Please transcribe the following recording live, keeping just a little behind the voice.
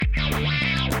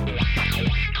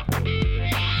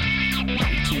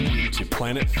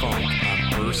Planet Funk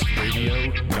on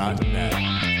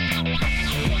burstradio.net.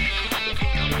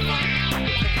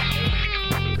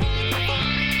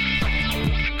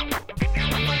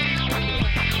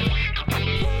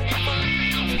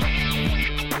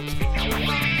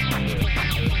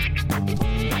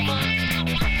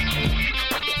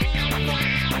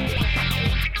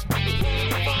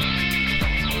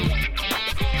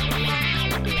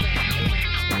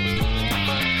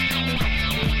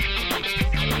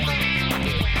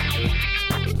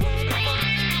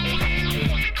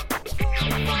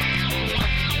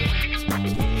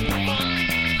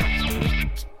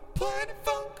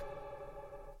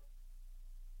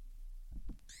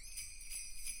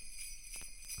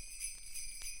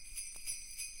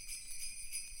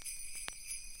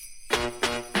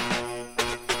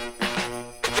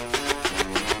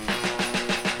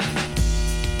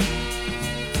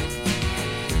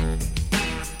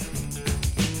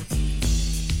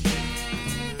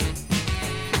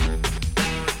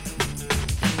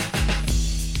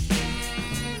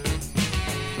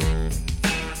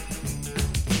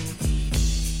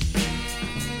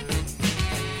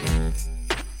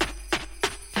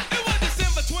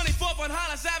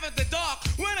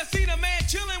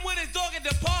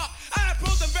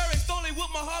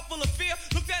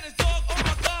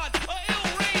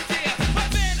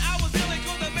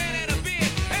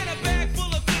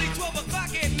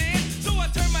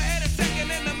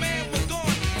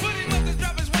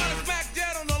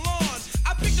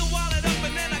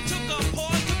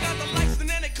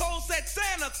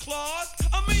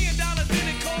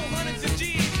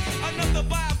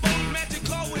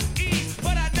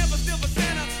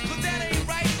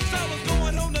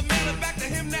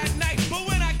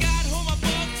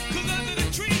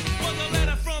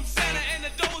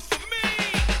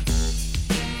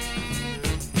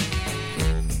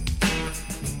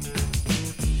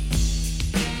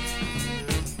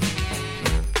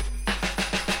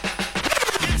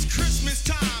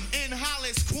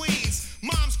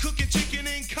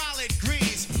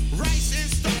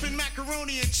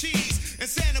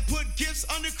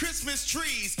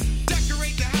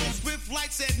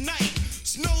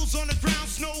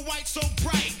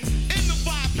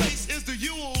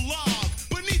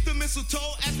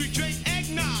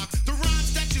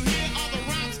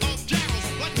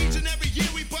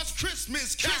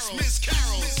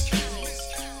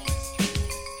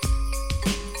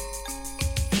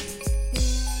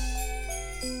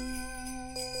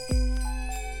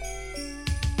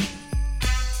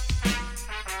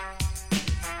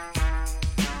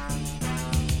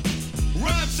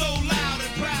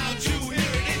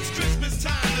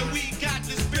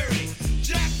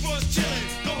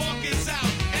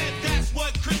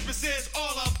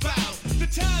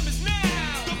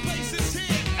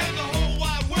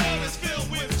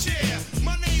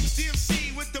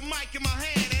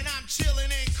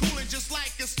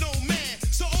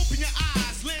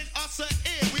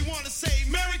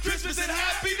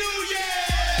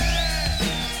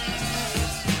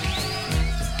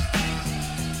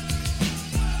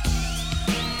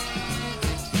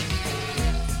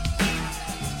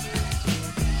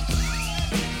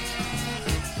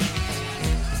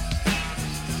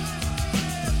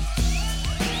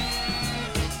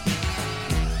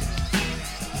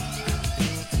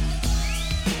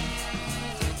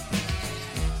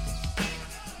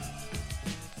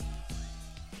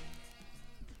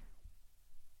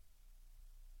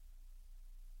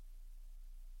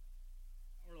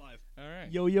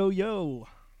 Yo, yo, yo.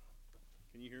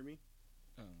 Can you hear me?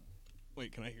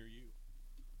 Wait, can I hear you?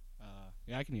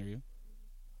 Yeah, I can hear you.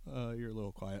 You're a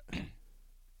little quiet.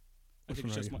 I think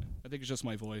it's just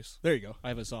my voice. There you go. I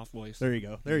have a soft voice. There you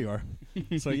go. There you are.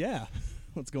 So, yeah.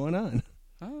 What's going on?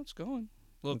 Oh, it's going.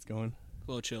 What's going?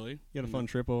 A little chilly. You had a fun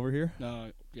trip over here? Yeah.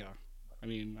 I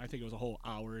mean, I think it was a whole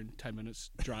hour and 10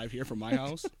 minutes drive here from my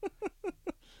house.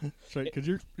 That's right, because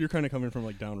you're kind of coming from,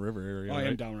 like, downriver area, I right?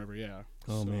 am downriver, yeah.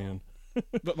 Oh, man.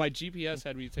 But my GPS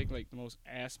had me take, like, the most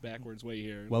ass-backwards way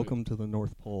here. Welcome to the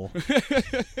North Pole.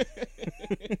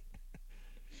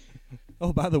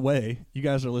 Oh, by the way, you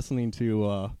guys are listening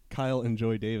to Kyle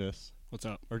Enjoy Davis. What's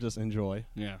up? Or just Enjoy.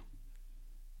 Yeah.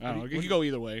 I don't know. You can go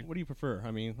either way. What do you prefer?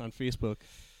 I mean, on Facebook,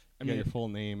 your full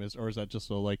name, or is that just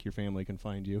so, like, your family can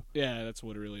find you? Yeah, that's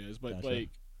what it really is. But, Gotcha. like,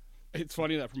 it's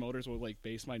funny that promoters will, like,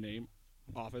 base my name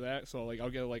off of that. So, like,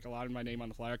 I'll get, like, a lot of my name on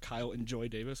the flyer, Kyle Enjoy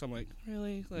Davis. I'm like,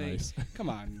 really? Like, Nice. Come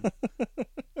on.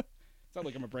 It's not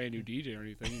like I'm a brand new DJ or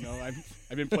anything, you know.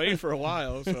 I've been playing for a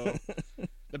while, so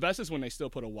the best is when they still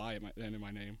put a Y at the end of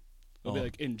my name. They'll be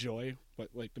like, Enjoy, but,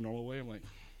 like, the normal way. I'm like,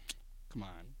 come on,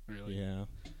 really? Yeah.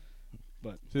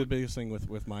 But see, the biggest thing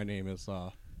with my name is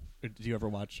Do you ever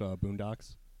watch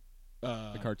Boondocks,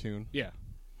 the cartoon? Yeah.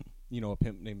 You know a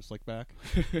pimp named Slickback?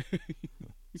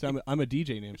 So I'm a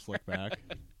DJ named Slickback,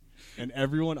 and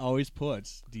everyone always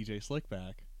puts DJ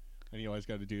Slickback, and you always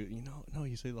got to do, no,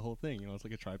 you say the whole thing. It's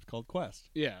like a Tribe Called Quest.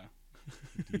 Yeah.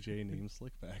 DJ named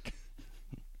Slickback.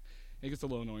 It gets a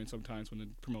little annoying sometimes when the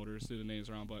promoters do the names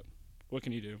around, but what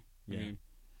can you do? Yeah. I mean,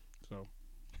 so.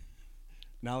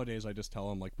 Nowadays, I just tell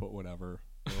them, like, put whatever.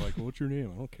 They're like, what's your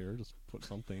name? I don't care. Just put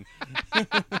something.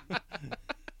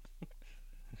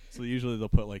 So usually they'll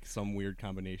put, like, some weird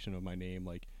combination of my name,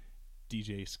 like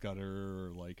DJ Scudder,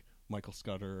 or, like, Michael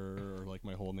Scudder, or, like,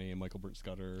 my whole name, Michael Brent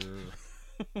Scudder.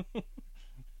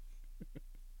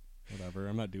 Whatever.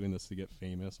 I'm not doing this to get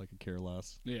famous. I could care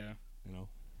less. Yeah.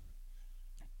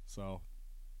 So,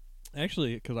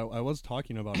 actually, because I was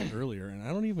talking about it earlier, and I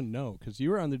don't even know, because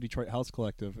you were on the Detroit House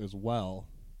Collective as well.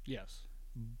 Yes.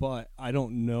 But I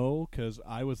don't know, because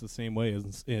I was the same way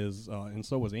and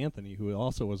so was Anthony, who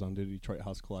also was on the Detroit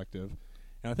House Collective,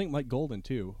 and I think Mike Golden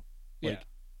too. Like, Yeah.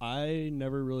 I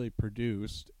never really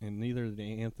produced, and neither did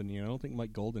Anthony. And I don't think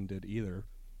Mike Golden did either.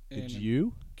 Did And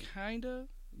you? Kinda,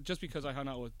 just because I hung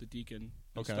out with the Deacon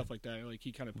and Okay. stuff like that. Like,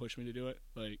 he kind of pushed me to do it.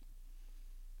 Like,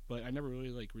 but I never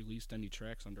really like released any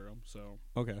tracks under him. So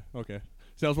Okay.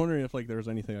 So I was wondering if, like, there was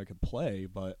anything I could play,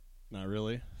 but not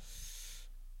really.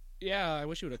 yeah, I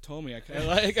wish you would have told me. I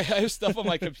have stuff on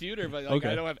my computer, but like, Okay.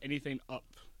 I don't have anything up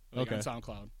on Okay.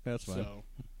 SoundCloud. That's fine. So,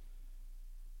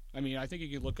 I mean, I think you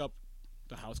could look up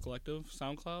the House Collective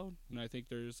SoundCloud, and I think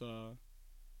there's the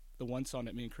one song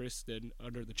that me and Chris did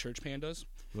under the Church Pandas.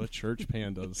 The Church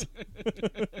Pandas.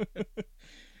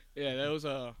 Yeah, that was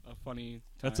a funny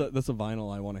time. That's a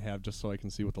vinyl I want to have just so I can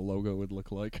see what the logo would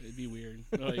look like. It'd be weird.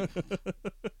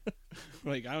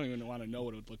 Like I don't even want to know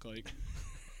what it would look like.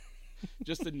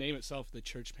 Just the name itself, the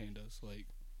Church Pandas. Like,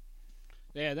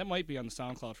 yeah, that might be on the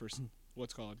SoundCloud for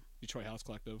what's called Detroit House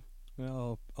Collective.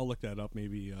 Well, I'll look that up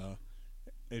maybe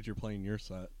as you're playing your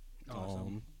set.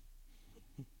 Awesome.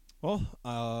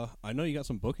 I know you got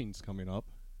some bookings coming up.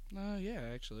 Yeah,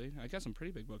 actually, I got some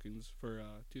pretty big bookings for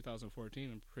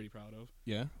 2014. I'm pretty proud of.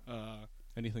 Yeah.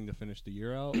 Anything to finish the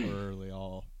year out, or are they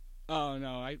all? Oh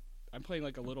no, I'm playing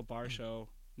like a little bar show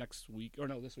next week, or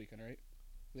no, this weekend, right?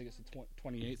 I think it's the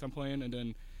 28th. I'm playing, and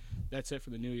then that's it for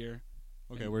the new year.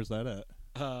 Okay, where's that at?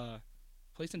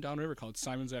 Place in Downriver called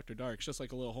Simon's After Dark. It's just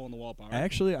like a little hole in the wall bar.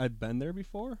 Actually, I've been there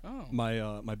before. Oh.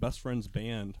 My best friend's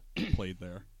band played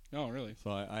there, Oh, really? so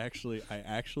I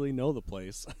actually know the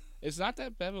place. It's not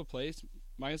that bad of a place,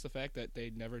 minus the fact that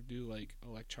they never do like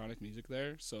electronic music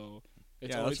there. So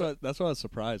it's yeah, always that's what I was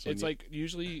surprised. it's like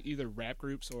usually either rap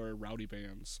groups or rowdy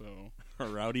bands. So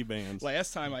rowdy bands.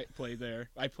 last time I played there,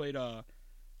 I played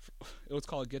it was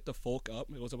called Get the Folk Up.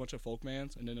 It was a bunch of folk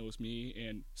bands, and then it was me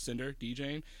and Cinder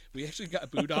DJing. We actually got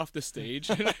booed off the stage,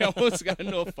 and I almost got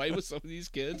into a fight with some of these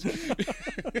kids.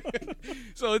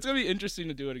 So it's gonna be interesting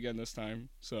to do it again this time.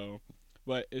 So,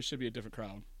 but it should be a different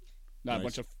crowd, not a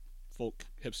bunch of folk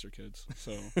hipster kids.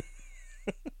 So,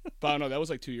 but I don't know. That was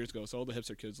like 2 years ago. So all the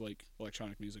hipster kids like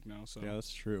electronic music now. So Yeah,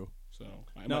 that's true. So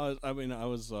I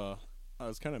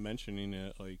was kind of mentioning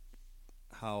it, like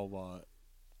how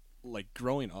like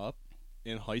growing up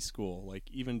in high school, like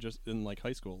even just in like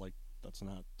high school, like that's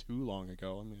not too long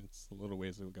ago. I mean, it's a little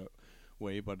ways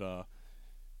away, but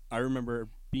I remember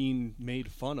being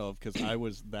made fun of because I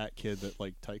was that kid that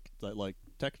liked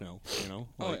techno. Like,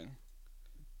 oh yeah.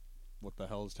 What the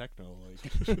hell is techno?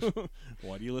 Like,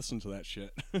 why do you listen to that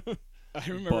shit? I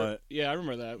remember. I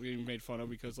remember that we made fun of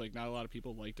because like not a lot of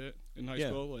people liked it in high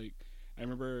school. Like I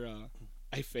remember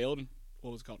I failed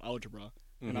what was it called algebra,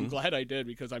 and I'm glad I did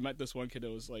because I met this one kid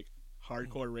that was like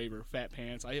hardcore raver, fat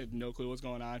pants. I had no clue what was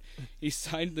going on. He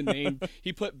signed the name.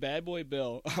 He put Bad Boy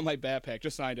Bill on my backpack.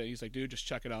 Just signed it. He's like, dude, just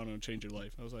check it out and it'll change your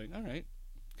life. I was like, all right,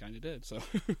 kind of did. So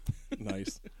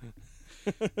nice.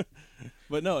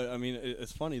 But no, I mean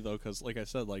it's funny though because like I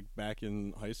said, like back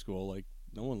in high school, like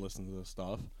no one listened to this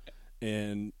stuff,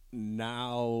 and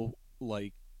now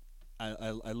like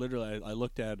I literally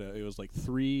looked at it was like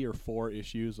 3 or 4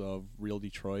 issues of Real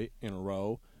Detroit in a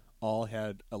row, all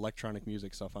had electronic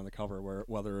music stuff on the cover,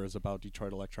 whether it was about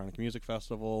Detroit Electronic Music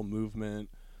Festival, Movement,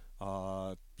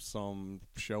 some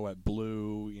show at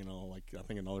Blue, like I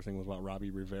think another thing was about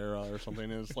Robbie Rivera or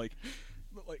something. And it's like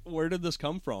where did this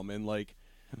come from? And like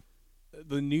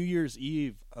the New Year's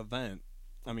Eve event,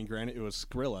 I mean, granted it was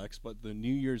Skrillex, but the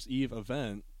New Year's Eve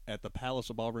event at the Palace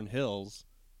of Auburn Hills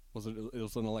was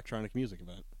an electronic music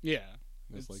event. yeah,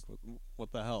 It's like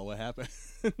what the hell? What happened?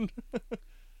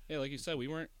 yeah, like you said, we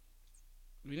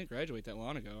didn't graduate that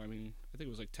long ago. I mean, I think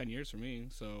it was like 10 years for me.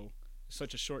 So it's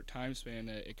such a short time span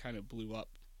that it kind of blew up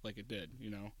like it did, you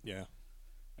know. Yeah.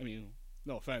 I mean,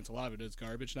 no offense, a lot of it is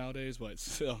garbage nowadays, but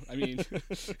still, I mean,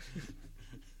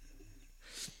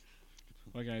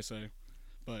 what can I say?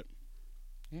 But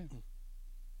yeah.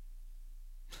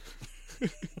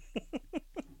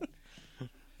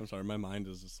 I'm sorry, my mind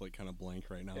is just like kind of blank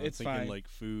right now. It's I'm thinking fine. like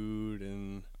food,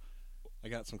 and I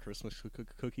got some Christmas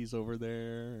cookies over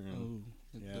there. And,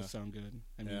 It yeah. does sound good.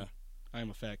 I mean, yeah. I am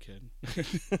a fat kid.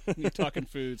 You're talking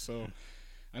food, so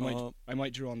I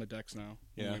might draw on the decks now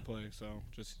when Yeah. we play. So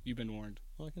just you've been warned.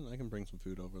 Well, I can bring some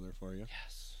food over there for you.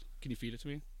 Yes. Can you feed it to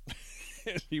me?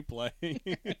 If you play.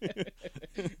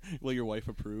 Will your wife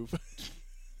approve?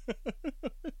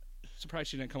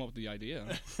 Surprised she didn't come up with the idea.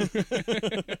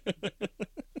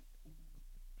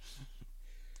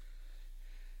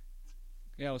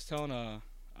 Yeah, I was telling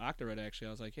Octorette actually.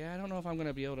 I was like, yeah, I don't know if I'm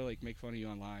gonna be able to like make fun of you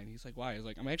online. He's like, why? I was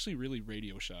like, I'm actually really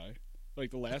radio shy. Like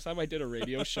the last time I did a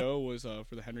radio show was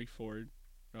for the Henry Ford,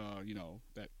 you know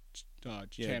that Yeah,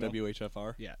 channel.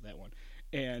 WHFR. Yeah, that one.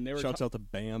 And they were Shouts out to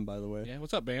Bam, by the way. Yeah,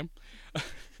 what's up, Bam?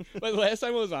 But the last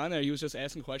time I was on there, he was just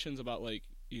asking questions about like,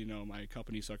 you know, my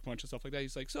company Sucker Punch and stuff like that.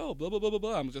 He's like, so blah blah blah blah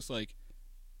blah. I'm just like,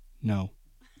 no.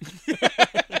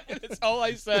 That's all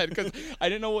I said because I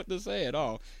didn't know what to say at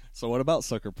all. So what about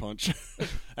Sucker Punch?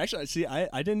 Actually, see, I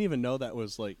didn't even know that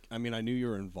was like. I mean, I knew you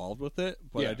were involved with it,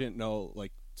 but Yeah. I didn't know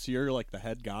like. So you're like the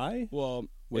head guy Well,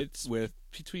 with it's with.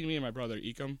 between me and my brother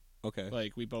Ekum. Okay.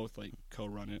 Like we both like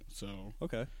co-run it. So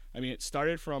Okay. I mean, it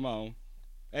started from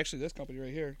actually this company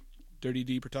right here, Dirty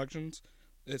D Productions.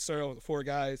 It started with 4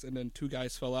 guys, and then 2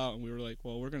 guys fell out, and we were like,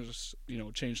 well, we're gonna just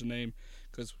change the name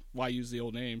because why use the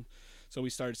old name? So we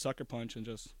started Sucker Punch and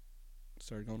just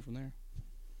started going from there.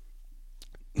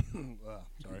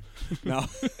 Sorry. Now,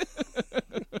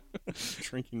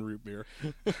 drinking root beer.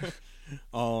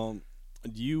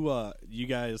 You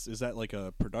guys, is that like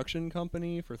a production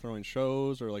company for throwing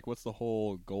shows, or like what's the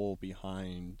whole goal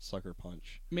behind Sucker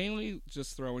Punch? Mainly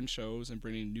just throwing shows and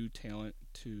bringing new talent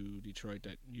to Detroit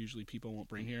that usually people won't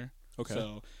bring here. Okay.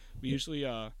 So we usually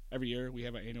every year we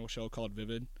have an annual show called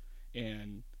Vivid,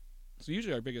 and it's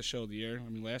usually our biggest show of the year. I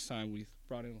mean, last time we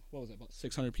brought in about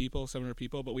 600 people, 700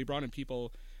 people, but we brought in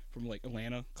people from like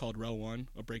Atlanta called Rel One,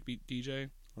 a breakbeat DJ.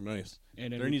 Oh, nice.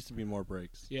 And then There needs to be more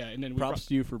breaks. yeah, and then we Props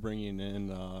to you for bringing in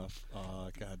to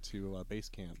Base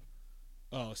Camp.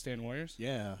 Stan Warriors.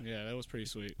 Yeah. Yeah, that was pretty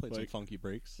sweet. Played some Like, funky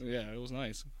breaks. yeah, it was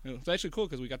nice. It was actually cool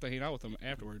because we got to hang out with them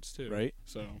afterwards too. Right?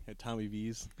 So At Tommy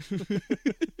V's.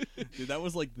 Dude, that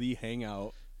was like the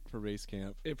hangout for Base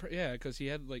Camp. yeah, because he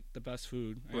had like the best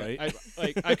food. Right.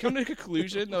 I come to the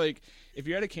conclusion that, like, if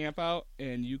you're at a camp out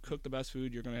and you cook the best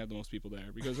food, you're gonna have the most people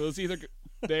there because it was either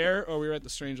there or we were at the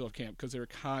Strange Love camp because they were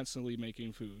constantly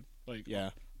making food like Yeah.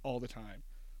 all the time.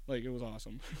 Like it was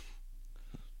awesome.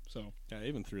 So Yeah, I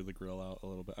even threw the grill out a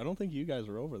little bit. I don't think you guys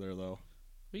were over there though.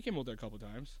 we came over there a couple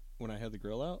times. When I had the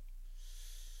grill out.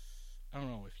 I don't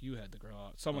know if you had the grill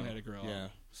out. Someone had a grill Yeah.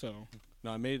 out. So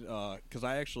No, I made because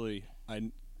I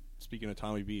speaking of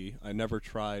Tommy B, I never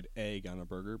tried egg on a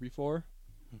burger before,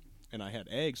 and I had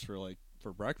eggs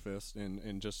for breakfast,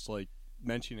 and just like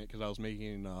mentioning it because I was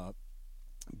making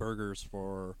burgers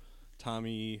for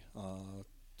Tommy,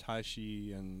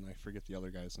 Taishi, and I forget the other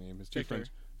guy's name. His two Victor.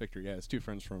 friends, Victor. Yeah, his 2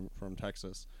 friends from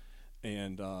Texas,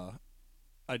 and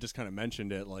I just kind of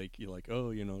mentioned it like you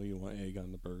want egg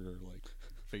on the burger, like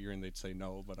figuring they'd say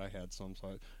no, but I had some.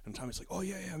 And Tommy's like, oh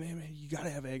yeah, man, you gotta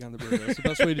have egg on the burger. That's the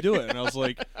best way to do it. And I was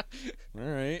like, all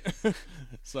right.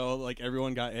 So like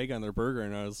everyone got egg on their burger,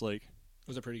 and I was like,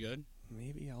 was it pretty good?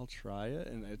 maybe I'll try it,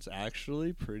 and it's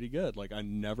actually pretty good. Like I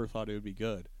never thought it would be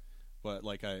good, but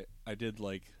like I did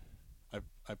like I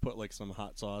put like some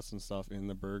hot sauce and stuff in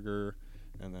the burger,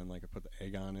 and then like I put the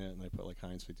egg on it, and I put like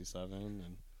Heinz 57,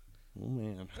 and oh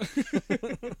man.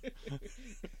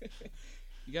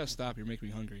 You gotta stop. You're making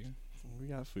me hungry. We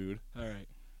got food. All right.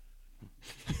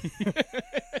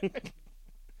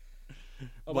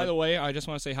 Oh, by the way, I just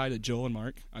want to say hi to Joel and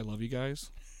Mark. I love you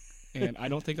guys, and I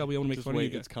don't think I'll be able to make Just fun of you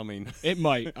wait, guys. it's coming. It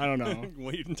might. I don't know.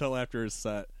 Wait until after his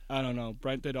set. I don't know.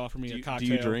 Brent did offer me Do a you, cocktail.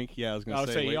 do you drink? Yeah, I was I gonna would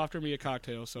say. say he wait, offered me a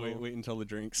cocktail. So wait until the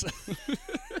drinks.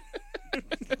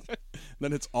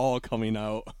 Then it's all coming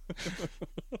out.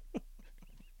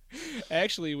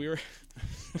 actually, we were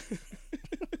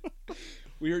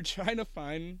trying to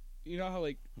find. You know how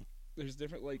like there's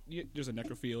different like there's a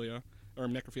necrophilia or a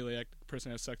necrophiliac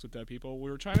person has sex with dead people. We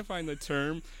were trying to find the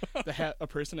term a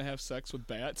person to have sex with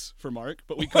bats for Mark,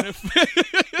 but we couldn't.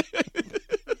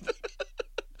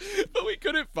 But we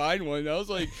couldn't find one. I was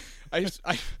like, I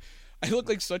look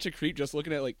like such a creep just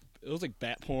looking at like it was like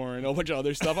bat porn and a bunch of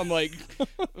other stuff. I'm like,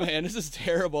 man, this is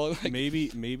terrible. Like,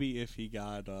 maybe if he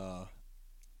got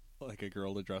like a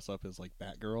girl to dress up as like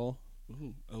Batgirl,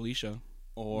 Ooh, Alicia.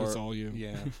 or That's all you.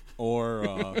 yeah,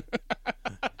 or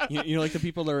you know, like the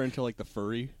people that are into like the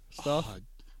furry stuff. Oh,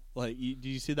 Like, did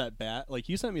you see that bat? Like,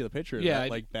 you sent me the picture of Yeah, that, I-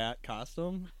 like, bat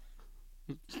costume.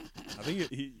 I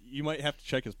think you might have to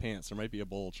check his pants. There might be a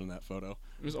bulge in that photo.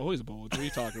 There's always a bulge. What are you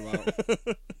talking about?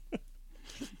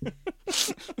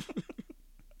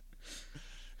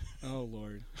 Oh,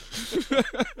 Lord.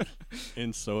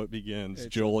 And so it begins.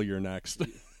 It's- Joel, you're next.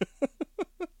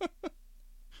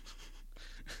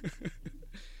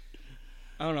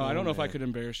 I don't know. I Oh, don't know if I man. could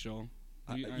embarrass Joel.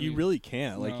 I You mean, really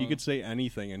can't. Like, you no. could say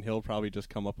anything, and he'll probably just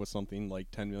come up with something,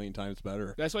 like, 10 million times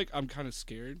better. That's like I'm kind of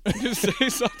scared to say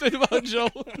something about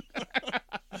Joel.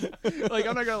 Like,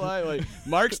 I'm not gonna lie. Like,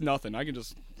 Mark's nothing. I can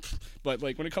just. But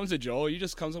like when it comes to Joel, he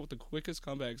just comes up with the quickest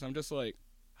comebacks. I'm just like,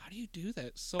 how do you do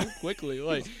that so quickly?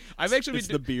 Like, I've actually It's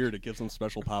been. the beard. It gives him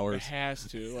special It powers. has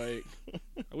to. Like,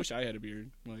 I wish I had a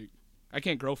beard. Like, I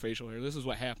can't grow facial hair. This is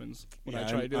what happens when I Yeah,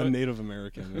 try to do I'm it. Native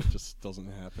American. It just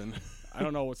doesn't happen. I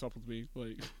don't know what's up with me.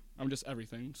 Like, I'm just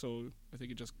everything. So I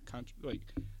think it just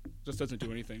just doesn't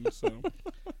do anything. So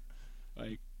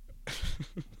like, I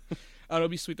don't know.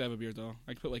 It'd be sweet to have a beard though.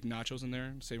 I could put like nachos in there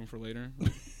and save them for later.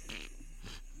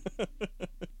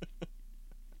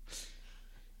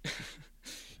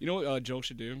 You know what Joe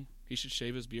should do? He should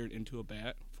shave his beard into a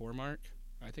bat for Mark.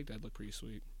 I think that'd look pretty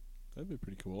sweet. That'd be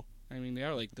pretty cool. I mean, they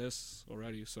are like this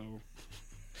already, so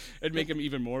it'd make him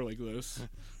even more like this.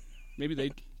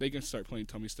 Maybe they can start playing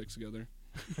tummy sticks together.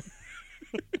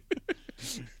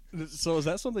 So is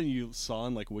that something you saw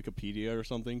in like Wikipedia or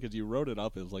something? Because you wrote it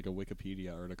up as like a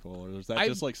Wikipedia article, or is that I-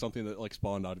 just like something that like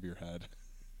spawned out of your head?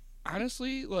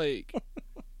 Honestly, like,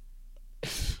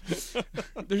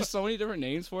 there's so many different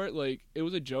names for it. Like, it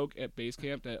was a joke at base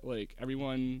camp that like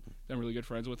everyone that I'm really good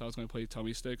friends with, I was going to play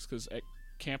tummy sticks because at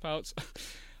campouts,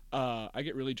 I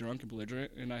get really drunk and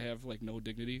belligerent, and I have like no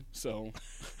dignity. So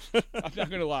I'm not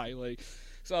gonna lie, like.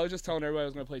 So I was just telling everybody I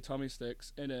was going to play tummy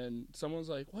sticks, and then someone was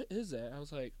like, "What is that?" I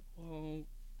was like, "Well,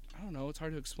 I don't know. It's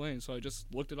hard to explain." So I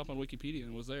just looked it up on Wikipedia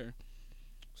and it was there.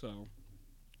 So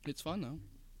it's fun though.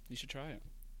 You should try it.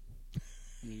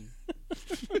 I mean,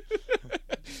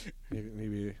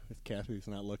 Maybe if Kathy's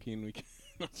not looking, we can.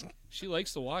 she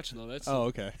likes to watch though. That's Oh,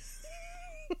 okay.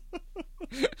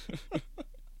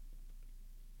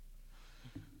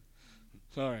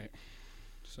 all right.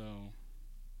 So,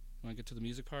 want to get to the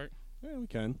music part? Yeah, we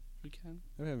can. We can.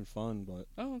 I'm having fun, but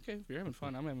Oh, okay. If you're having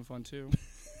fun, I'm having fun too.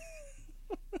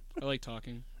 I like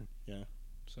talking. yeah,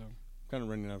 So, I'm kind of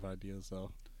running out of ideas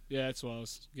though. yeah, that's what I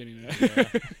was getting at.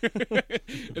 Yeah.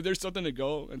 If there's something to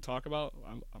go and talk about,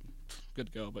 I'm good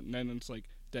to go. But then it's like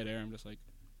dead air. I'm just like,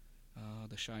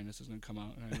 the shyness is gonna come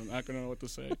out, and I'm not gonna know what to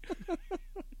say.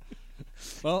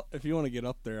 Well, if you want to get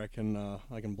up there, I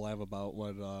can blab about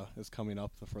what is coming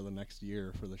up for the next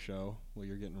year for the show while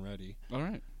you're getting ready. All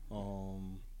right,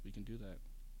 You we can do that.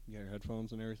 got your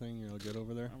headphones and everything. You're all good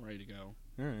over there. I'm ready to go.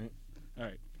 All right. All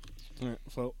right. All right.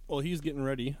 So, well, he's getting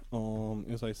ready.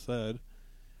 As I said,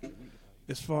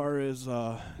 as far as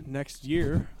next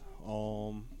year,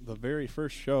 the very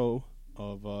first show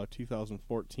of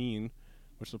 2014,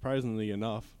 which surprisingly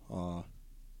enough,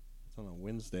 it's on a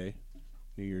Wednesday,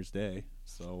 New Year's Day.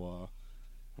 So,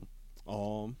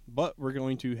 but we're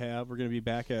going to be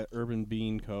back at Urban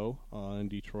Bean Co. In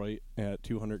Detroit at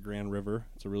 200 Grand River.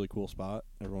 It's a really cool spot.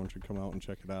 Everyone should come out and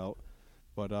check it out.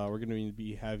 But we're going to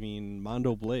be having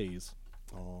Mondo Blaze,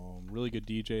 really good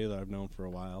DJ that I've known for a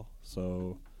while.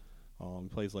 So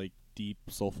plays like deep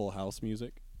soulful house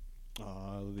music.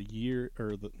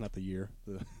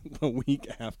 The week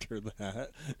after that,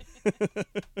 we're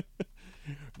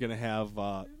gonna have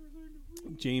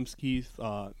James Keith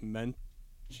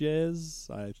Menches.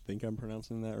 I think I'm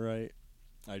pronouncing that right.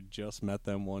 I just met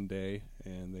them one day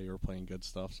and they were playing good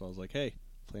stuff, so I was like, "Hey,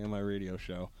 play on my radio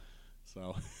show."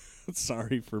 So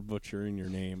sorry for butchering your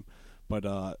name,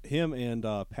 but him and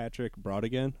Patrick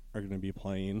Brodigan are going to be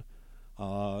playing.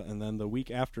 And then the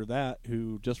week after that,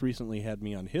 who just recently had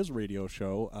me on his radio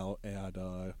show out at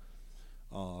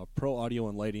Pro Audio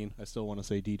and Lighting. I still want to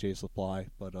say DJ Supply,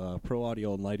 but Pro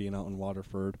Audio and Lighting out in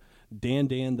Waterford. Dan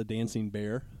the Dancing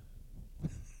Bear.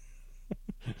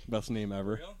 Best name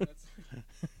ever.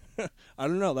 I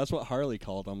don't know. That's what Harley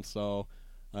called him, so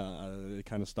it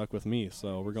kind of stuck with me.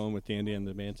 So we're going with Dan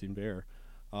the Dancing Bear.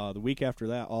 The week after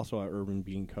that, also at Urban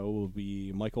Bean Co., will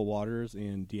be Michael Waters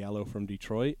and Diallo from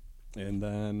Detroit. And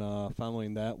then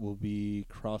following that will be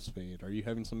Crossfade. Are you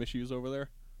having some issues over there?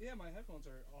 Yeah, my headphones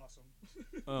are awesome.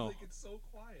 Oh. Like, it's so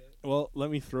quiet. Well,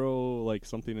 let me throw like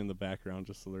something in the background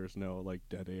just so there's no like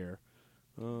dead air.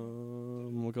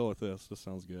 We'll go with this. This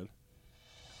sounds good.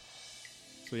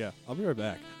 So yeah, I'll be right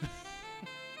back.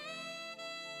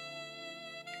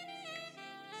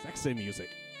 Sexy music.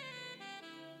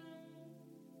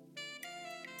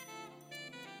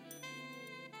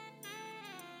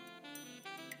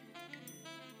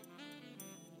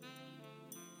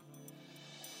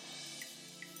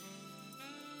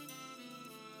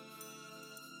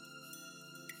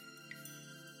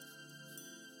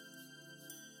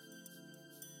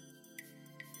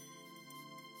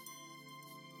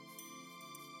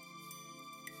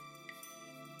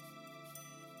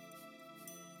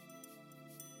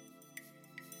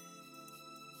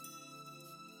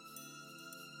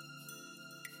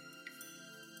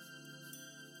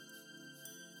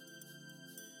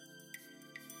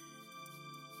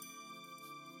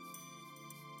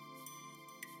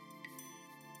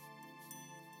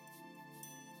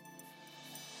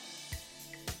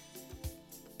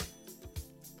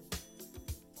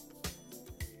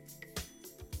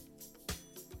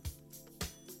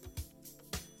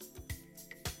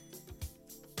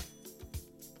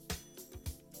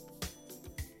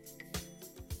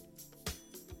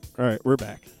 All right, we're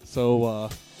back. So,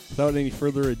 without any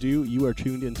further ado, you are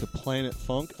tuned into Planet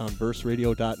Funk on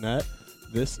burstradio.net.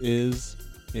 This is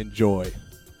Enjoy.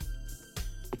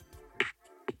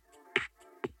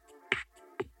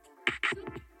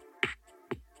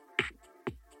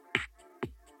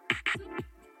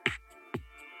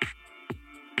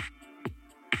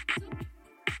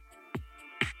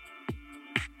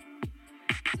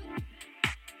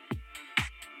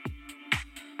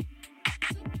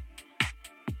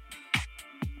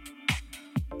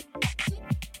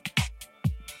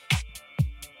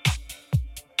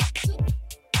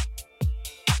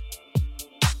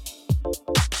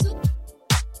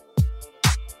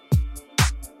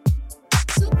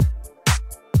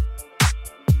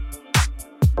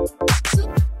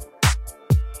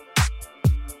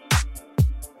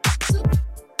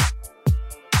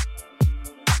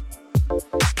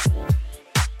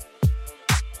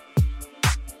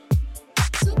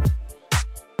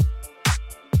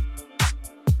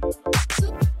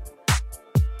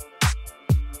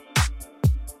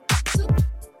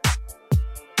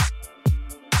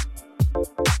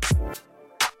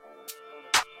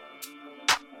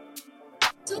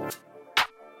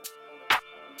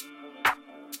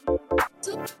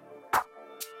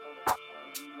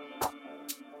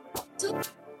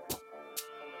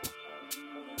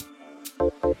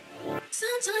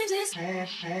 Sometimes it's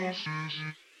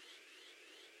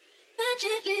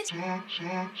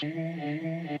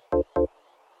magically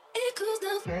it goes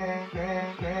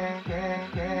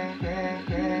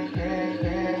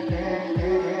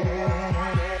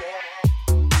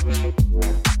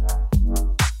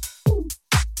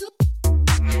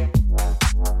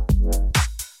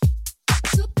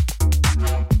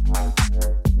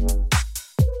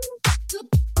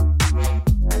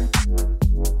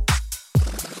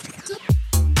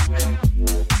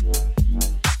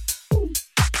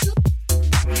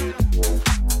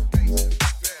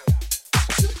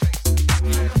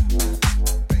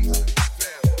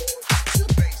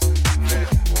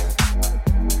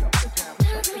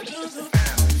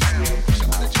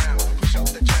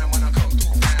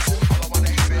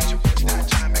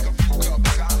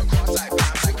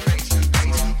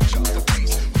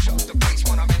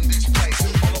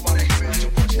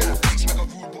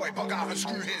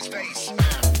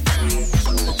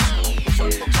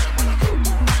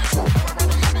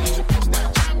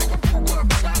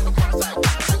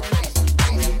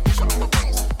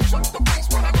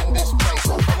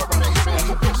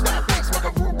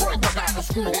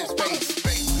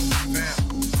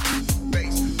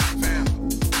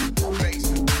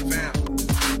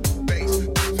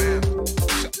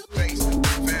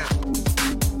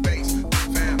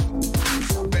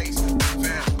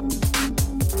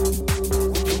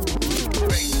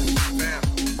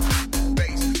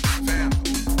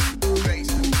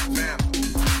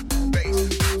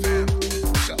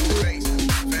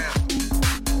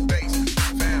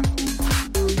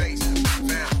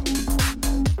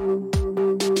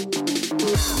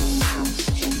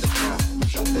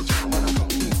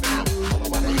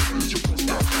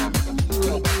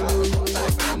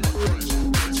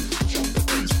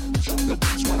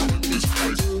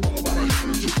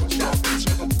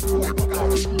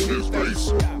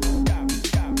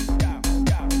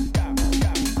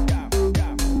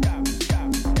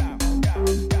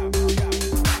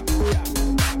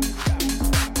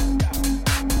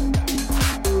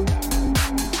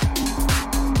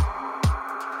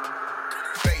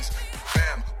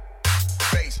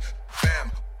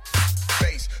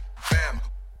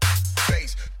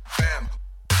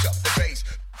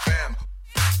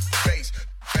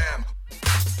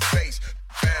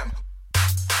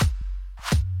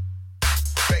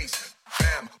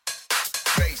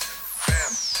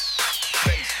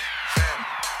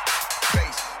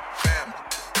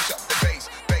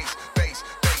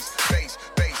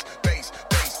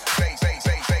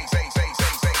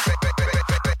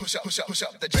push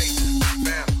up the bass,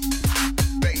 fam,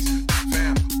 bass,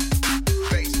 fam,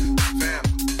 bass, fam,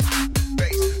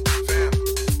 bass, fam,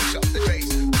 push up the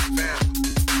bass, fam,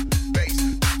 bass,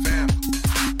 fam,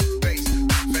 bass, fam, bass, fam,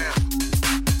 bass, fam,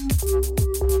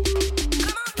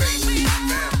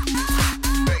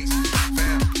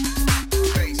 bass,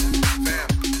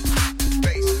 fam,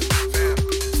 bass, fam,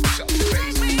 push up the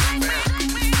bass, fam,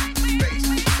 bass,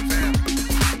 fam,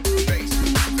 bass,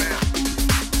 fam.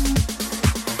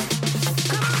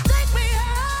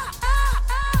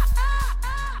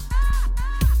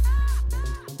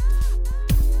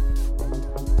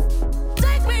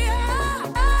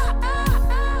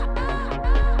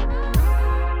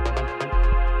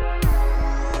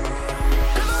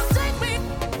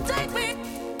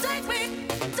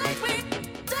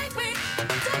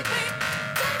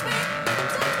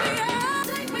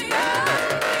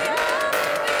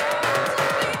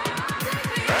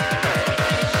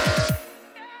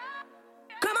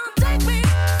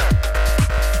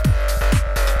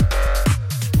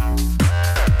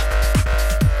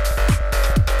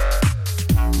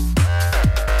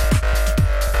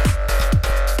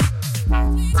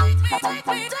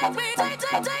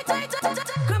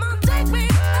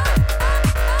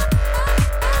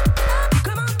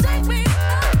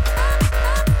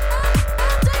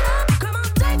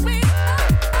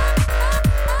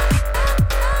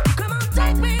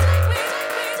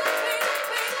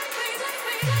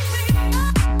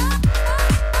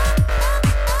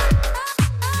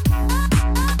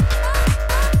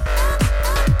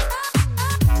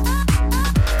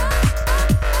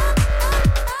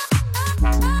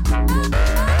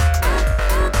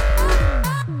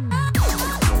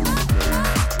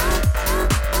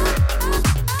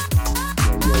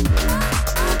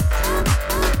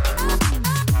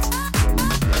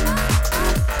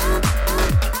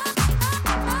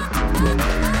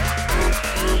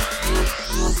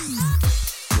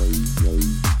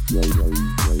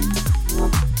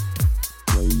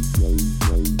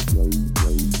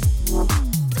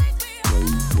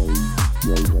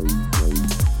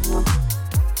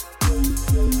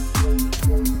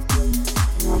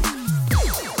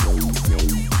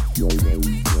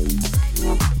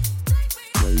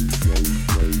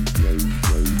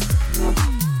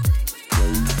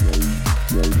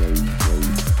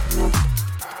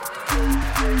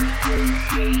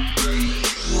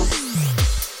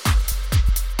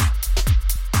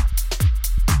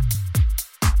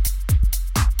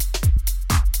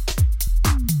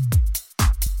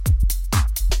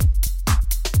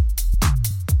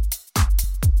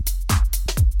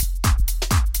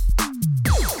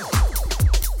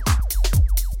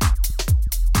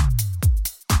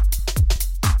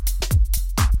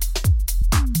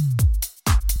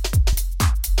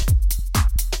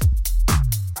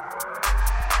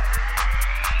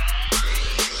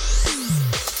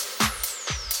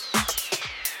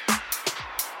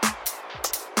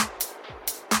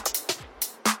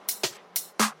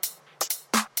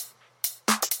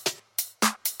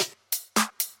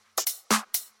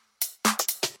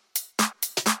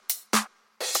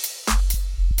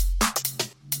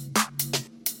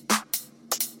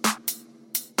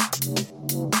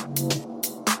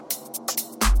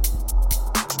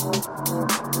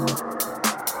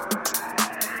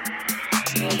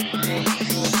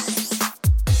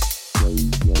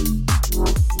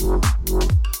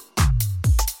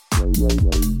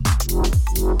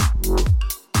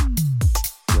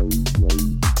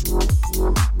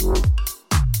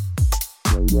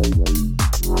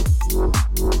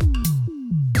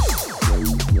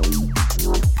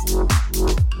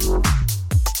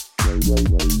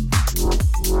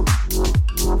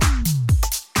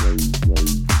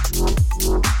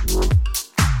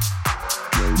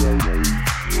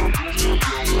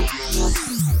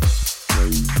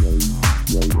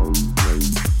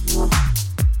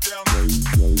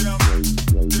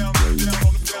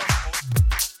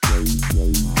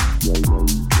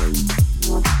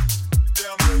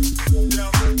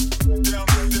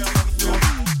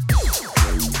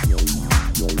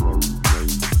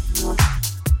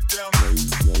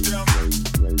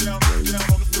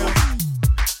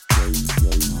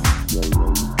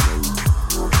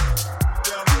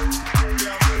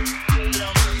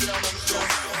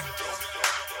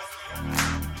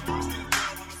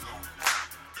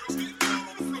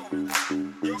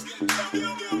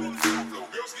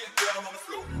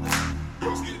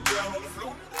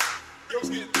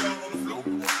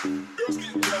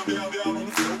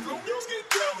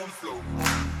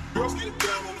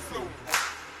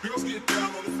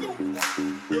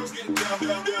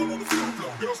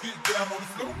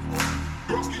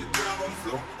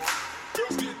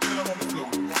 Girls get down on the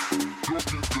floor.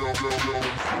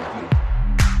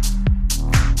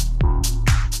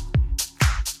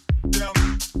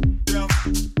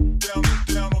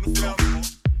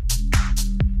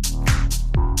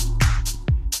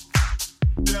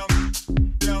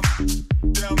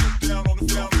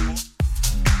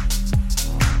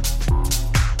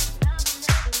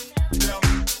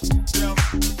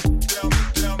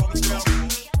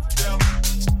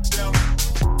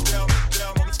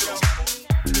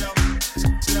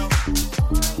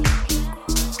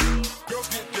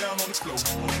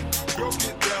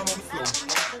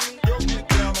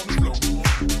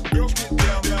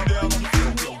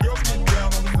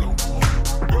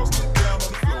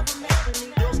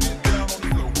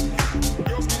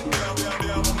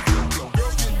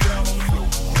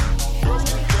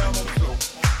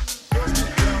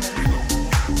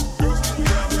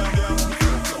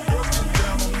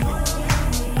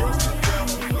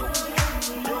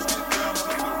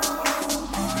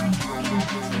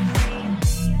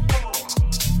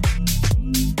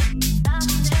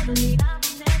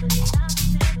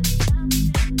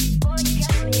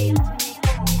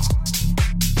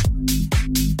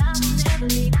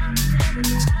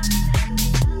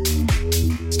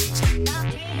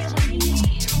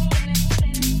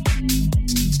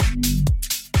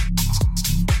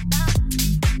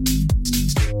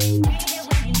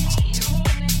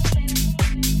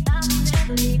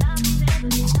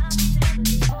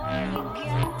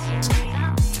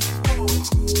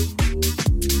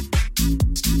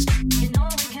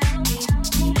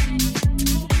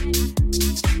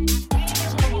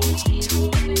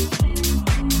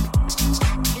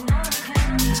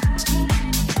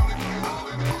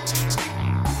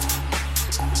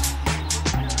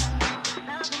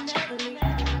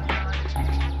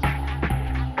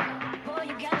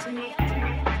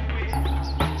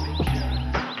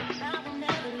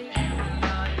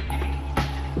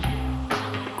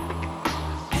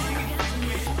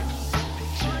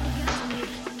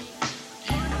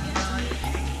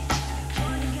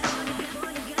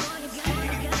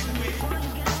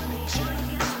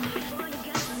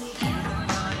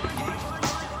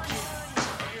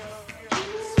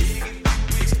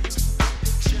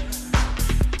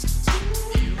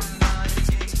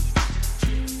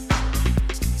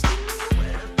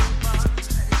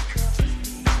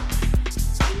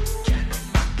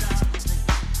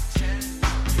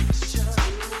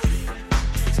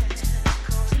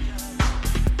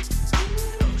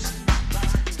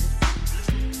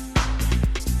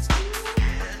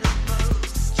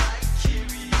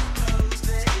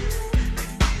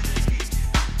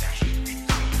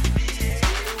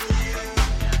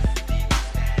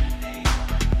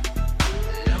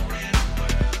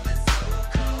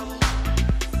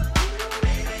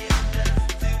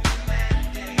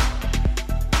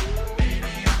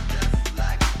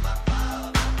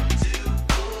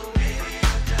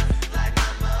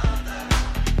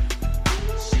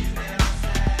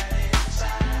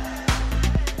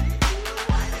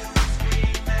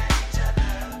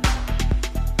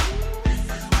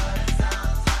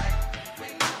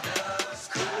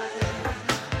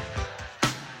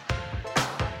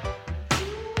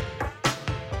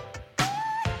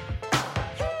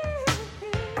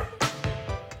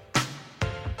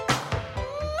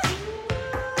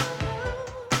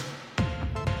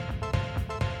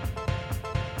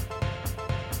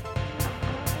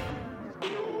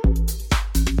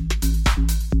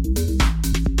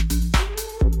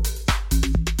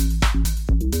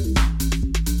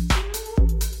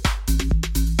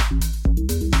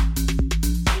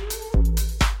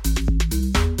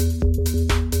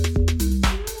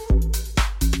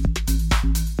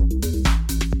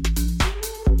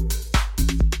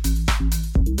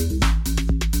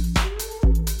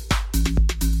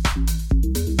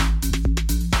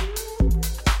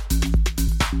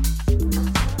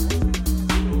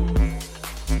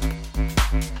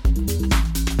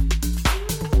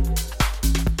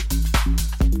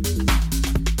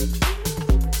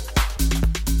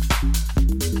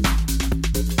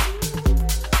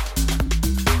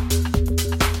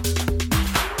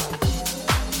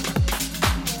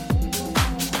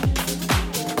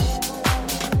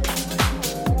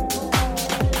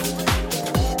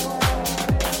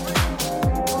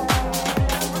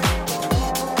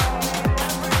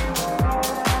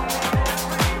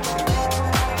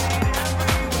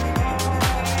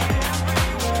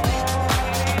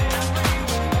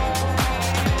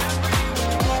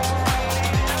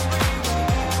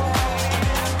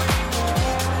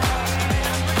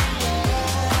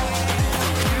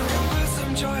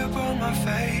 on my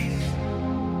face.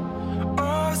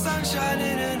 Oh, sunshine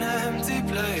in an empty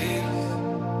place.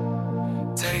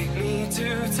 Take me to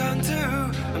turn two,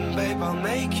 and babe, I'll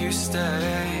make you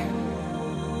stay.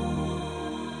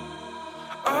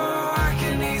 Oh, I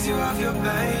can ease you of your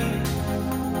pain.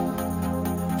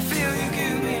 Feel you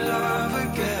give me love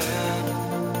again.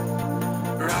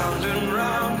 Round and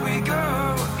round we go,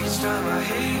 each time I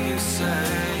hear you say,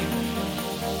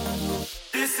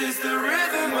 this is the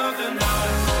rhythm of the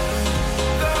night,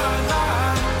 the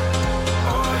night,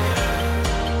 oh yeah,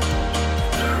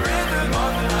 the rhythm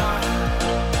of the night.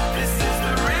 This is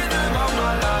the rhythm of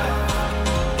my life,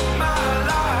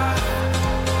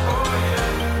 oh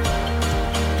yeah,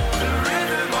 the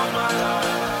rhythm of my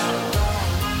life.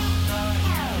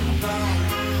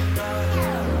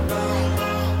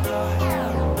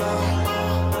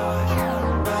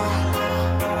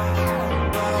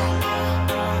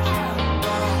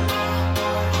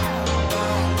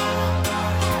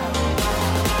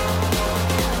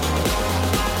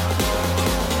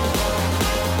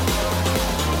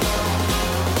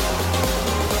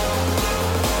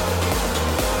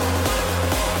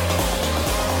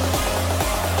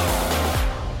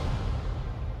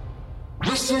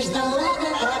 This is the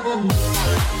rhythm of the night.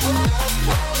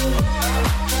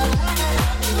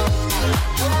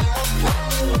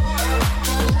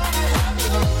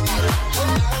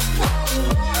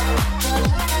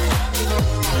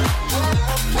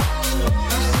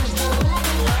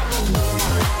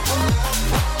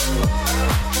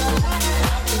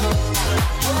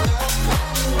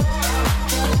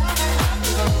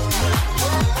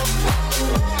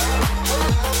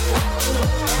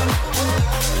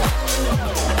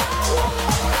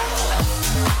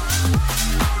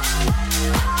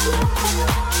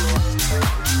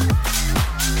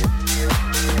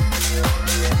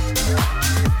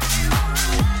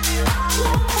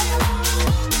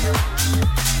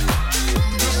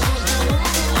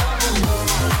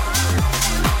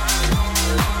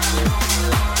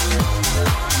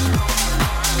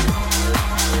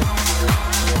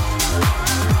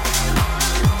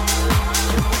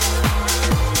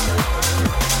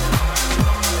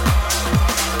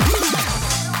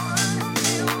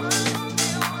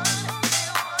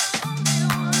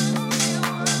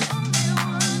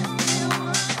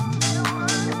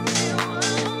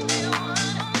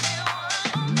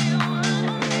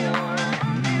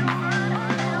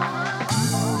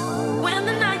 When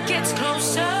the night gets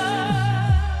closer,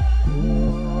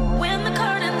 when the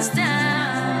curtain's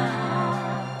down,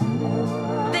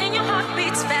 then your heart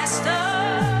beats faster.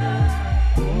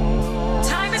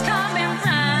 Time is coming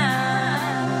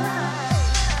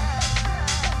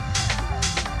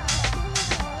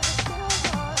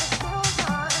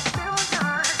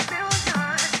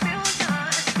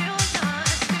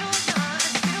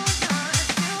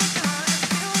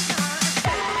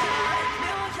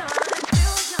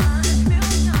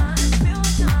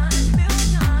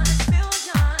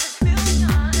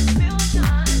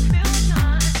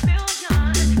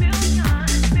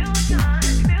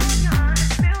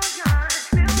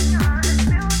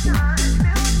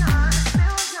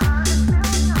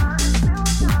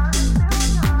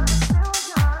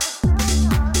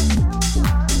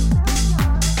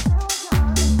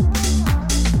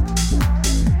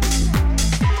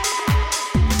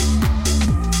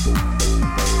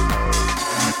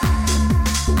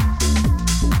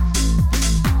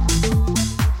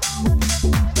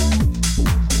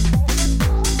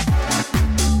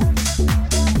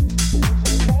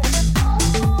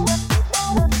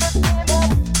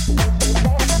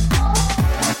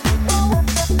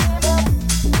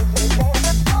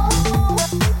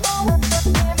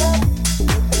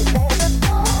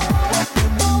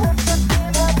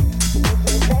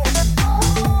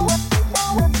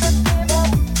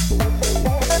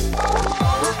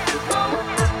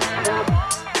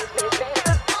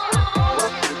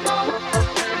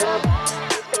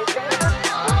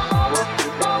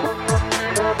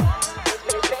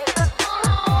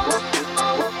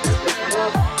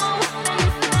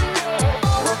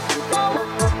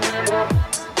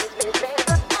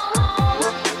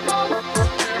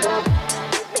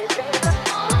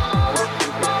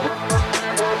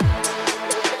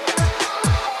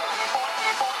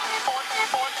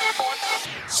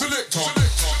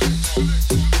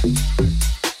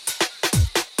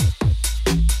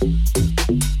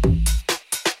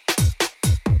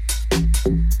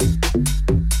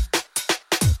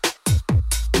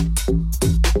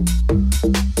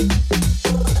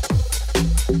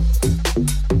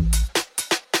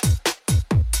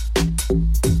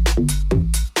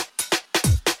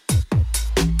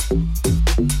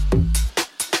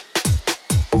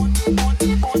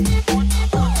On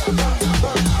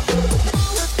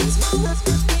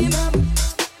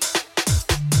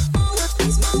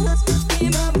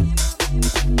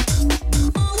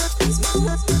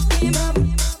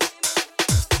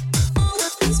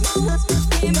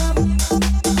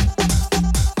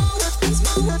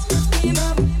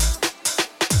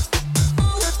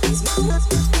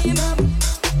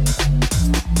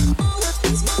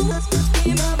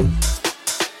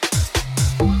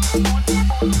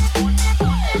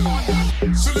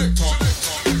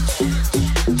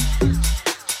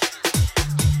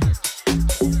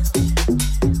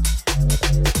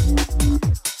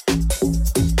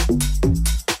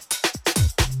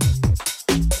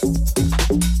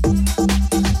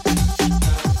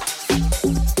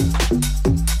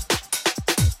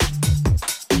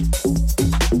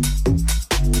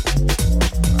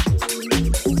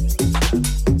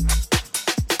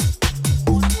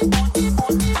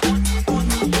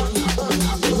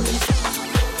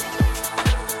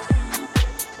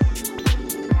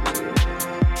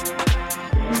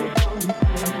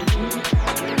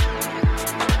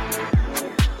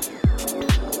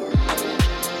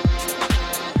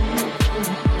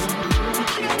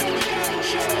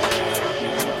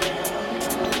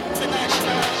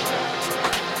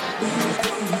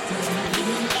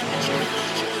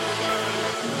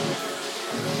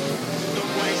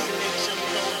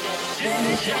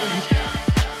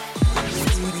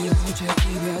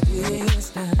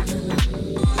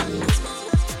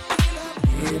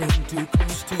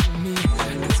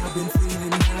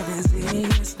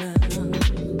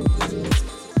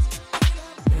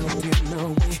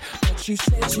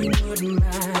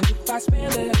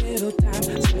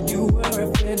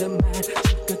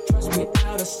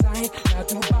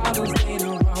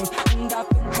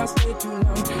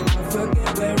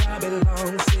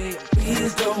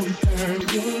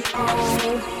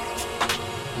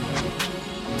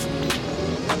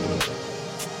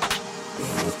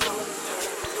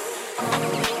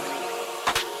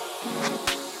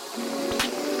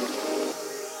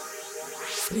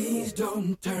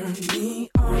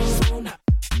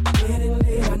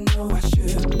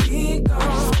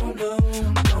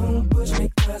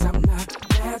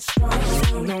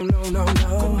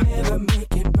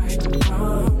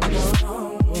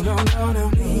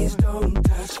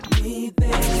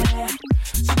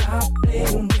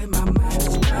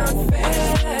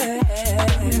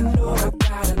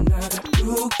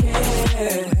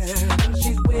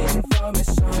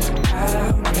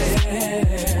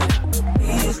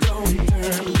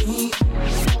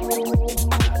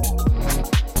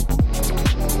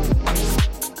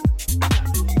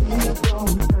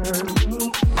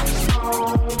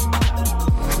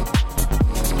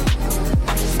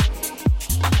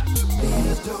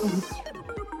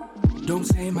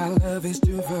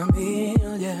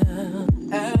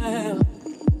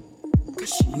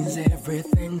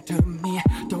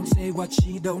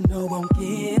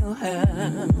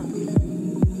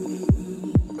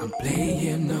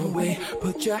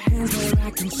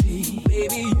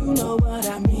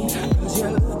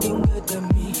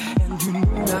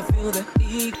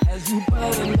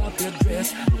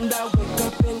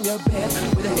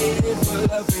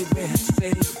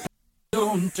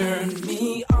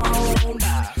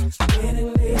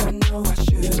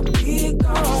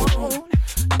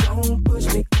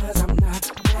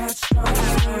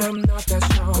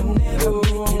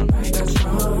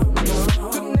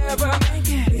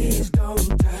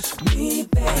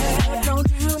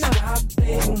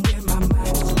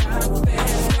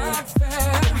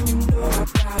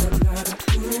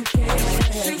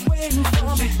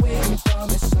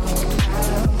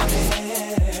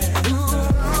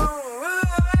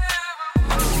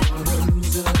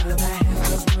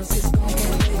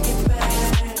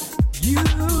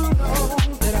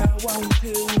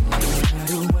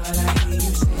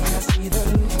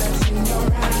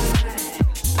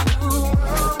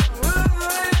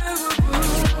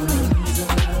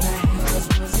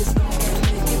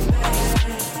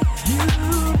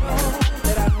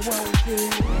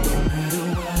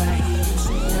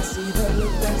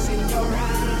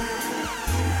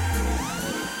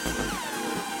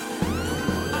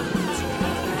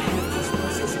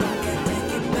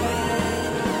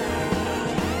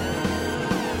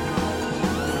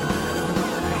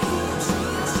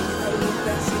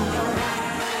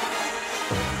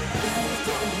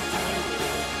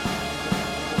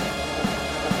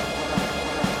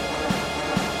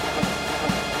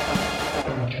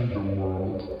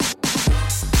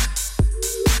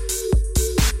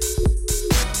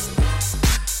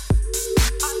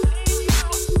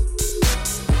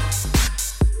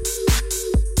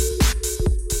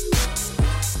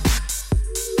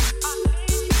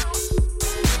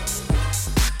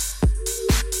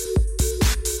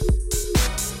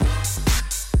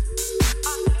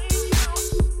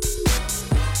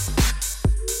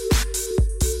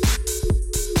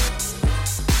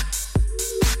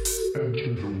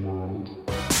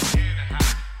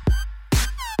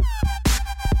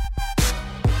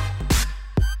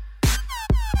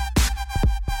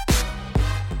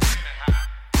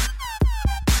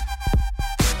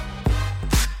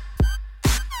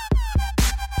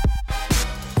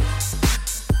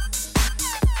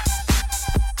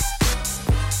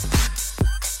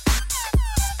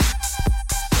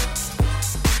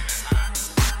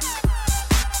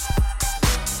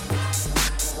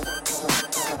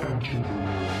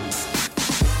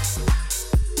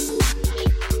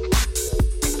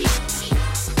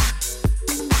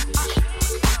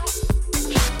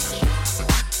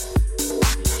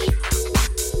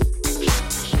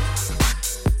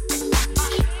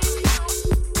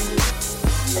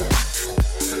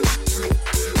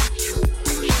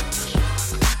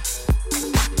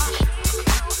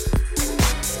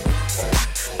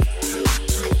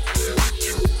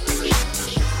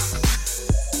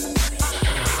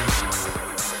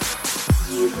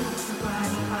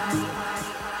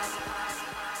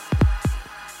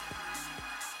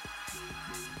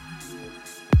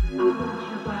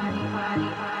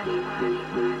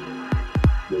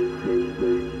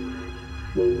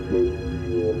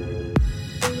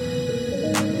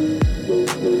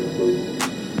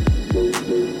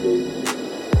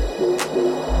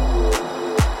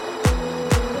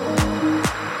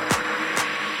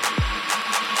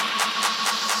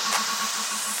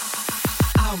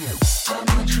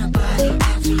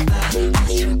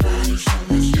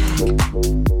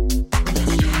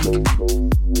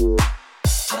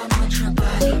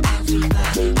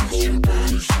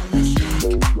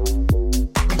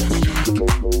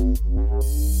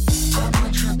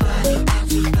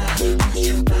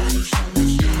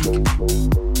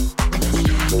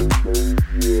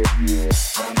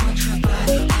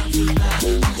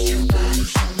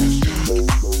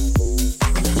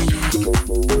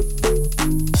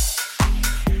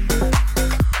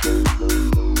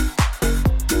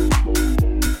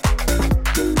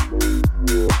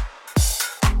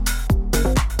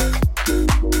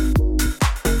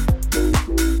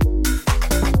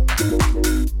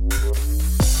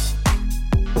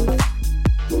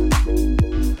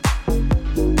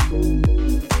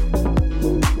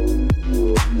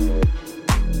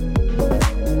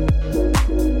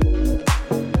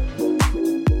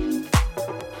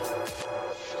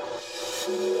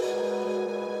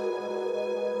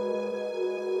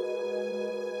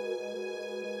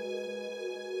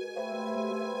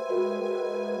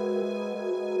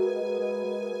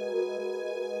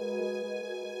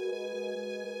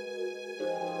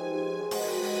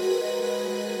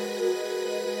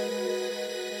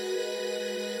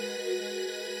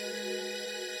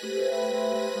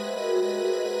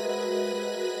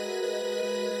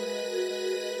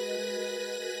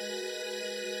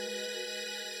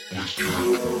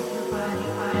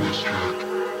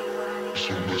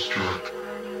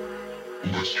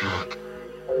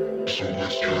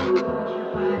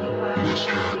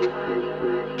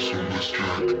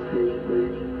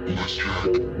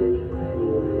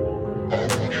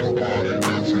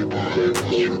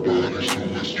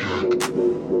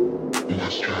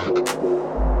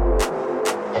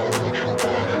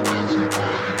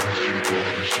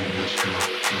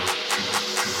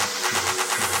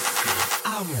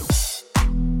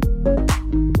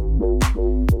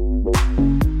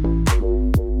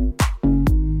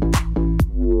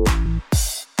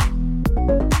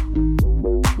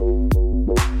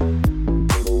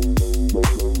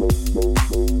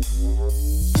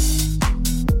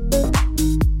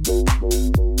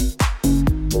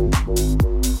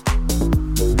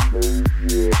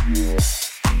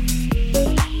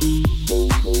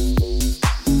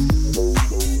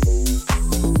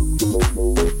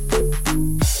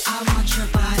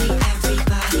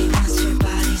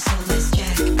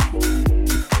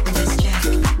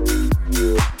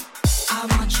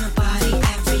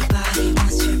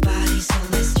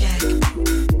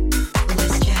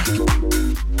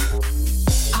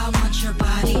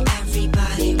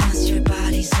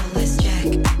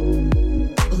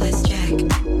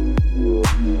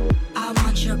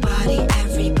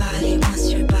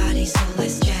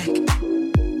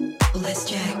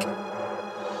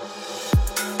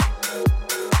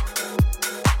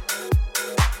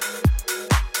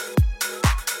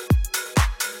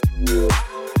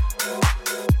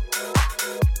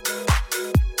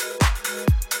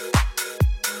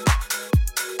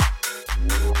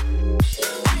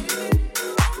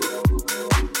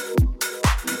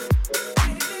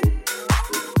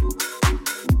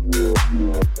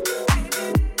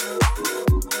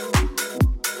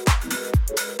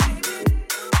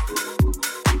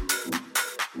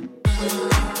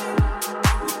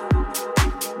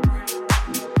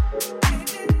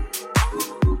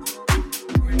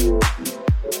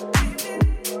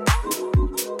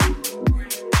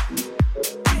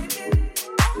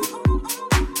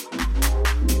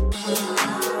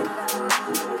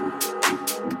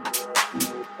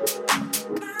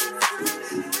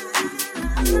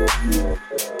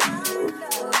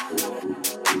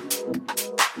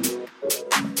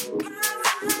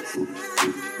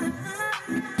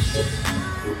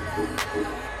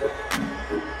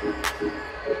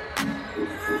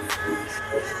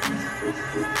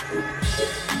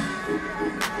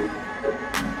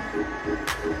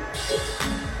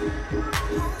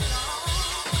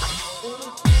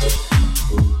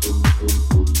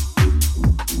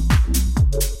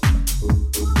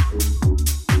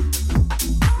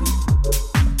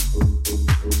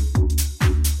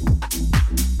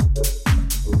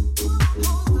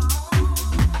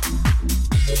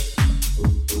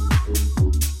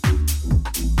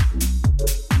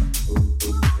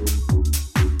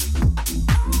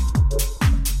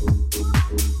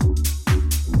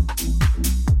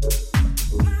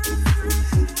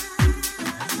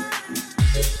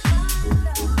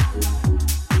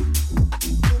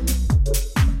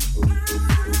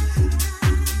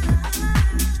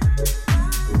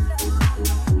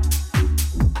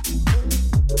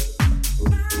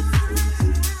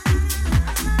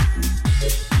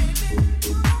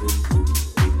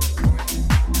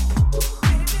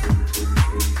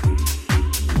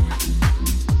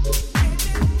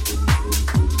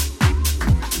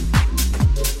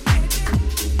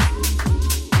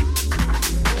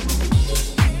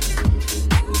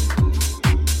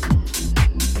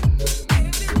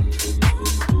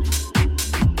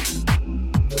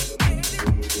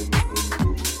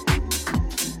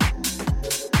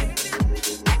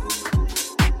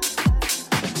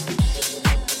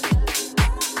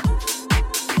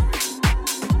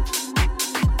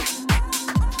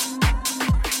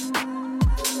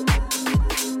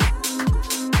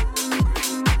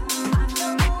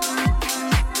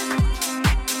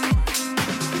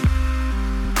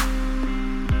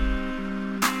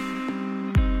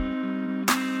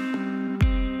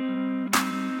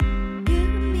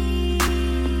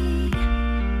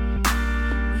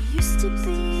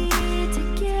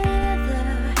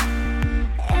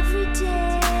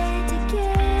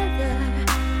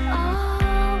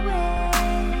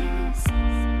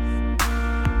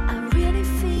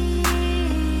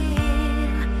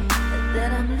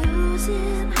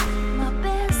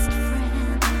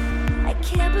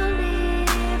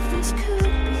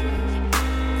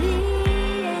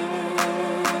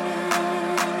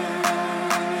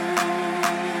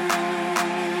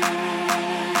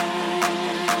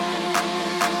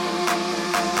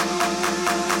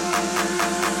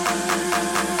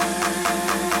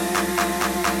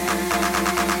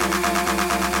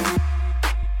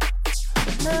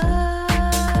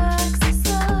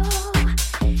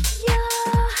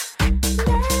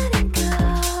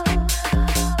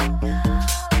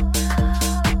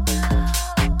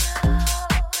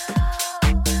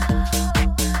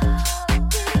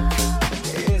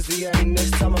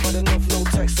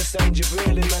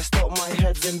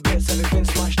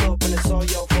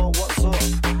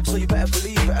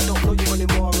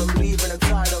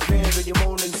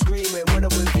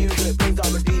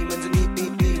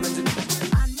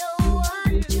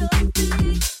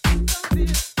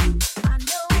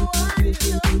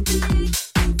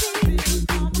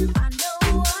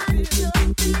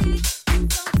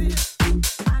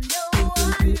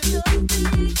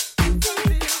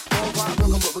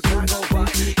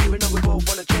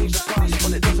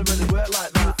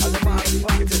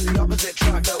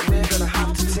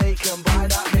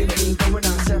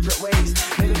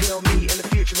the real me in the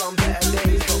future on better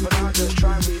days. But for now, just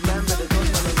try and remember the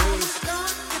good memories.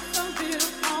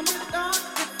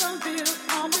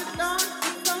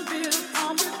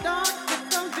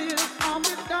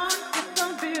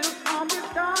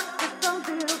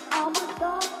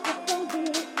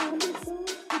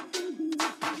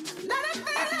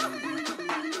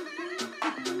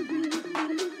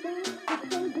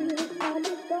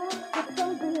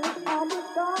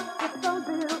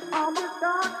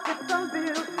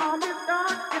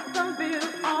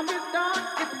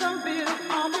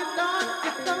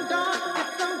 It's so dark,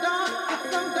 it's so dark,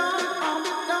 it's so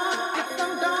dark,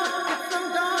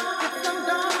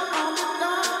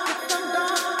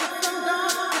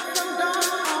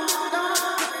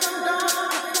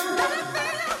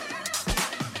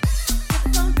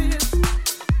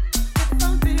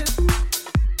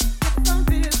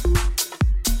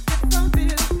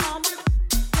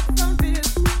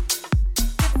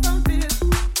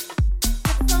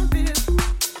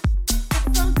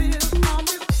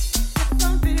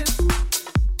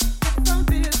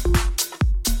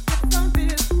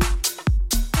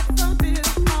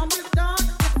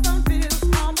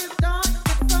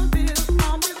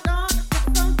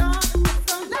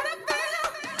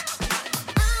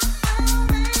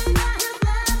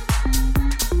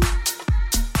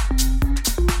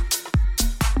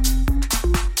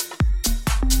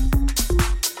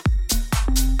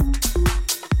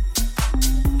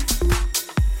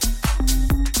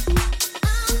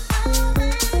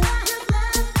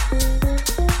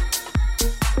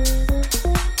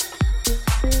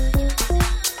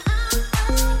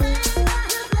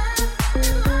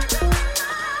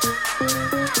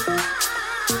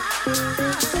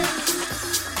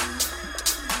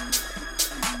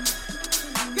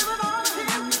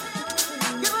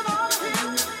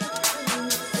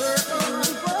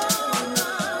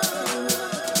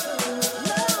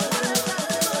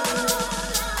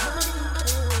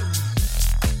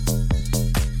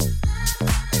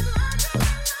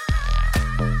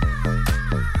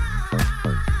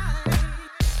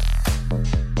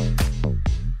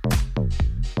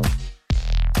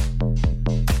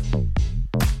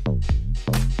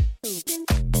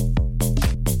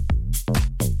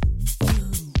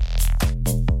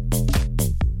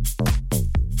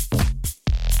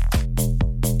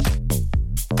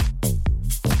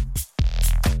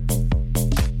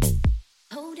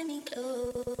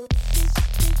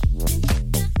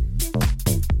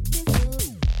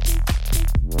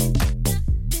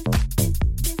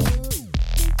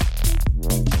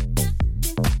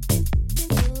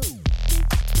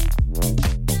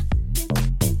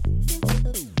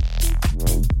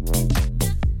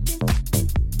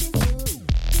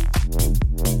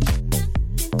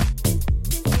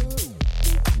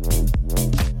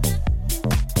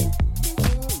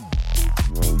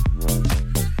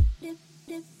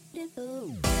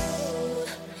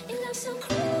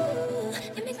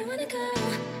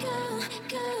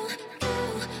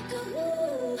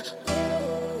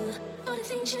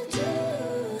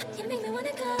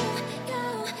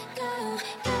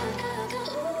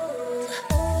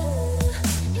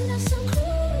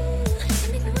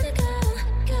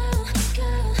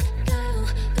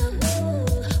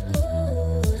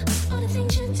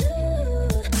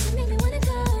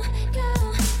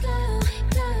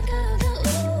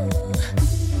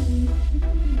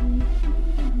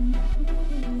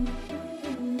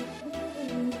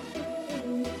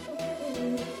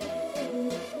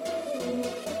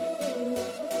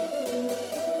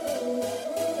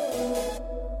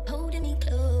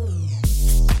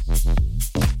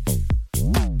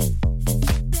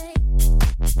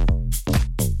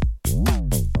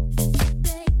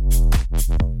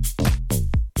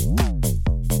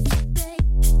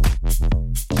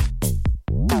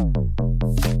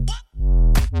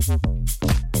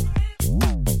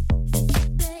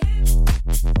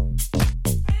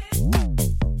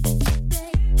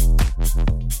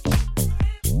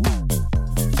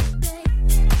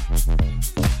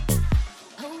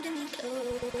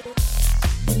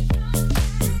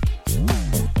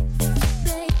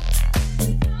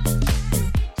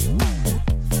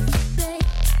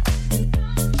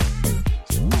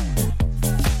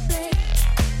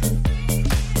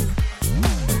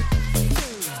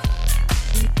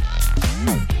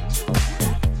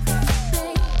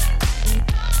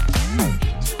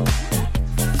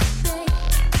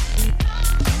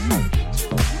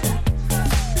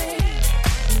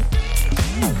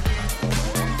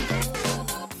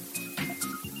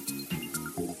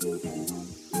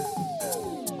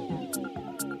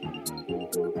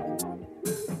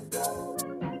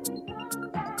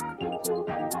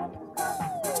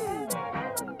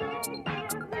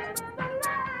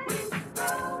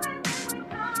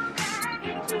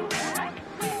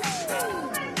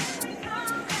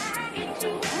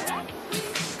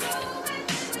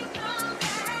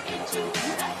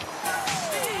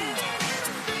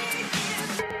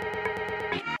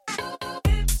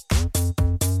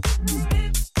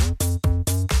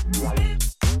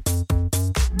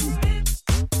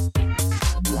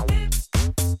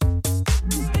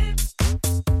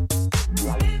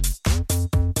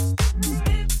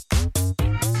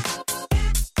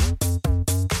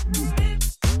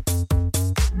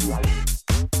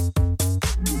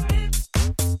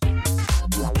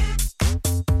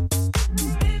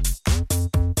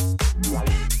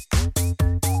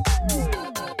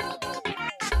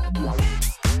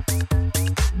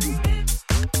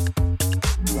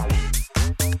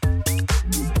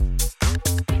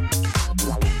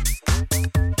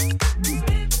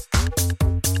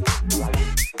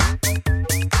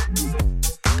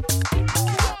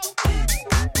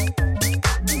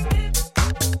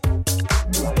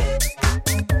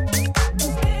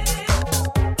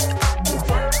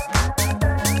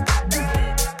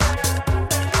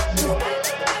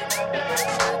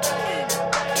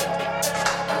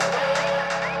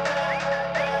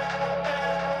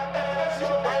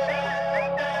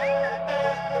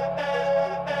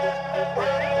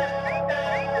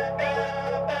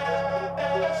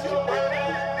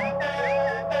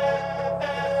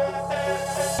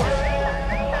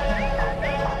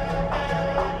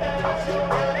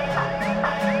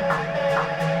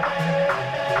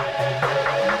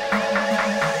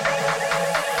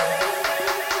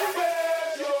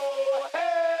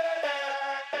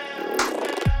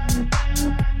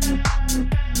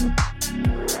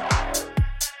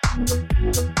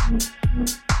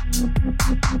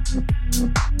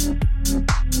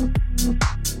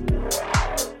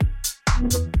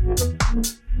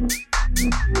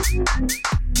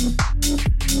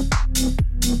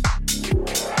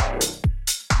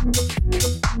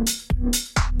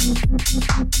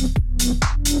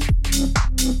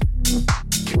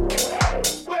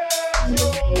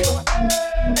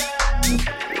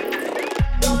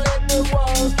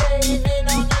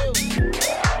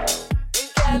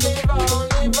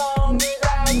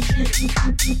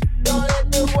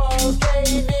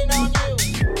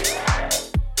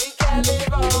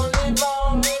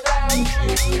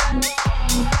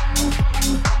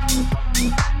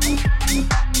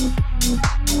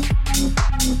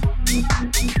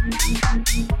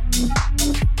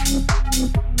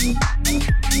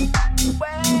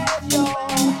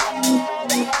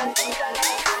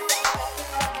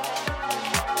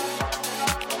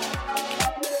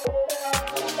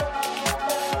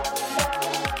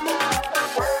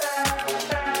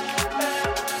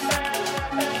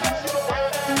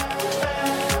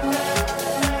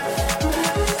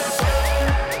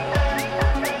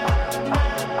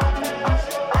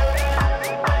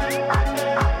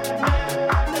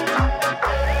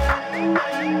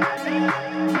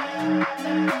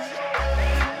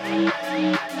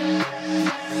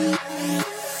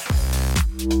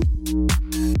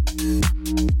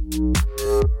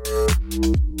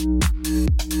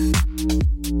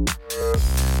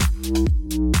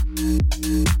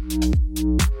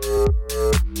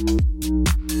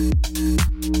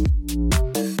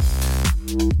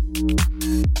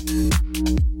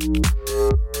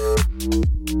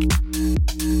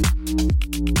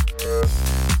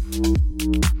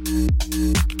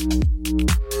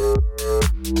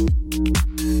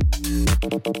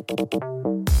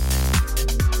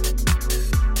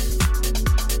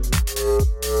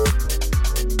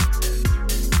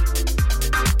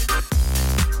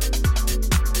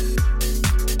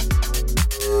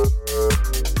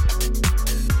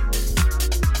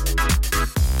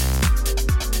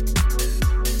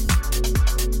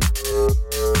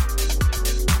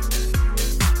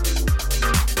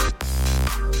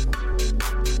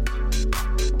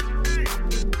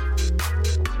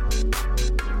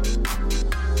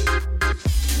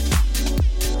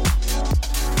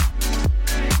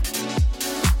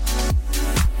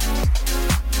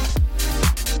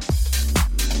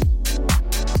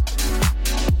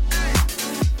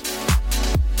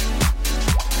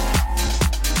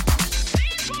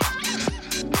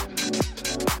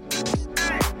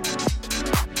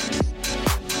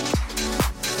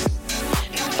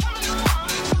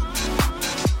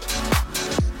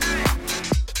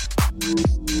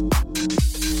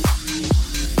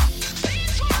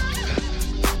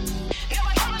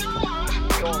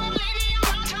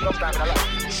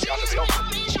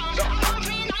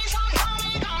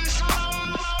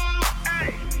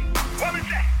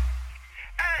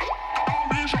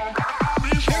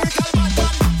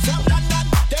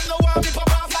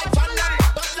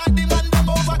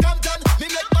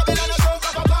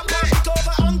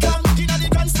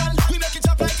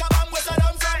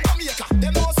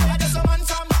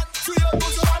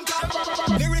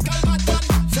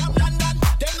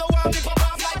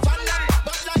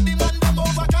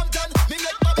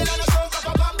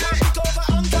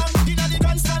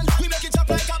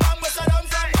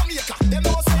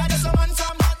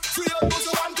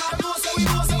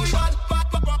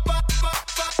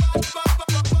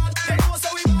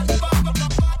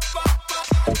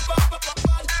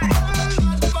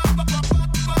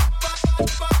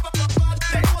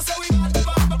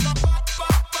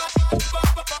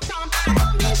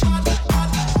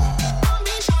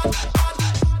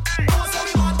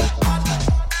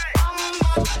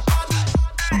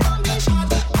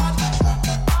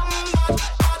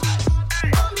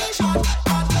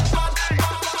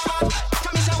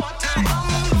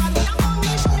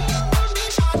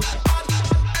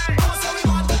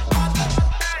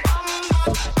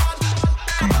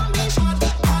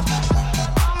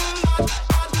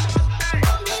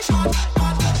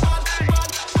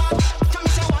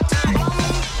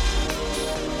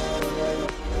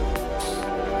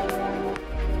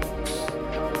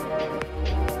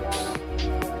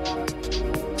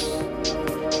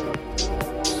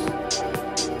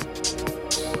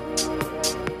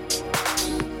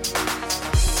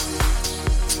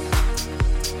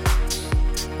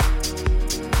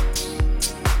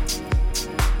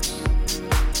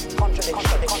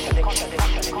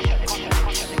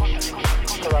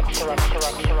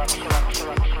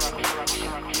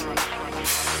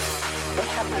 What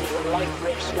happens when life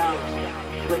breaks down?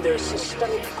 When there's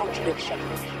systemic contradiction.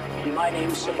 My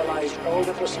name symbolized all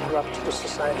that was corrupt to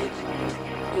society.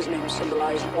 His name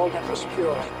symbolized all that was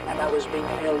pure, and I was being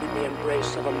held in the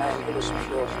embrace of a man who was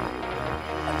pure.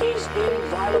 These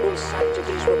inviolable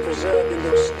sanctities were preserved in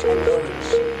those 10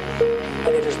 words.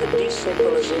 And it is the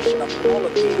desacralization of all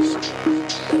of these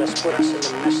that has put us in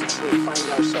the mess that we find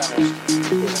ourselves.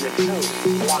 Isn't it true?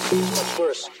 Philosophy is much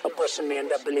worse. A person may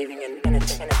end up believing in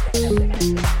anything.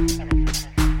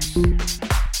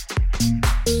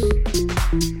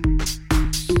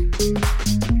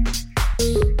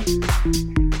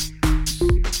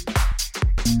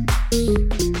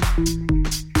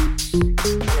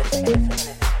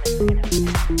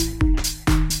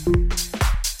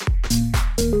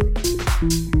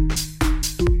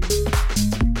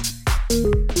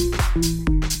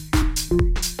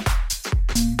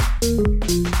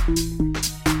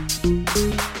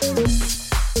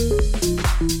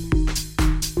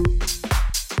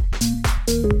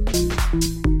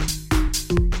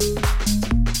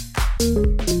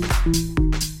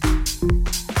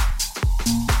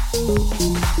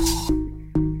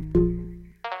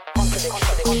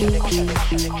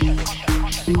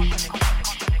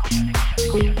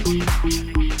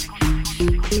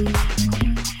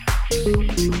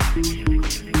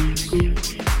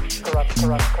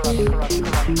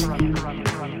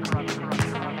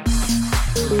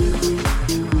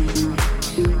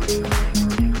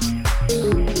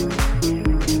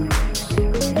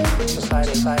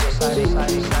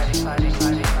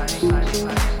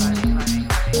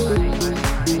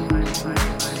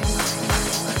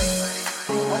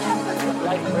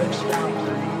 Life breaks down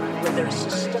when there is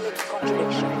systemic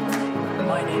contradiction.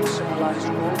 My name symbolized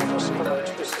all that was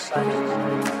corrupt to society.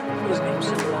 His name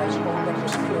symbolized all that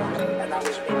was pure, and I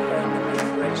was being held in the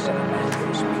embrace of a man who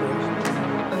was pure.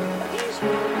 These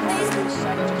inviolable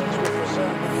sanctities were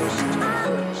preserved in those 10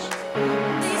 words.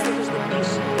 And it is the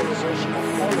desacralization of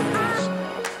all of these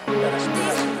that has put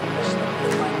us in the mess that we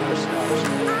find ourselves.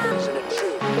 Isn't it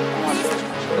true? Philosophy is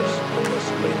much worse. A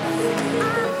person may not believe in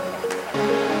anything.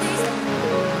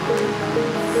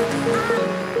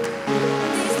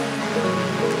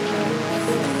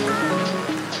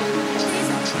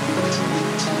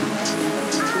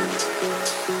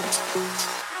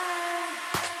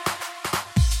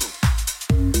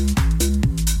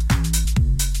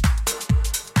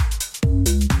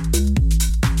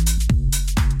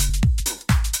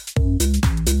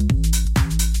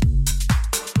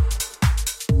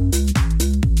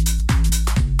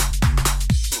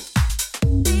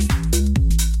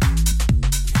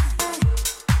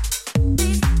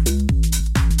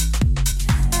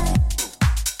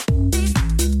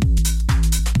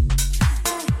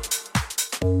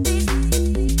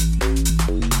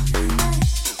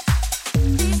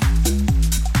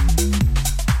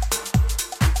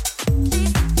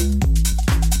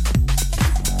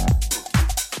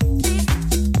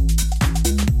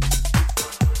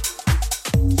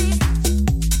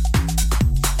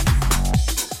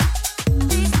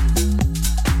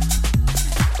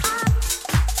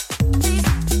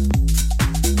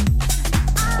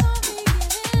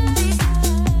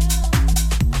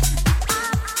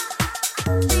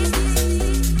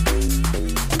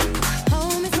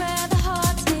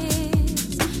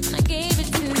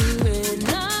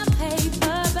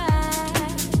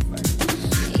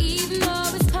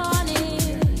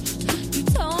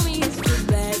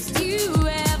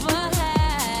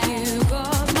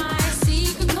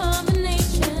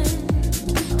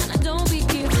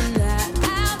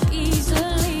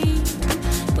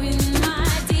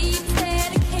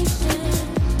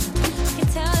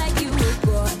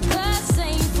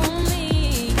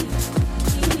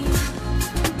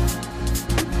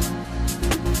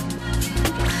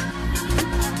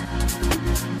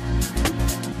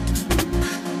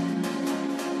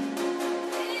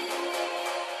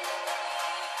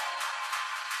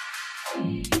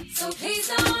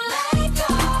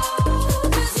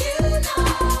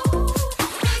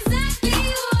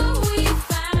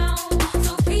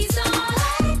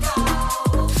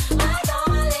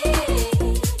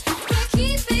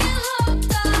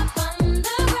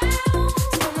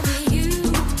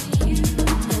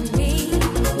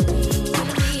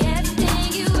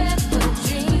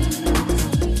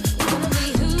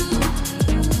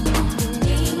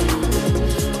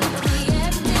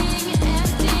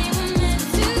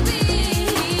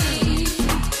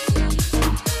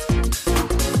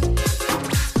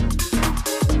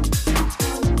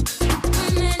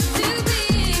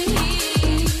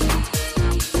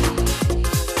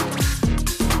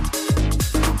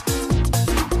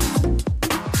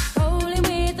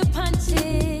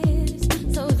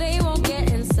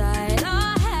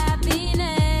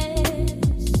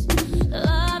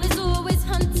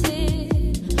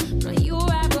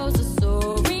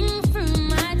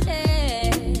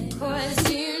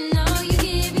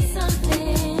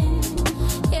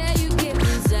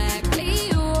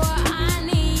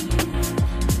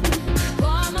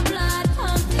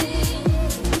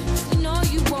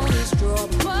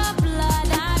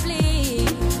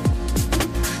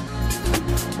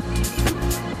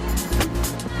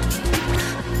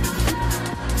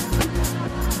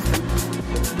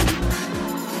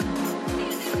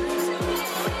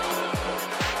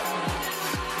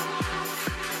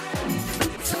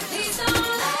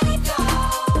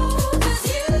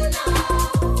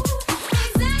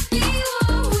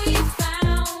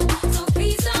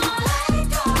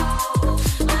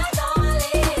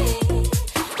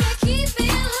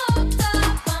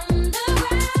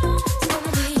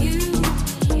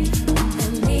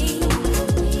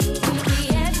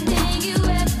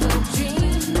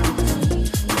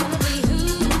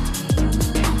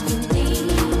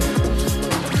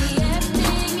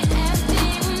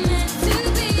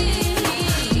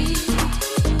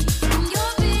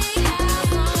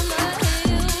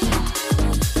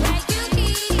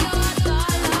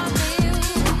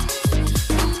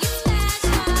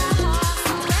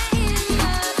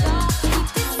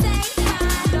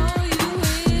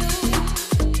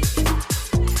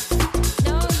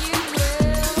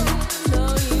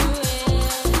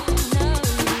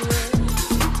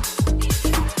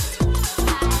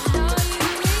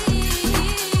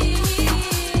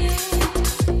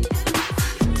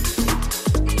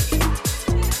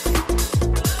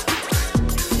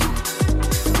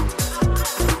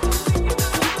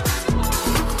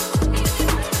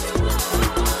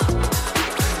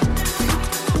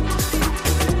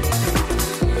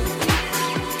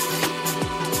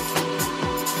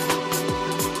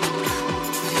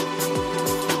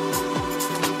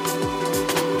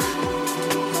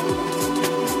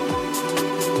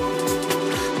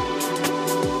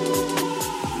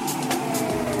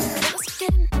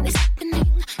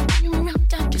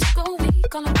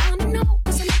 weak. All I wanna know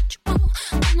is I'm at your ball,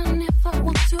 and I never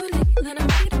want to leave. Then I'm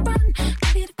ready to run,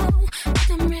 ready to go.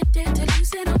 I'm ready to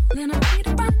lose it all. Then I'm ready to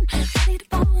run, ready to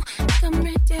go. I'm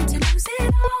ready to lose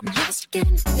it all. Lost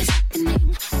again is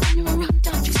happening. When you're around,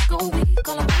 I just go weak.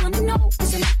 All I wanna know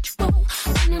is I'm at your ball,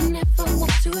 and I never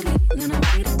want to leave. Then I'm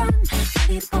ready to run,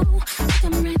 ready to go.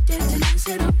 I'm ready to lose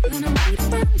it all. Then I'm ready to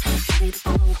run, ready to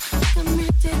go. I'm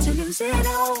ready to lose it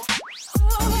all.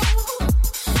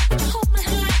 Hold my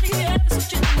hand like the air so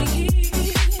gently.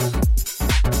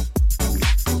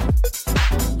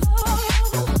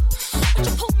 Would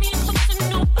you pull me close and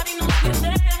nobody knows we're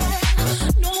there?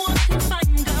 No one can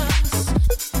find us.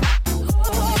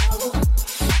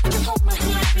 Would you hold my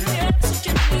hand like the air so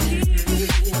gently?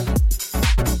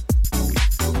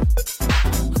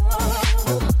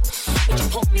 Would you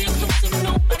pull me close and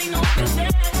nobody knows we're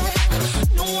there?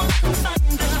 No one can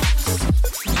find us.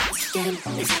 Again,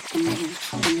 it's happening.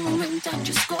 When you're around, I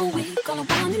just go weak. All I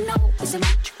wanna know is I'm at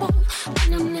your wall,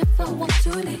 and I never want to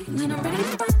leave. Then I'm ready to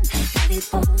run, ready to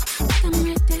fall. I'm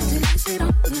ready to lose it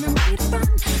all. Then I'm ready to run,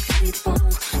 ready to fall.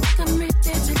 I'm ready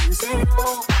to lose it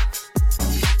all.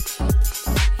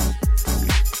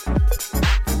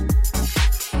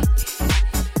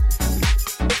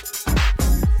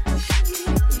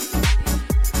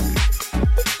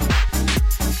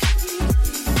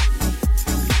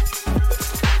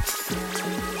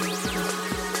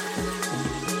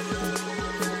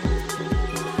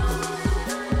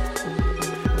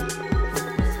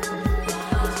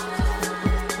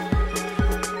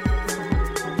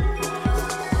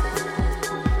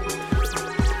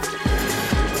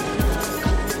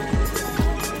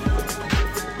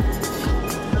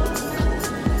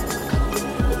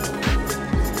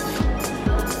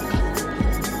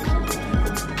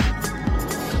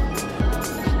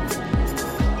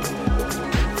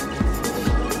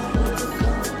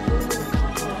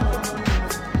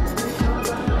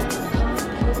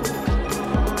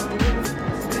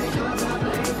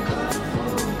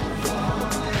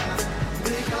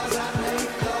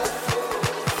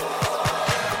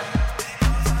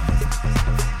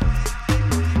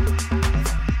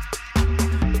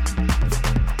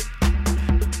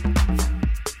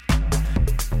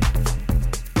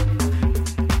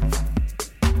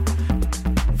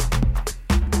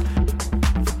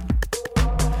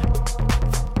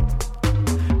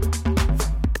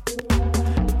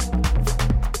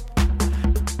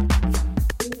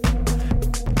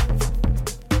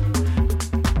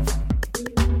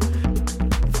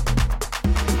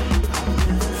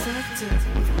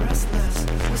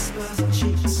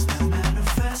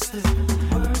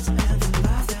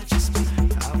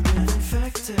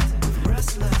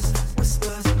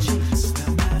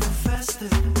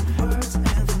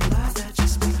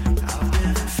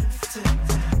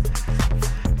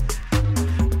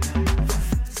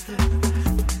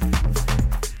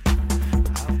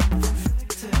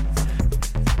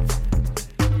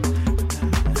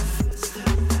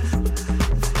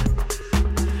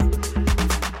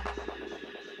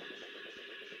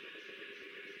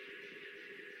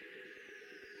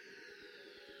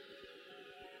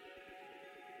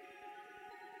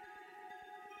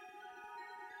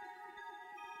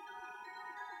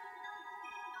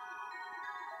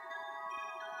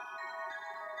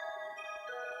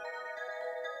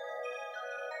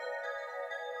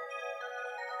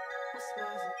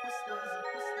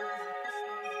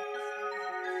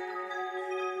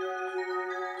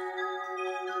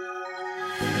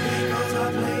 Because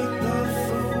I played the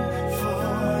fool for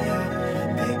you.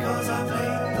 Because I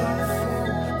played the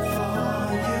fool for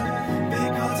you.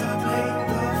 Because I played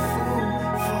the fool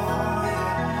for you.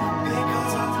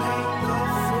 Because I played the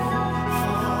fool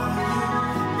for you.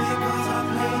 Because I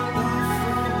played the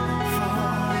fool for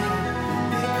you.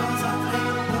 Because I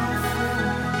played the fool for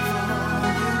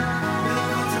you.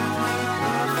 Because I played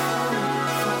the fool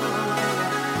for you.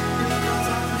 Because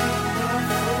I played the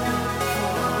fool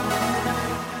for you.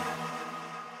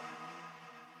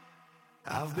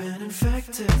 I've been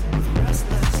infected with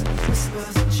restless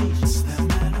whispers and cheats that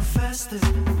manifested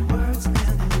words and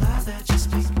the lies that you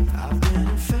speak. I've been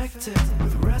infected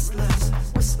with restless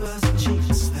whispers and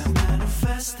cheats that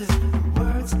manifested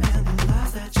words and the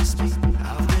lies that you speak.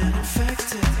 I've been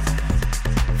infected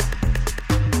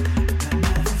that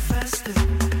manifested.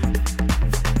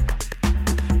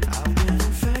 I've been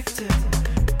infected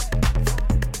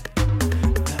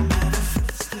that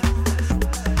manifested.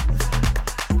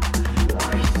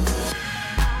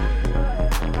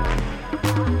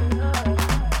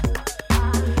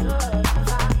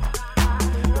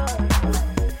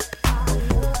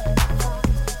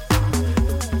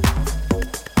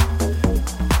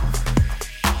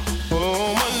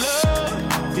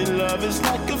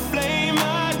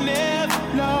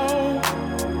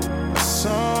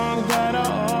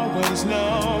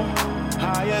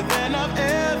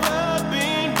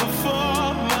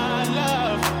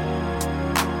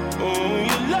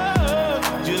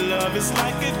 It's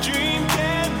like a dream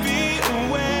can't be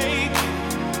awake.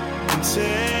 I'm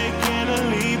taking a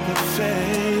leap of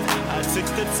faith. I took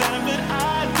the time, but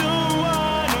I don't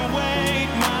wanna wait,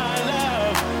 my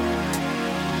love.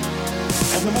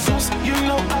 And when we're close, you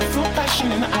know I feel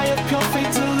passion. And I have pure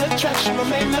fatal attraction. My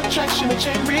main attraction, a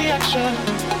chain reaction.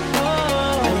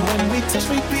 Oh. And when we touch,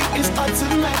 baby, it's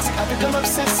automatic. I become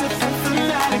obsessive and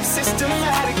fanatic,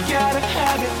 systematic, gotta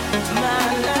have it,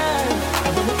 my love.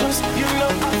 And when we're close, you know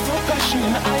I feel passion.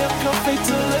 And I have pure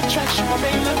fatal attraction. My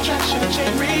main attraction, a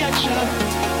chain reaction.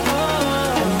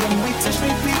 Oh. And when we touch,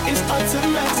 baby, it's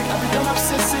automatic. I become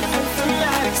obsessive and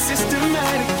fanatic,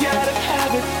 systematic, gotta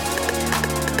have it.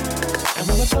 And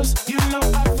when we're close, you know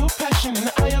I feel passion.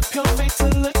 And I have pure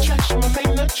fatal attraction. My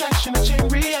main attraction, a chain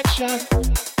reaction.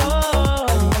 Oh,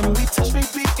 and when we touch,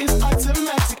 baby, it's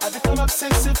automatic. I become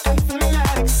obsessive and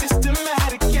fanatic,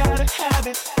 systematic, gotta have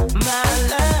it, my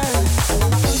love.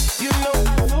 You know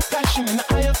I feel passion. And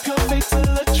I have pure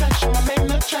fatal attraction. My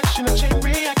main attraction, a chain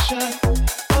reaction.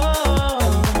 Oh,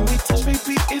 and when we touch,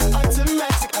 baby, it's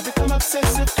automatic. I become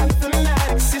obsessive and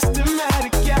fanatic,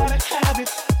 systematic, gotta have it.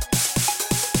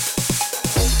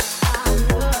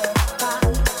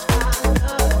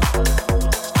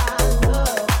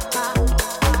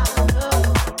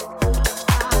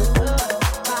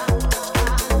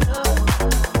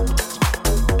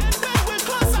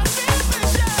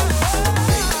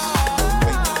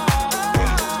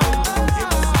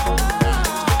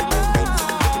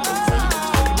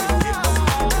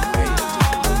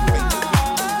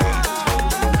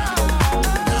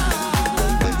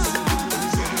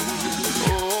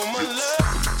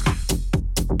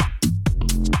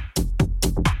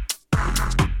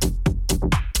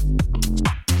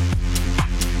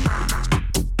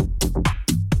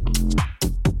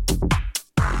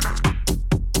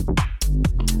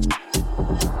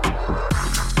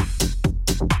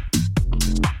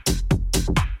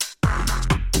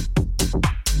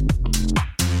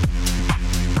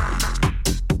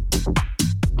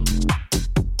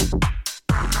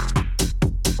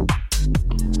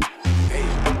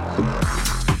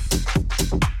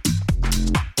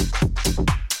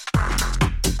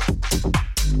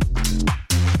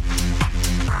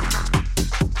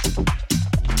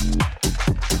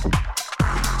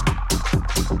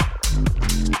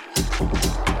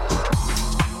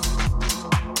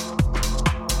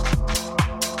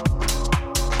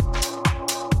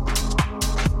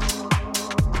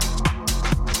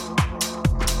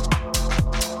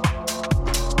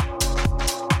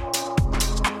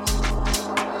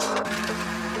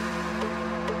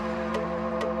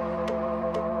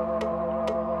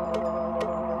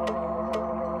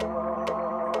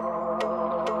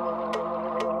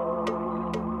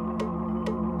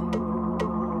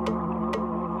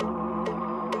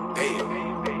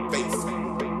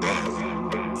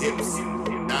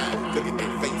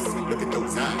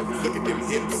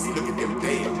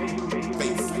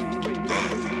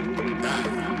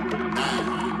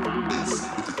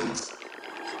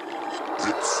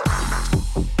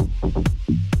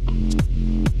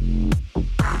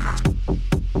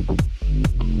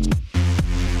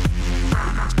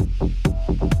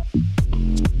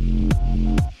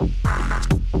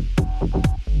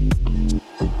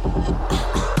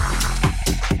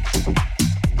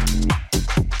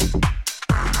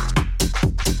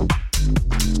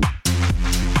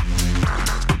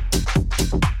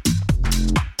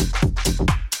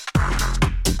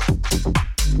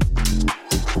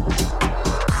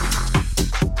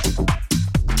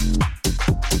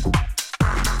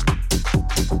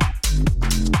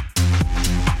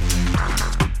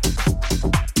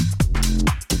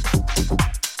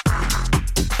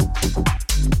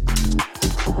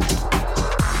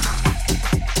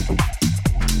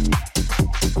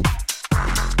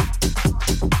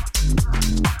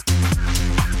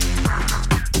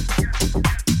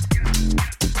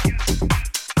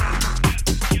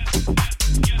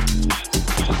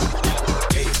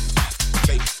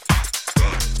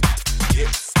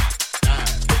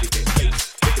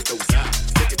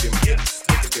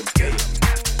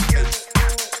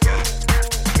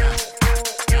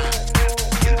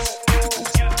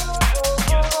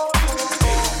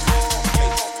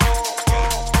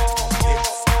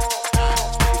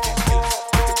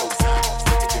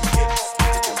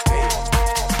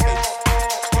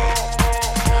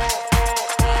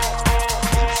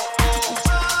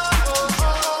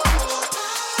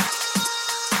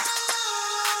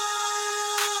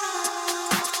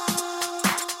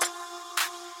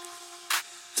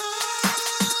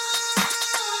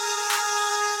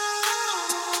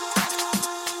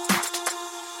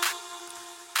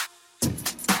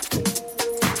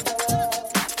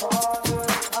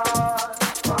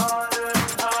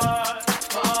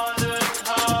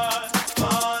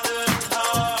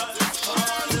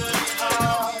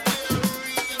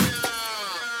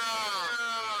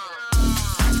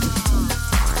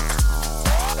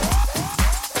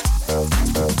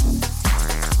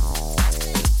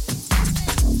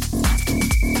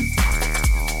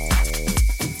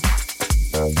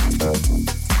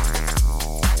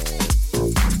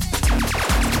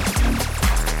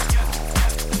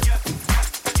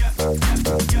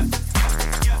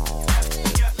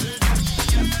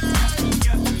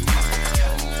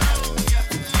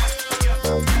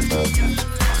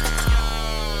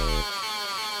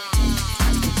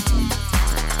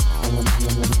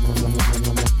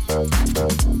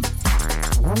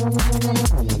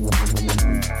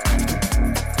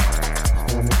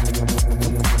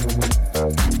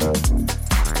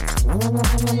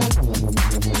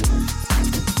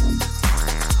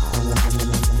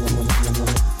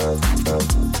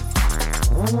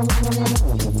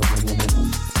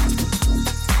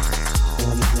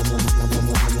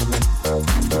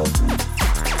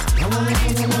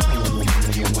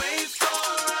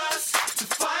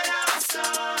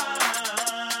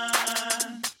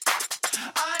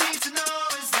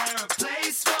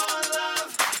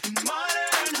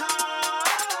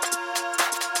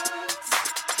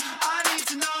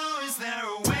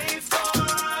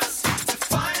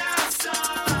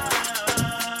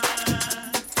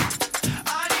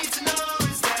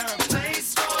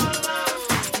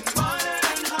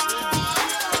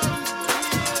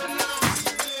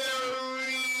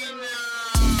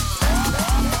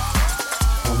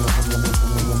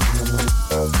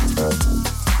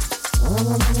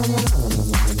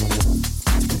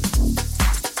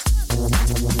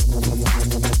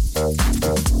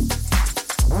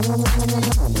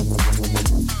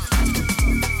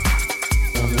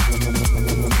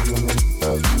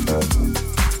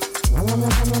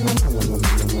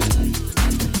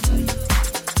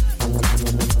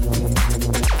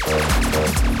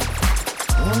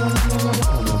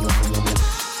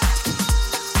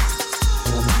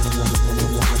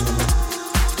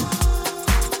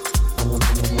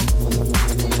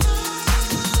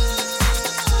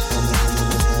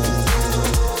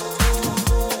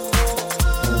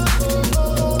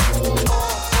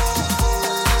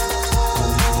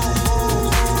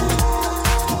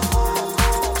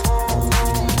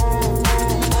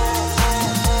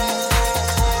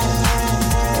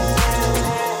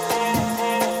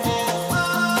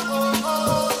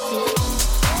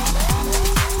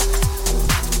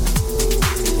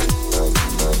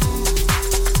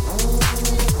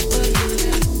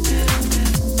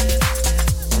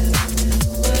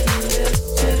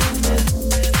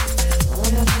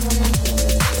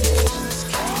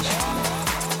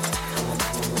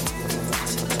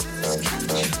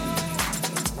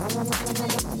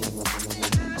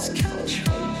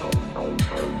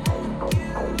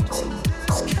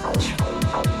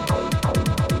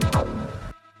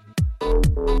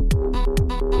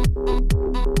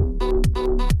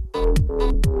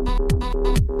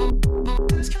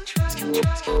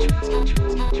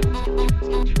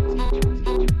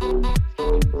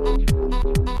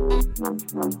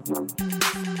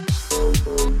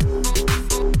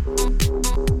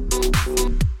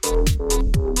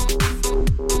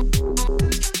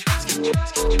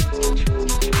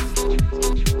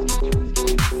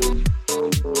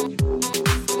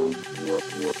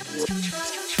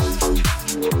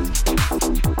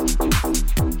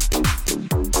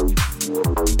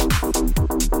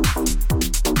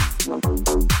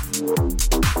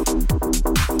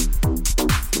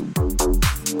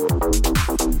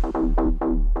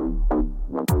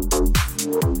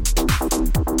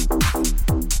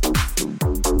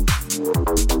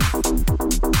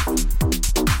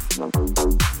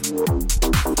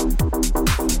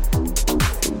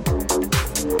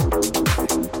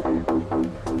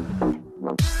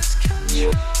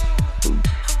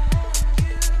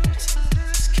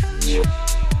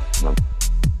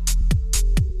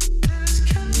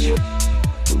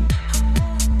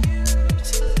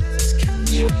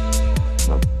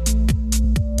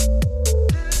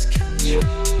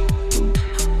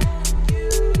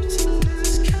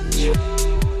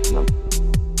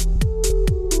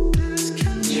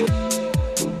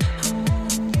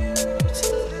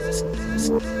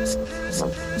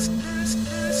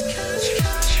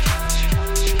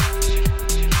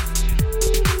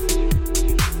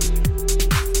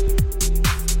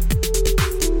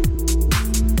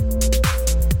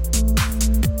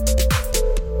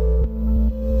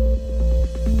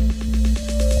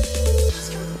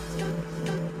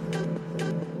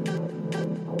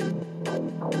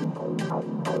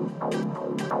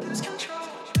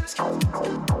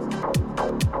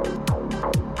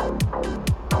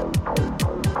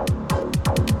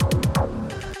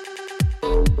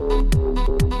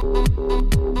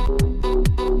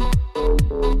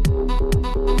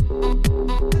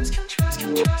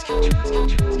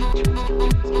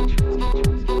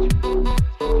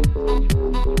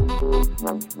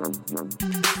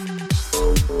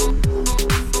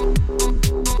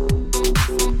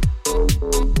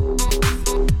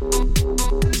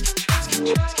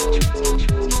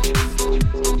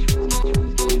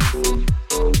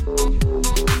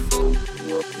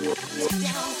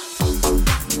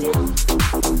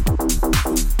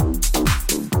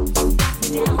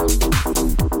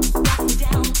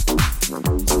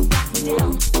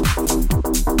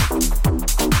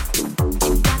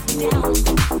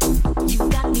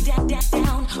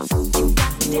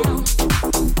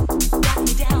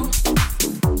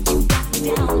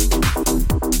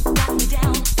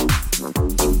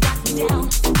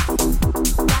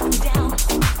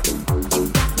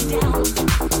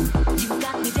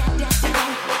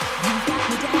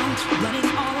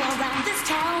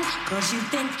 Cause you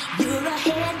think you're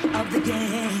ahead of the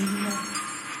game.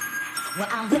 Well,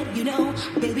 I'll let you know,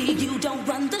 baby, you don't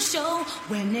run the show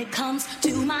when it comes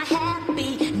to my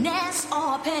happiness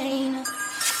or pain.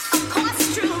 Of course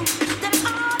it's true that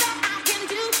all that I can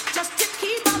do just to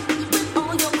keep up with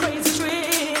all your crazy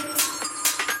tricks.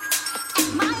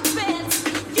 At my expense,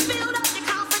 you build up your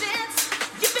confidence.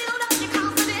 You build up your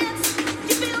confidence.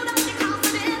 You build up your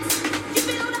confidence. You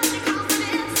build up your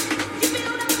confidence. You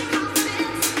build up your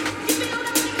confidence. You build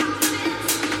up your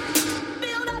confidence.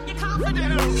 Build up your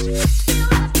confidence.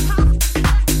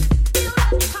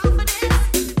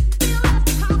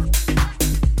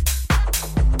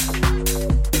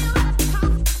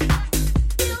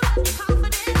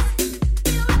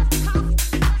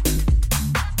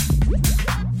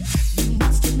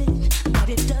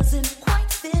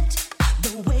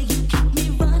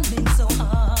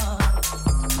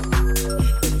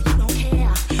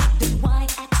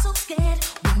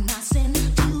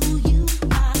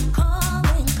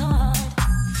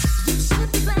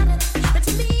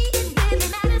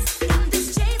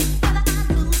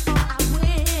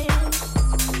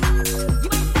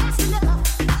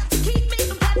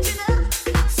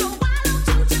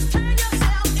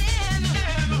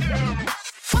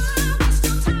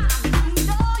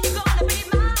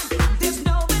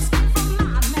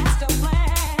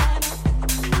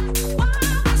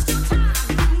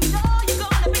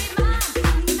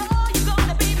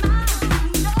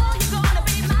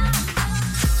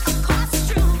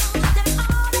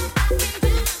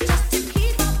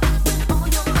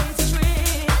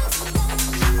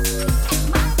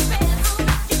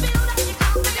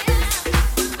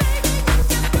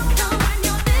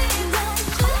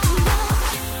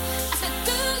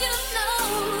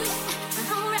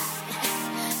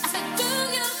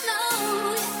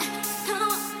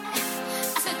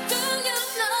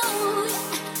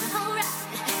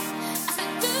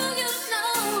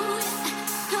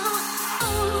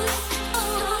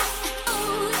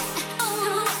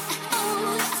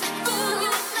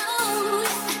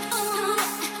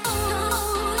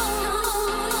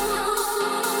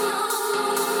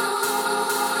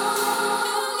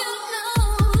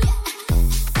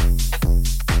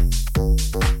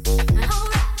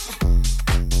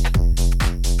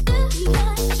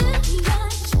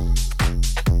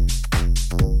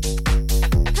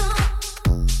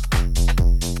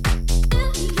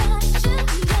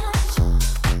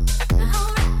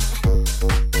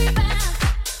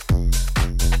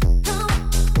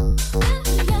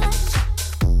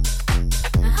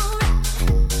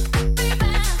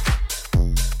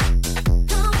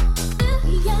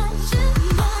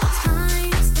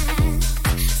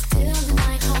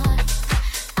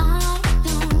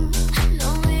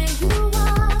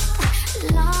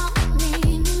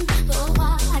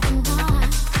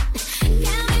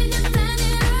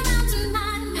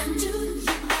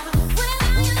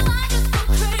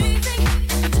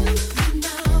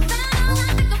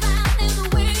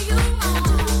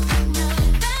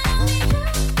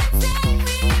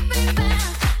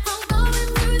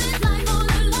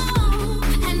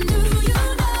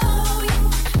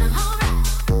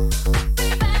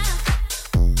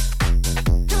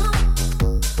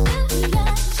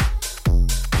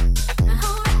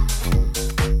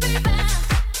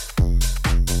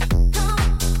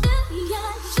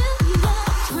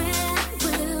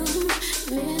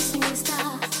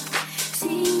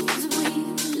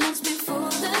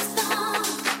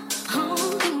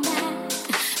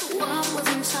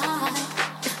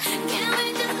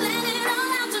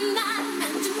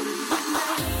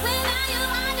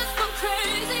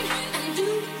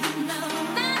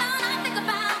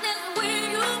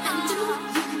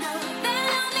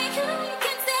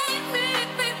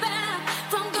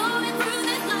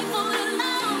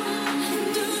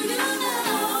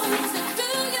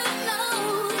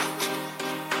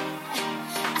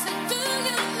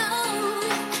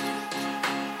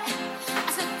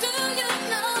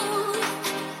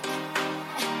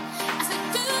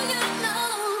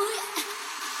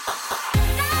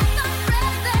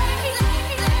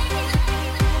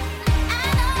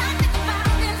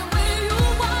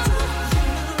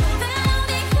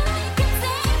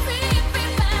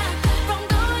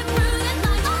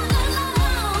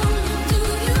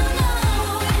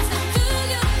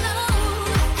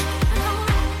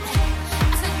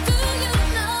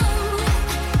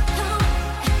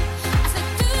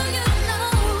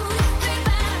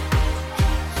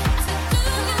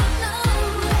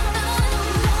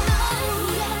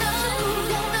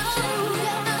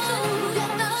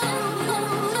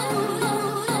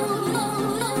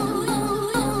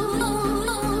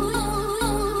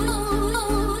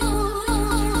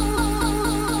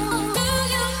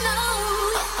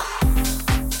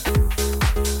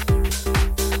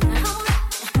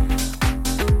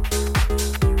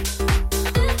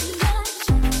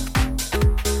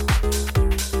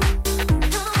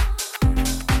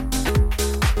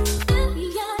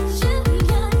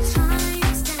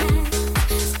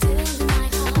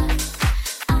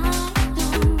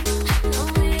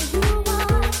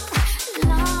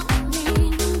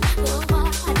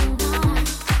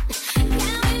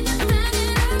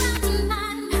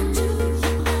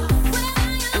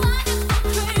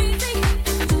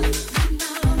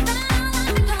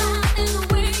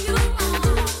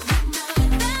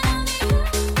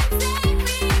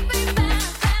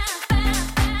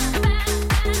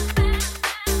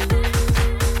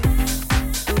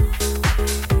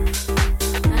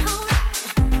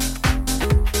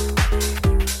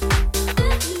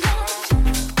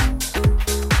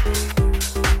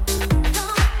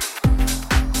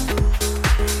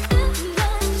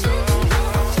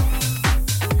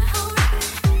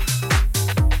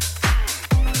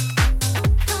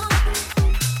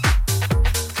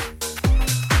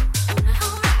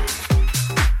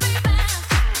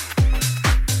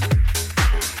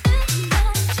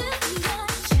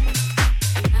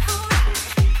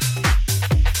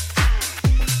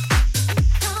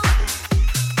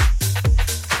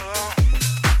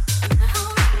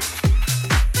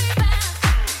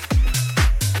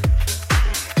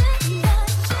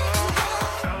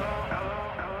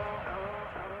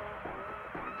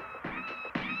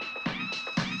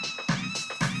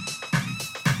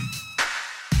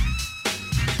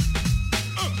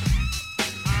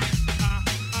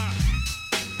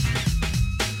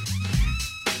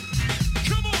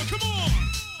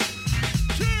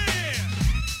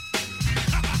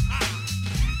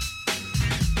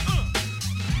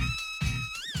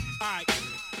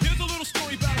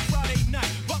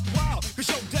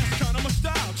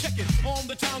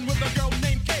 around with a girl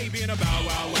named Kay, being a bow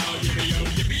wow wow, yippee yo,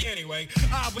 yippee. Anyway,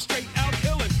 I was straight out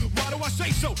illin'. Why do I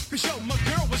say so? Cause yo, my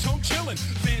girl was home chillin'.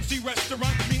 Fancy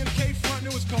restaurant, me and Kay front,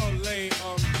 it was called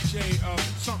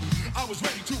something. I was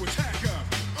ready to attack her,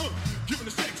 giving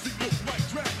a sexy look like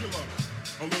Dracula.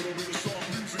 A little bit of soft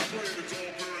music playing, it's all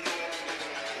very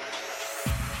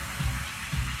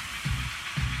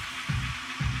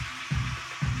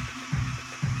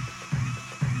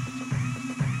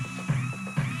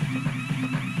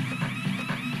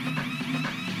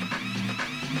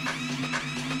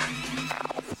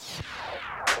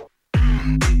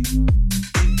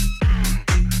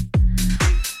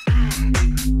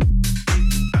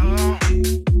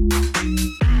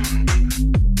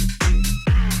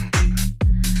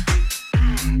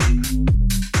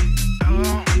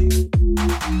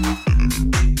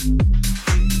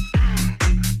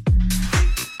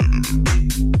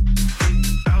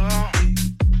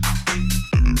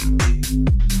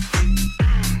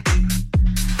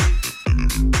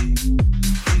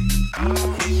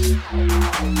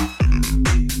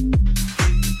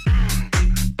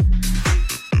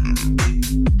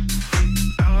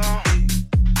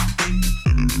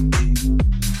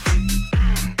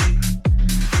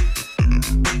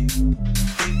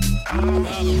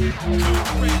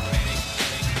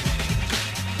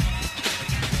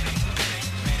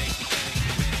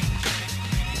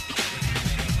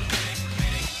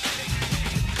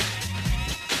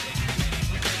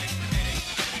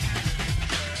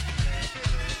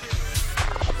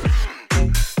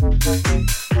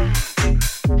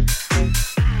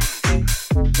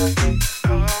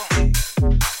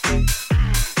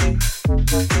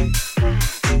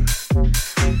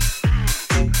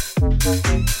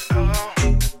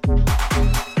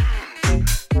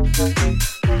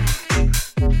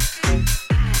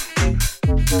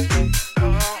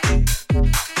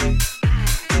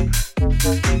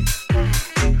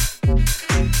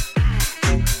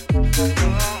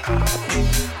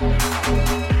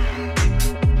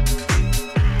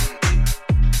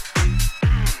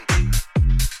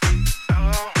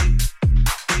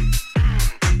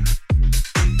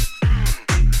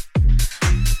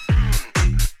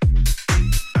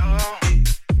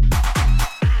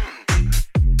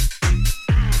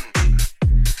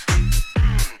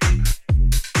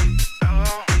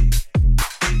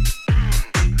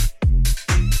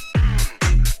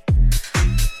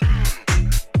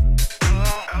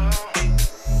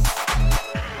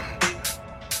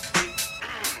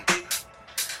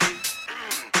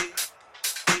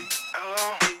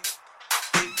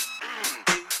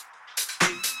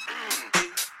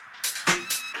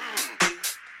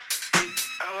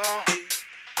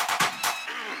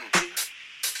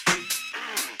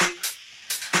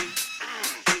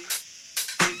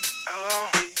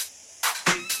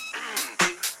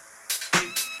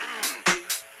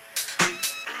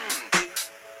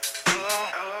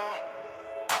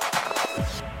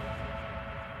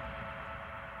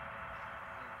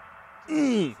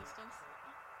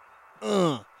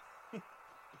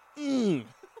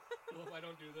Well, if I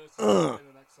don't do this, I'll play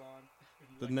the next song.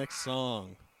 The next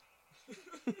song.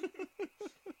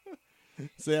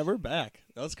 So yeah, we're back.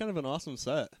 That was kind of an awesome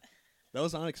set. That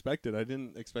was unexpected. I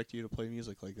didn't expect you to play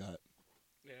music like that.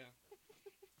 Yeah.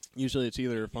 Usually it's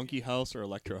either funky house or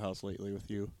electro house lately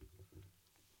with you.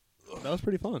 That was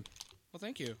pretty fun. Well,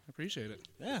 thank you. I appreciate it.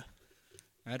 Yeah.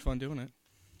 I had fun doing it.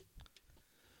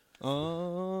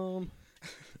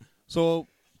 So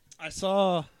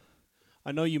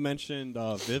I know you mentioned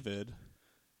Vivid,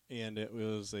 and it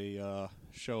was a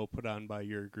show put on by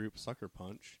your group Sucker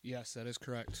Punch. Yes, that is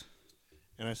correct.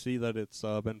 And I see that it's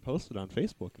been posted on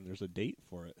Facebook, and there's a date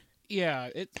for it. Yeah,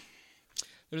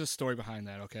 there's a story behind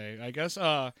that, okay? I guess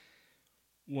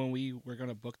when we were going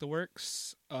to book the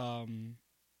works, all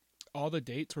the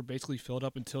dates were basically filled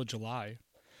up until July.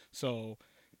 So,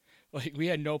 like, we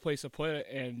had no place to put it,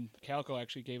 and Calco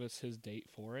actually gave us his date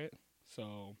for it.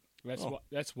 So,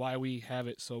 that's why we have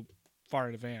it so far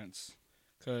in advance.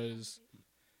 Because,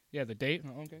 yeah, the date,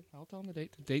 okay, I'll tell them the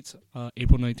date. The date's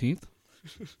April 19th.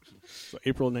 So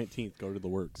April 19th, go to the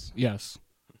works. Yes.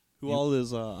 Who all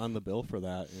is on the bill for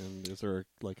that? And is there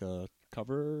like a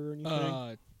cover or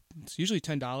anything? It's usually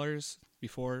 $10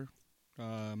 before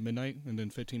midnight, and then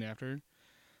 $15 after.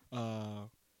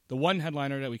 The one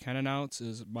headliner that we can announce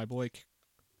is my boy.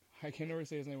 I can never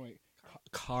say his name right.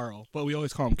 Carl, but we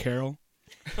always call him Carol.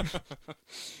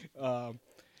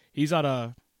 He's out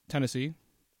of Tennessee,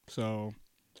 so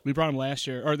we brought him last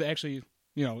year, or actually,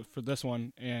 for this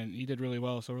one, and he did really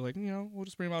well. So we're like, we'll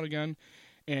just bring him out again.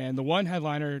 And the one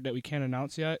headliner that we can't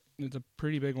announce yet, it's a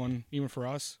pretty big one, even for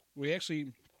us. We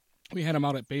had him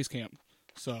out at base camp,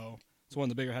 so It's one of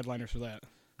the bigger headliners for that.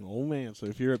 Oh man! So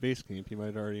if you're at base camp, you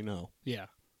might already know. Yeah.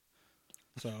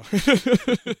 So,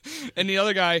 and the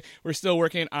other guy, we're still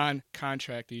working on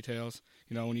contract details.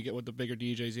 You know, when you get with the bigger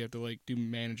DJs, you have to like do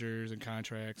managers and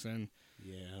contracts, and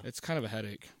Yeah. it's kind of a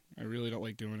headache. I really don't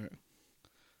like doing it.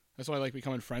 That's why I like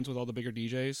becoming friends with all the bigger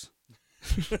DJs,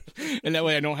 and that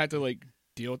way I don't have to like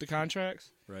deal with the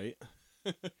contracts. Right.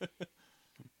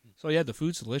 So yeah, the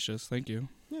food's delicious. Thank you.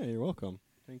 Yeah, you're welcome.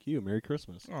 Thank you. Merry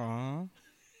Christmas. Aw,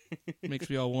 makes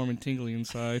me all warm and tingly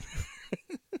inside.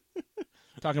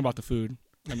 Talking about the food.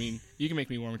 I mean, you can make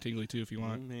me warm and tingly too if you Oh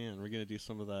want. man, we're gonna do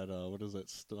some of that. What is it?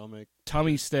 Stomach.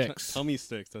 Tummy sticks. Tummy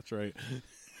sticks. That's right.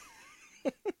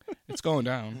 It's going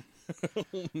down. I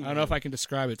don't know if I can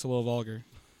describe it. It's a little vulgar.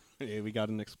 Hey, we got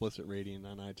an explicit rating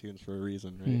on iTunes for a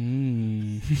reason,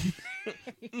 right?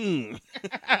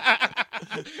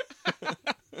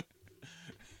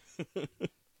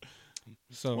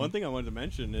 So One thing I wanted to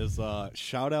mention is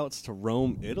shout outs to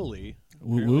Rome, Italy.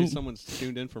 Woo Apparently woo. someone's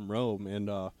tuned in from Rome, and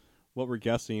what we're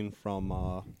guessing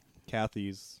from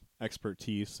Kathy's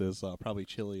expertise is probably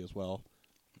Chile as well.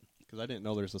 Because I didn't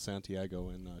know there's a Santiago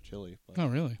in Chile. But Oh,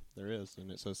 really? there is, and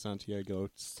it says Santiago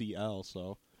CL,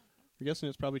 so we're guessing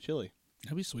it's probably Chile.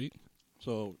 That'd be sweet.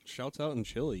 So shouts out in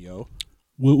Chile, yo.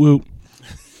 Woo woo.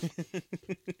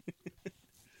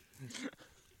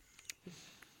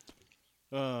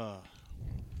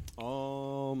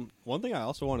 One thing I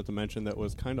also wanted to mention that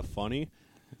was kind of funny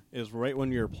is right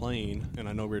when you're playing, and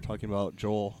I know we were talking about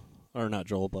Joel, or not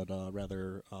Joel, but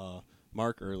rather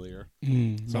Mark earlier.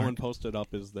 Someone posted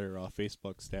up as their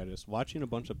Facebook status, watching a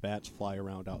bunch of bats fly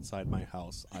around outside my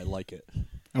house. I like it.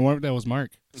 I wonder if that was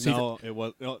Mark. No, it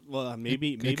was. Well,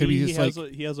 maybe it could be he just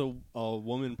has a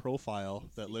woman profile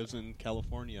that lives in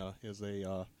California. Is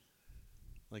a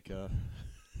like a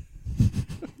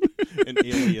an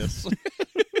alias.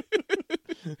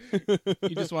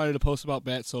 He just wanted to post about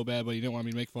bats so bad, but he didn't want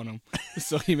me to make fun of him.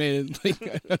 So he made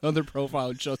like another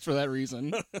profile just for that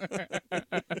reason.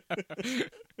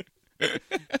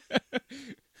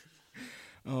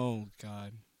 Oh,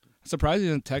 God. Surprised he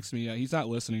didn't text me yet. He's not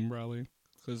listening, probably.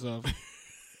 Because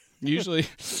usually,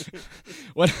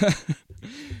 what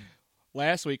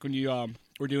last week when you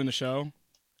were doing the show,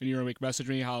 and you were like messaging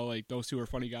me how like those two are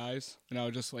funny guys, and I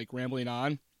was just like rambling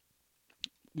on.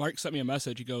 Mark sent me a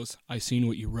message. He goes, "I seen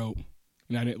what you wrote,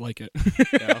 and I didn't like it."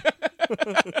 Yeah.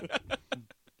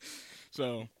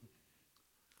 So,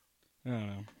 I don't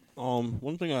know.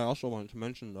 One thing I also wanted to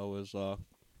mention though is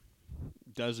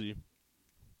Desi.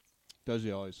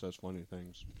 Desi always says funny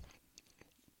things.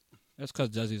 That's because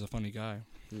Desi's a funny guy.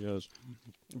 He is.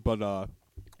 But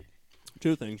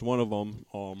two things. One of them,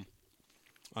 on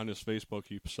his Facebook,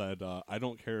 he said, "I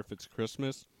don't care if it's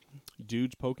Christmas.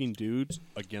 Dudes poking dudes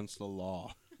against the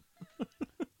law."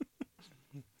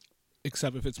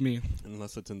 Except if it's me.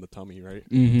 Unless it's in the tummy, right?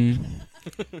 Mm-hmm.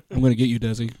 I'm gonna get you,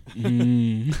 Desi.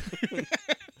 Mm.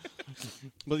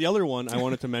 But the other one I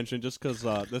wanted to mention, just because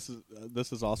this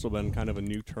has also been kind of a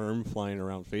new term flying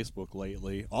around Facebook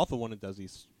lately, off of one of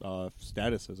Desi's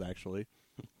statuses actually,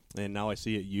 and now I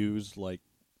see it used like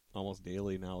almost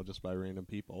daily now just by random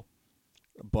people.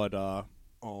 But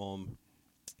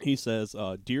he says,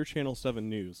 "Dear Channel 7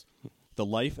 News, the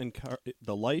Life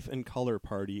and Color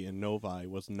party in Novi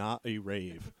was not a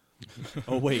rave."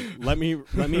 Oh wait, let me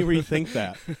rethink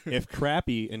that. If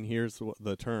crappy, and here's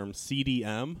the term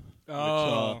CDM.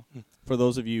 Oh. Which, for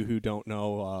those of you who don't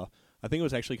know, I think it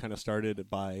was actually kind of started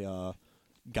by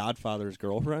Godfather's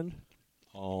girlfriend.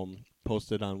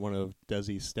 Posted on one of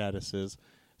Desi's statuses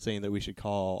saying that we should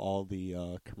call all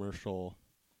the commercial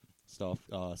stuff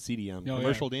CDM,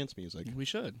 commercial dance music. We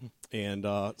should. And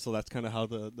so that's kind of how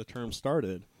the term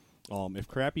started. If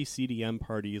crappy CDM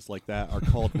parties like that are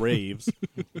called raves,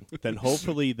 then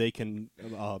hopefully they can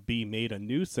be made a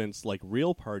nuisance like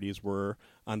real parties were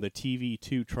on the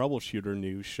TV2 Troubleshooter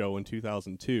News show in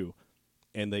 2002,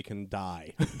 and they can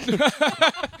die. And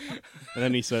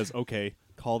then he says, "Okay,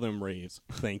 call them raves.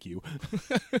 Thank you."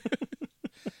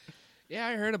 Yeah,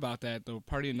 I heard about that. The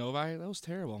party in Novi, that was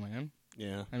terrible, man.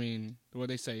 Yeah. I mean, what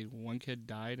they say, one kid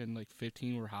died and like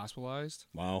 15 were hospitalized.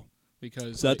 Wow.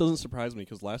 Because so that doesn't surprise me,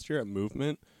 because last year at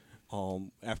Movement,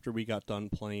 after we got done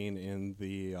playing in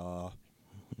the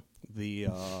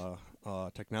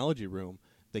technology room,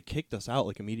 they kicked us out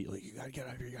like immediately. "You gotta get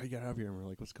out of here! You gotta get out of here!" And we're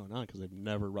like, "What's going on?" Because they've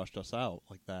never rushed us out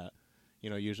like that. You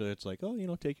know, usually it's like, "Oh,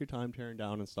 take your time tearing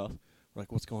down and stuff." We're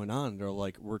like, "What's going on?" They're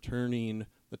like, "We're turning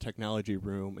the technology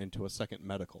room into a second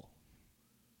medical."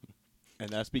 And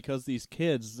that's because these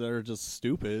kids that are just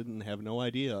stupid and have no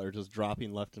idea are just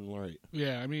dropping left and right.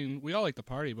 Yeah, I mean, we all like the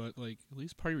party, but like at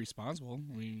least party responsible.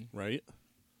 I mean, right?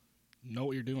 know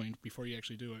what you're doing before you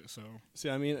actually do it. So See,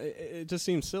 I mean, it just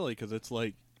seems silly because it's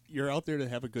like you're out there to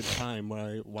have a good time.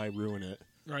 Why ruin it?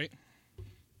 right.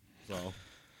 So,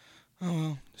 Oh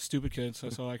well, stupid kids.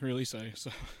 That's all I can really say.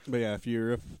 So but yeah, if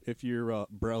you're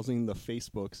browsing the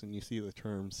Facebooks and you see the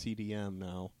term CDM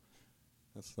now,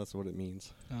 that's what it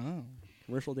means. oh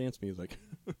Commercial dance music.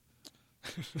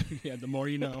 yeah, the more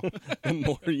you know. The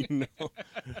more you know.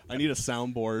 I need a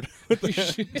soundboard.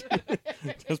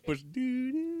 Just push.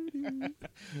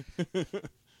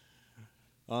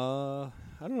 I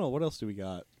don't know. What else do we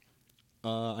got?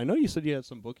 I know you said you had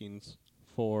some bookings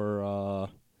for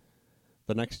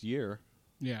the next year.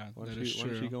 Yeah, Why that don't is you, why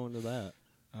true. don't you go into that?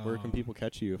 Where can people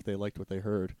catch you if they liked what they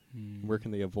heard? Where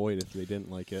can they avoid if they didn't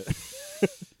like it?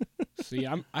 See,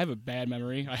 I have a bad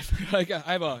memory. I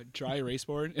have a dry erase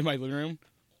board in my living room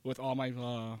with all my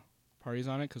parties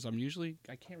on it because I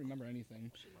can't remember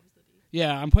anything.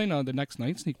 Yeah, I'm playing the next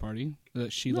night sneak party.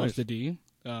 She Loves the D,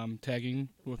 tagging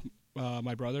with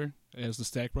my brother as the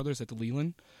Stack Brothers at the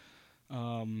Leland.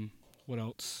 What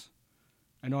else?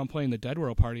 I know I'm playing the Dead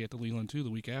World party at the Leland too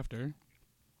the week after,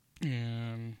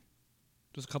 and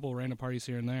just a couple of random parties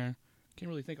here and there. Can't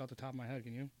really think off the top of my head.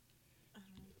 Can you?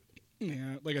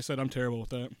 Yeah, like I said, I'm terrible with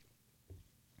that.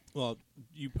 Well,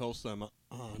 you post them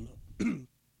on. I'm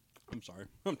sorry,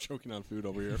 I'm choking on food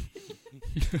over here.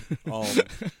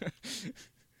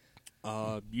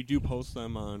 You do post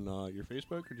them on your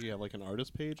Facebook, or do you have like an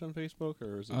artist page on Facebook,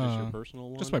 or is it just your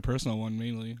personal one? Just my personal one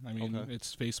mainly. I mean, Okay.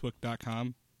 it's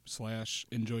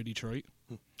facebook.com/enjoydetroit.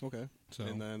 Okay. So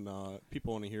And then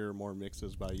people want to hear more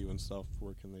mixes by you and stuff.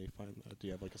 Where can they find that? Do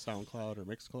you have like a SoundCloud or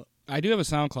Mixcloud? I do have a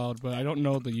SoundCloud, but I don't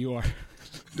know the URL.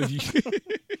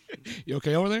 You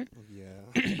okay over there? Yeah.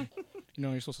 You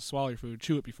know, you're supposed to swallow your food.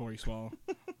 Chew it before you swallow.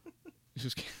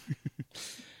 Just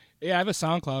yeah, I have a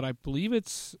SoundCloud. I believe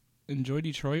it's Enjoy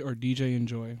Detroit or DJ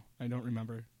Enjoy. I don't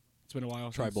remember. It's been a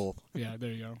while. Try both. Yeah,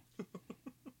 there you go.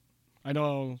 I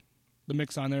know the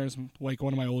mix on there is like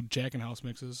one of my old Jack and House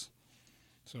mixes.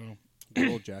 So Good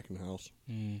old Jack and House.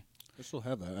 I still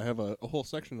have that. I have a whole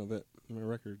section of it in my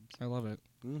records. I love it.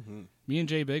 Mm-hmm. Me and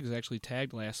Jay Biggs actually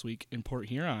tagged last week in Port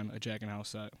Huron a Jack and House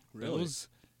set. Really? It was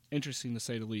interesting to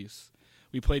say the least.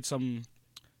 We played some,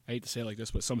 I hate to say it like this,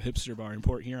 but some hipster bar in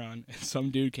Port Huron, and some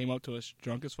dude came up to us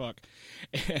drunk as fuck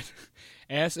and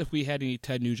asked if we had any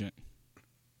Ted Nugent.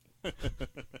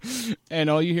 And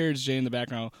all you hear is Jay in the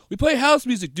background. We play house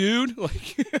music, dude.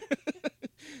 Like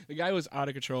the guy was out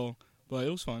of control, but it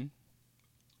was fun.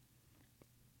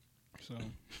 So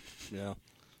Yeah.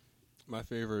 My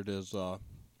favorite is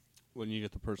when you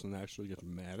get the person that actually gets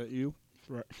mad at you.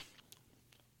 right.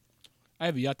 I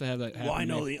have yet to have that happen. Well, I to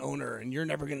know me. the owner, and you're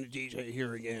never going to DJ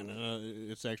here again.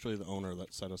 It's actually the owner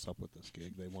that set us up with this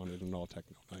gig. They wanted an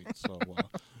all-techno night, so...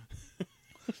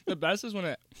 The best is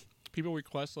when people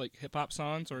request like hip hop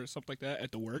songs or something like that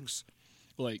at the works.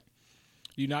 Like,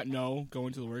 you not know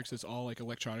going to the works, it's all like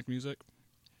electronic music.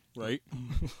 Right?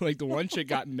 Like the one chick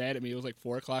got mad at me. It was like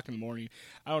 4:00 in the morning.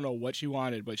 I don't know what she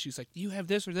wanted, but she's like, "Do you have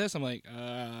this or this?" I'm like,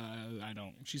 I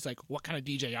don't." She's like, "What kind of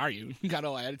DJ are you?" Got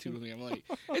all attitude with me. I'm like,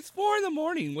 "It's 4 in the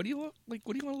morning. What do you want? Like,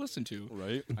 what do you want to listen to?"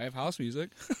 Right? I have house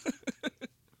music.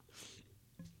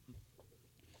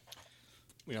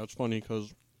 Yeah, it's funny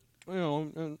because, you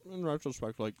know, in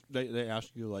retrospect, like, they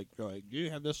ask you, like, do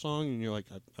you have this song? And you're like,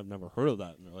 I've never heard of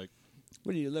that. And they're like,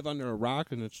 what, do you live under a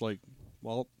rock? And it's like,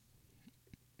 well,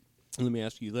 let me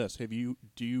ask you this. Do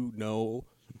you know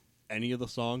any of the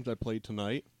songs I played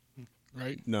tonight?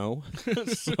 Right? No.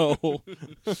 So...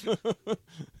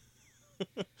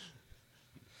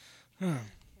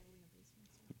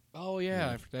 Oh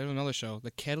yeah, that was another show,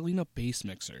 the Catalina Bass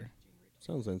Mixer.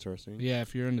 Sounds interesting. Yeah,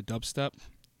 if you're into dubstep.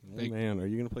 Oh, man, are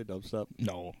you going to play dubstep?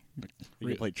 No. Are you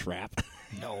going to play trap?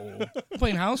 No. I'm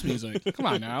playing house music. Come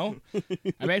on now.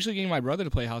 I'm actually getting my brother to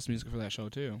play house music for that show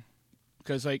too,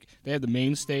 because like they have the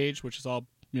main stage, which is all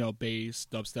bass,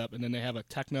 dubstep, and then they have a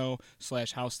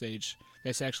techno/house stage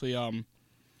that's actually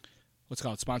what's it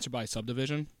called, sponsored by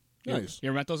Subdivision. Nice. You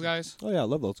ever met those guys? Oh yeah, I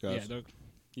love those guys. Yeah, they're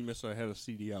You missed. I had a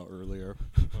CD out earlier.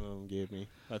 One of them gave me.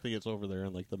 I think it's over there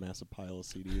in like the massive pile of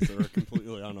CDs that are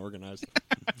completely unorganized.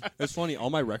 It's funny. All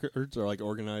my records are like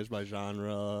organized by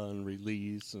genre and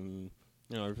release and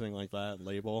everything like that.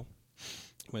 Label.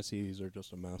 My CDs are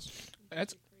just a mess.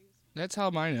 That's how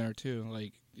mine are too.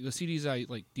 Like the CDs I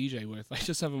like DJ with, I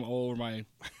just have them all over my.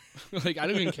 Like I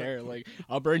don't even care. Like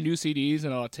I'll burn new CDs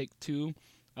and I'll take two.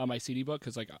 My CD book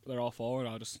because like they're all full and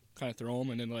I'll just kind of throw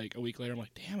them, and then like a week later I'm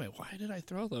like, damn it, why did I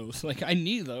throw those? Like I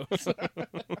need those.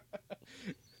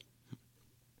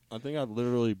 I think I've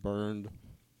literally burned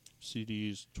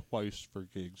CDs twice for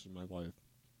gigs in my life.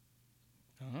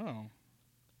 Oh,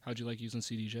 How'd you like using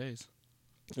CDJs?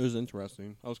 It was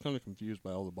interesting. I was kind of confused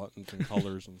by all the buttons and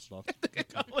colors and stuff.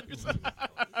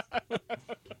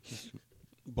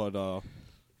 But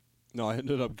no, I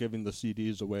ended up giving the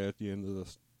CDs away at the end of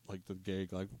this, like the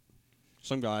gig. Like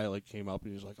some guy like came up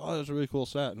and he's like, "Oh, that's a really cool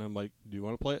set," and I'm like, "Do you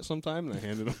want to play it sometime?" And I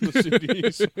handed him the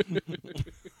CDs.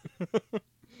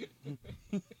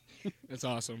 That's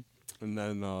awesome. And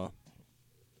then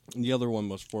the other one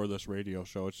was for this radio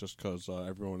show. It's just because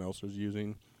everyone else was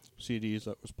using CDs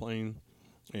that was playing,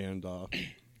 and so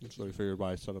we figured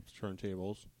why I set up the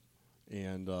turntables.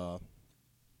 And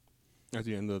at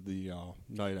the end of the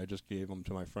night, I just gave them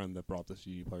to my friend that brought the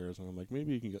CD players, and I'm like,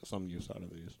 maybe you can get some use out of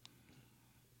these.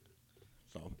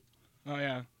 So. Oh,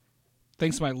 yeah.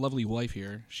 Thanks to my lovely wife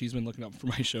here. She's been looking up for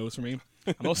my shows for me.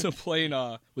 I'm also playing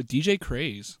with DJ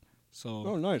Craze. So.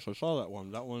 Oh, nice. I saw that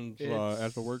one. That one's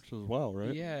at the works as well,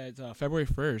 right? Yeah, it's February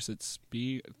 1st. It's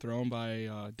thrown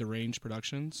by Deranged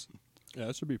Productions. Yeah,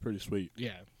 that should be pretty sweet.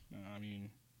 Yeah. I mean,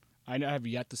 I have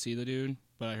yet to see the dude,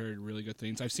 but I heard really good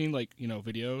things. I've seen,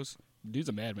 videos. Dude's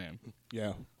a madman.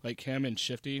 Yeah. Like him and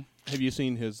Shifty. Have you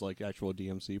seen his, actual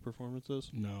DMC performances?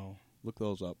 No. Look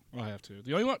those up. I have to.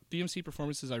 The only DMC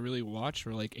performances I really watch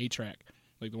are, A-Track.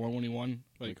 Like the one when he won.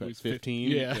 Like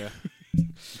 15? Yeah.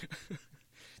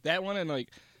 That one and, I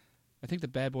think the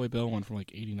Bad Boy Bill one from,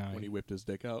 89. When he whipped his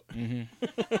dick out. Mm-hmm.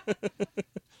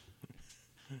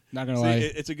 Not gonna lie.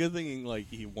 It's a good thing,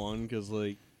 he won, because,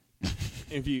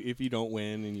 if you don't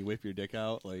win and you whip your dick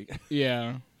out,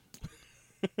 Yeah.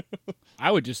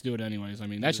 I would just do it anyways. I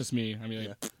mean, that's just me. I mean,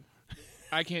 yeah.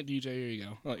 I can't DJ. Here you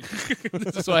go.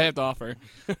 This is what I have to offer.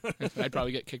 I'd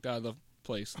probably get kicked out of the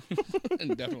place.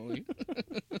 Definitely.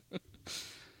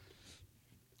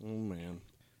 Oh, man.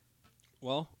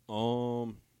 Well,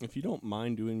 if you don't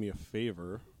mind doing me a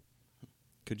favor,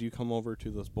 could you come over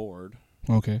to this board?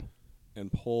 Okay.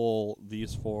 And pull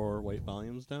these 4 white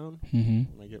volumes down when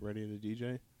I get ready to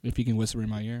DJ? If you can whisper in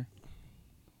my ear.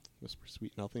 Whisper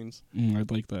sweet nothings.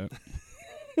 I'd like that.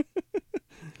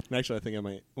 Actually, I think I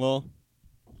might. Well,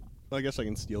 I guess I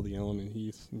can steal the Allen and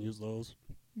Heath and use those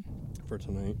for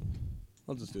tonight.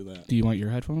 I'll just do that. Do you want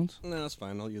your headphones? No, that's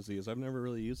fine. I'll use these. I've never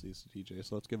really used these to DJ,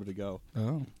 so let's give it a go.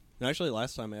 Oh. And actually,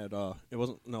 last time at it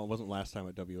wasn't last time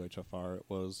at WHFR. It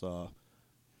was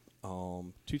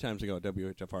 2 times ago at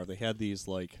WHFR. They had these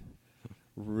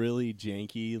really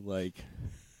janky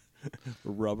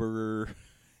rubber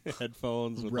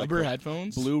headphones with rubber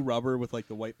headphones, blue rubber with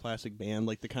the white plastic band,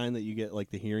 the kind that you get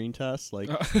the hearing test,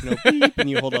 beep, and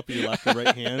you hold up your left or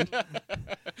right hand.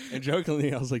 And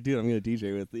jokingly, I was like, dude, I'm gonna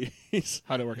DJ with these.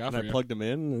 How'd it work out and for I plugged them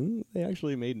in, and they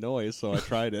actually made noise, so I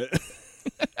tried it.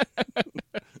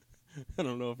 I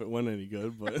don't know if it went any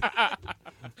good, but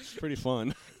it's pretty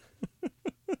fun.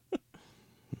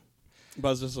 But I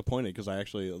was disappointed because I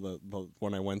actually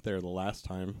when I went there the last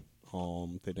time,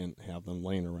 they didn't have them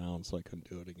laying around, so I couldn't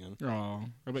do it again. Oh,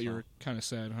 I bet you were kind of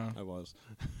sad, huh? I was.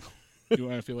 You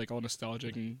want to feel all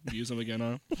nostalgic and use them again,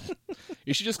 huh?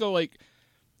 You should just go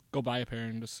buy a pair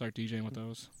and just start DJing with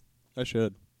those. I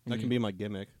should. That can be my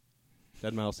gimmick.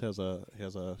 Deadmau5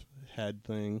 has a head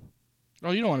thing. Oh,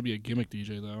 you don't want to be a gimmick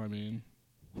DJ though. I mean,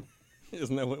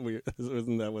 isn't that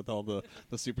what all the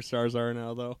superstars are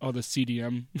now though? Oh, the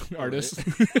CDM artists.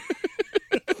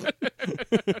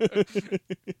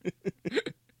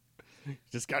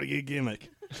 Just gotta get a gimmick.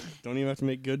 Don't even have to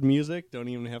make good music. Don't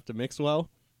even have to mix well.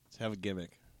 Just have a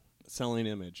gimmick. Selling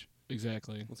image.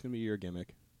 Exactly. What's gonna be your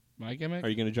gimmick? My gimmick? Are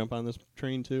you gonna jump on this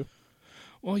train too?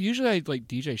 Well, usually I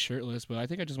DJ shirtless, but I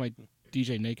think I just might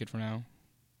DJ naked for now.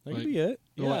 That could be it.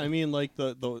 Yeah, I mean,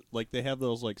 the they have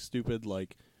those stupid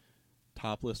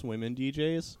topless women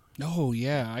DJs. Oh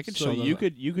yeah, I could show them.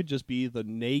 You could just be the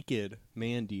naked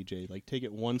man DJ. Take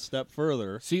it one step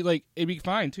further. See, it'd be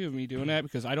fine too of me doing that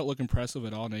because I don't look impressive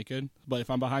at all naked. But if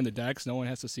I'm behind the decks, no one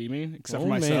has to see me except for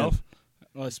myself.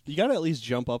 You gotta at least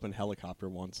jump up and helicopter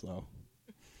once though.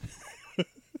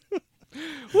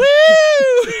 Woo!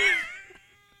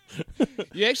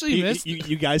 You actually missed.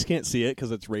 You guys can't see it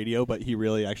because it's radio, but he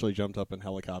really actually jumped up in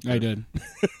helicopter. I did.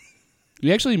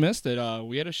 You actually missed it.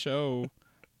 We had a show.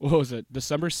 What was it?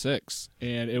 December 6th,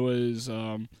 and it was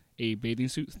a bathing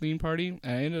suit theme party.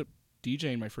 And I ended up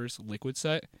DJing my first liquid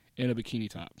set in a bikini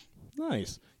top.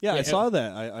 Nice. Yeah, I saw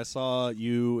that. I saw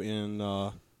you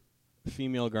in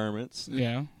female garments.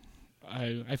 Yeah.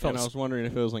 I felt. And I was wondering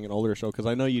if it was an older show because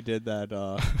I know you did that.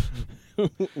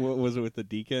 What was it with the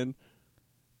Deacon?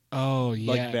 Oh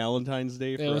yeah, Valentine's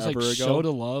Day forever it was ago. Show to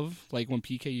Love, when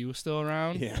PKU was still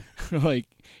around. Yeah,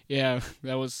 yeah,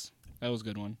 that was a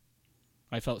good one.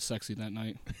 I felt sexy that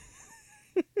night.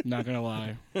 Not gonna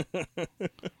lie.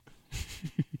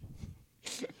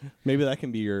 Maybe that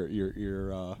can be your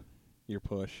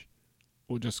push.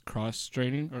 Or just cross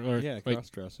training, or Yeah, like, cross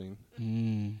dressing.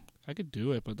 I could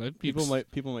do it, but that People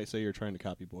might say you're trying to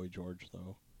copy Boy George,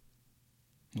 though.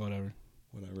 whatever.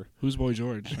 Who's Boy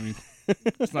George? I mean,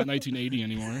 it's not 1980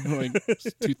 anymore. Like it's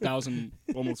 2000,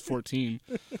 almost 14.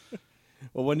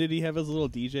 Well, when did he have his little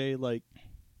DJ like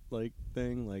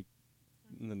thing, like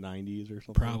in the 90s or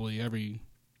something? Probably every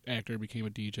actor became a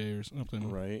DJ or something,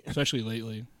 Right. Especially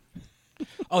lately.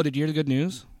 Oh, did you hear the good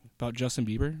news about Justin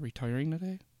Bieber retiring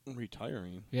today?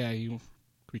 Retiring? Yeah, he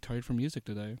retired from music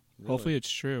today. Really? Hopefully it's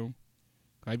true.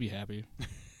 I'd be happy.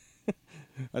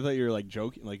 I thought you were like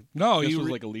joking. Like No, this he was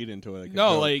re- like a lead into it. Like a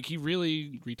No, joke. like he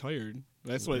really retired.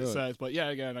 That's what it Really? says. But yeah,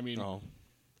 again, I mean, Oh.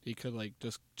 he could like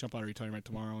just jump out of retirement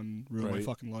tomorrow and ruin my Right.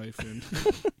 fucking life. And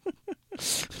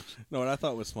No, what I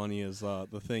thought was funny is the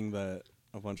thing that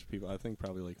a bunch of people, I think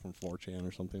probably like from 4chan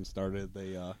or something, started.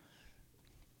 They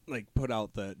like put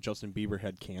out that Justin Bieber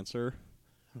had cancer,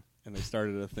 and they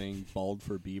started a thing, bald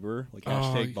for Bieber, like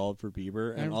hashtag bald for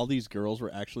Bieber, and all these girls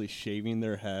were actually shaving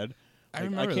their head. I Like,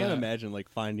 remember can't that. imagine like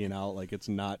finding out like it's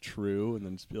not true, and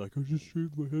then just be like, I just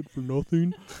shaved my head for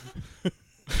nothing.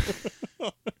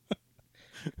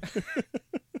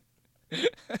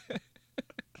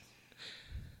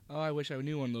 oh, I wish I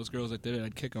knew one of those girls that did it.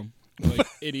 I'd kick them. Like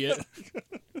idiot.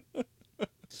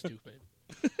 Stupid.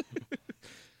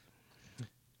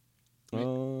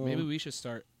 Maybe we should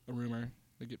start a rumor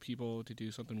to get people to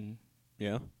do something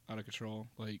Yeah, out of control.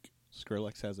 Like,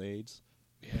 Skrillex has AIDS.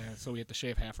 yeah, so we have to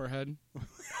shave half our head.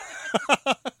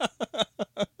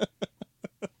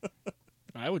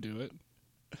 I would do it.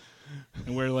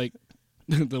 And wear, like,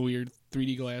 the weird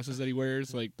 3D glasses that he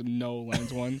wears, like the no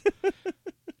lens ones.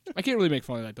 I can't really make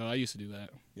fun of that, though. I used to do that.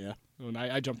 Yeah. When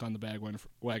I jumped on the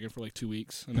wagon for like 2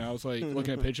 weeks, and I was like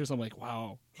looking at pictures. I'm like,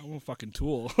 wow, I'm a fucking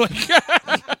tool.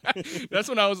 Like, that's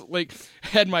when I was like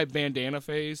had my bandana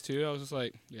phase too. I was just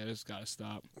like, yeah, this gotta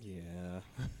stop. Yeah.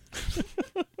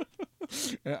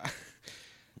 Yeah.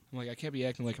 I'm like, I can't be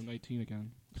acting like I'm 19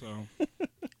 again. So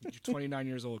you're 29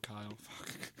 years old, Kyle.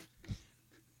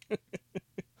 Fuck.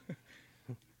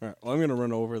 All right. Well, I'm gonna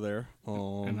run over there.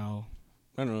 And I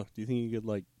don't know. Do you think you could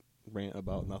like rant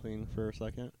about nothing for a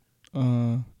second?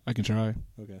 I can try.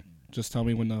 Okay. Just tell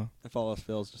me when the. If all else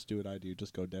fails, just do what I do.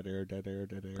 Just go dead air, dead air,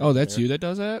 dead air. Oh, dead that's air. you that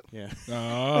does that? Yeah.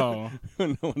 Oh.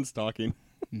 No one's talking.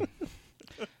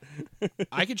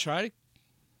 I could try to.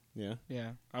 Yeah.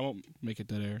 Yeah, I won't make it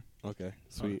dead air. Okay.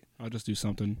 Sweet. I'll just do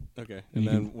something. Okay. And And you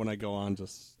then can- when I go on,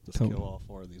 just Tell- kill all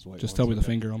four of these white Just ones. tell me the okay?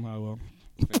 finger. I will.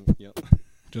 Yep.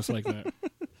 Just like that.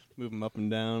 Move them up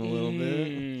and down a little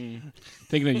bit.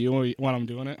 Thinking of you while I'm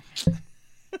doing it.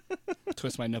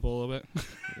 Twist my nipple a little bit.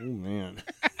 Oh man.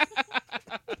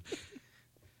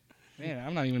 Man,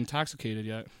 I'm not even intoxicated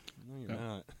yet. No, you're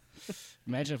not.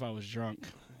 Imagine if I was drunk.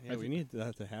 Yeah, we need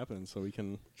that to happen so we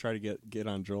can try to get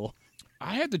on Joel.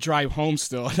 I had to drive home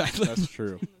still. That's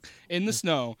true. In the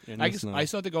snow. In the snow. I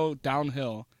still have to go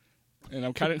downhill. And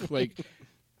I'm kind of like,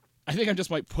 I think I just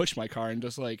might push my car and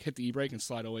just like hit the e-brake and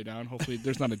slide all the way down. Hopefully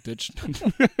there's not a ditch.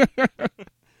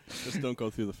 Just don't go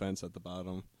through the fence at the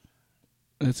bottom.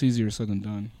 That's easier said than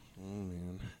done. Oh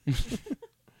man.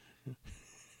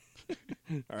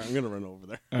 All right, I'm gonna run over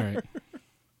there. All right.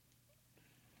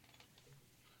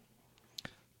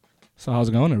 So how's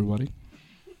it going, everybody?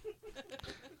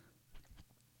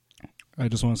 I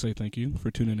just want to say thank you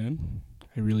for tuning in.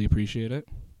 I really appreciate it.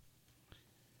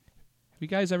 Have you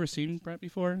guys ever seen Brett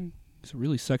before? He's a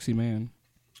really sexy man.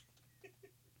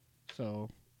 So,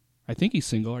 I think he's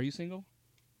single. Are you single?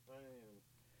 I am.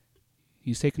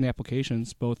 He's taking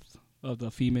applications, both of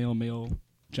the female, male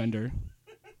gender.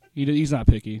 He's not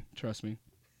picky. Trust me.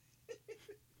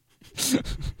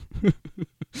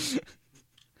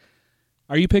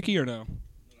 Are you picky or no?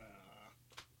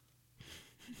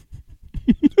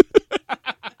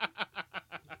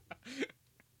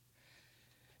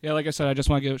 Yeah, like I said, I just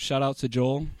want to give shout outs to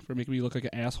Joel for making me look like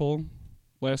an asshole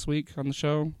last week on the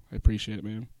show. I appreciate it,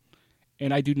 man.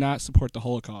 And I do not support the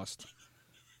Holocaust.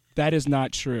 That is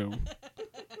not true.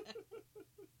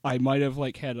 I might have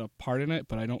like had a part in it,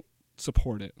 but I don't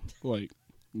support it. Like,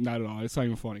 not at all. It's not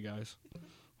even funny, guys.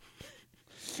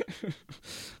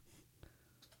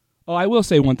 Oh, I will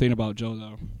say one thing about Joe,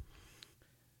 though.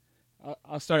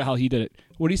 I'll start how he did it.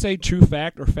 What do you say, true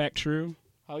fact or fact true?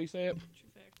 How do you say it? True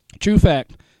fact. True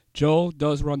fact. Joe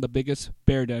does run the biggest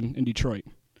bear den in Detroit.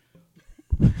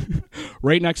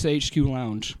 Right next to HQ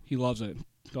Lounge. He loves it.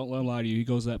 Don't let him lie to you. He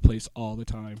goes to that place all the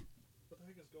time. What the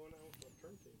heck is going on with the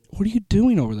turntable? What are you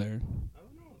doing over there? I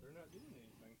don't know. They're not doing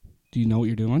anything. Do you know what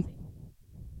you're doing?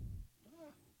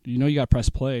 You know you got to press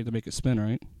play to make it spin,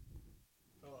 right?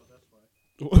 Oh, that's why.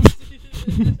 Someone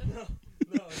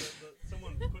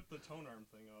put the tone arm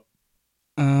thing up.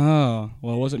 Oh,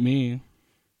 well, it wasn't me.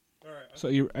 All right. So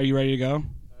are you ready to go?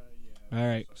 Yeah. All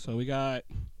right. So we got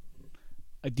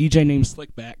a DJ named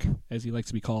Slickback, as he likes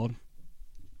to be called.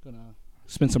 Gonna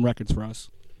spin some records for us.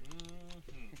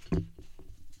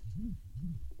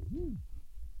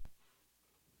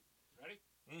 Ready?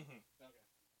 Mm-hmm. Okay.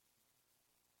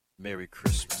 Merry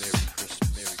Christmas. Merry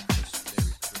Christmas. Merry Christmas.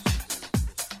 Merry Christmas.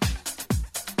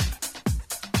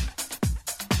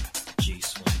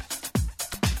 G-Swing.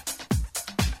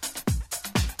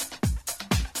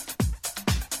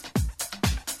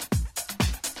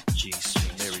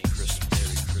 G-Swing. Merry Christmas.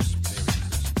 Merry Christmas.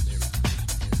 Merry Christmas. Merry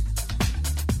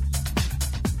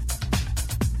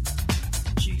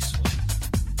Christmas. G-Swing.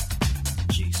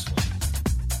 G-Swing.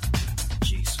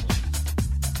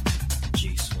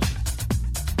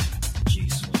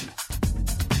 G-Swing.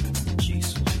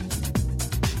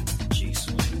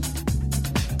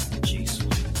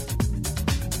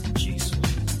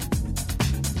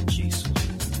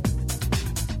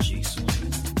 G-Swing. G-Swing. G-Swing. G-Swing. G-Swing.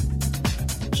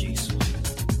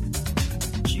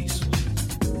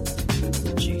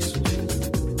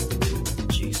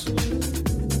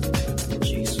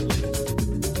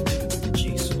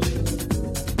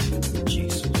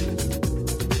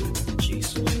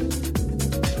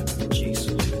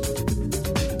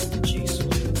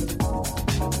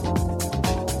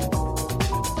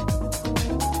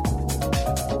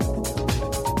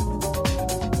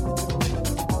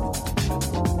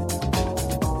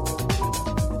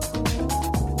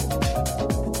 G-Swing.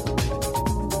 G-Swing.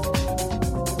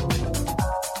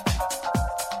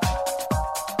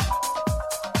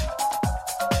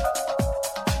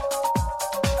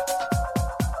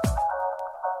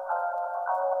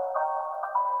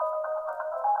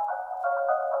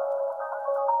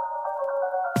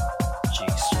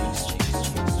 G-Swing.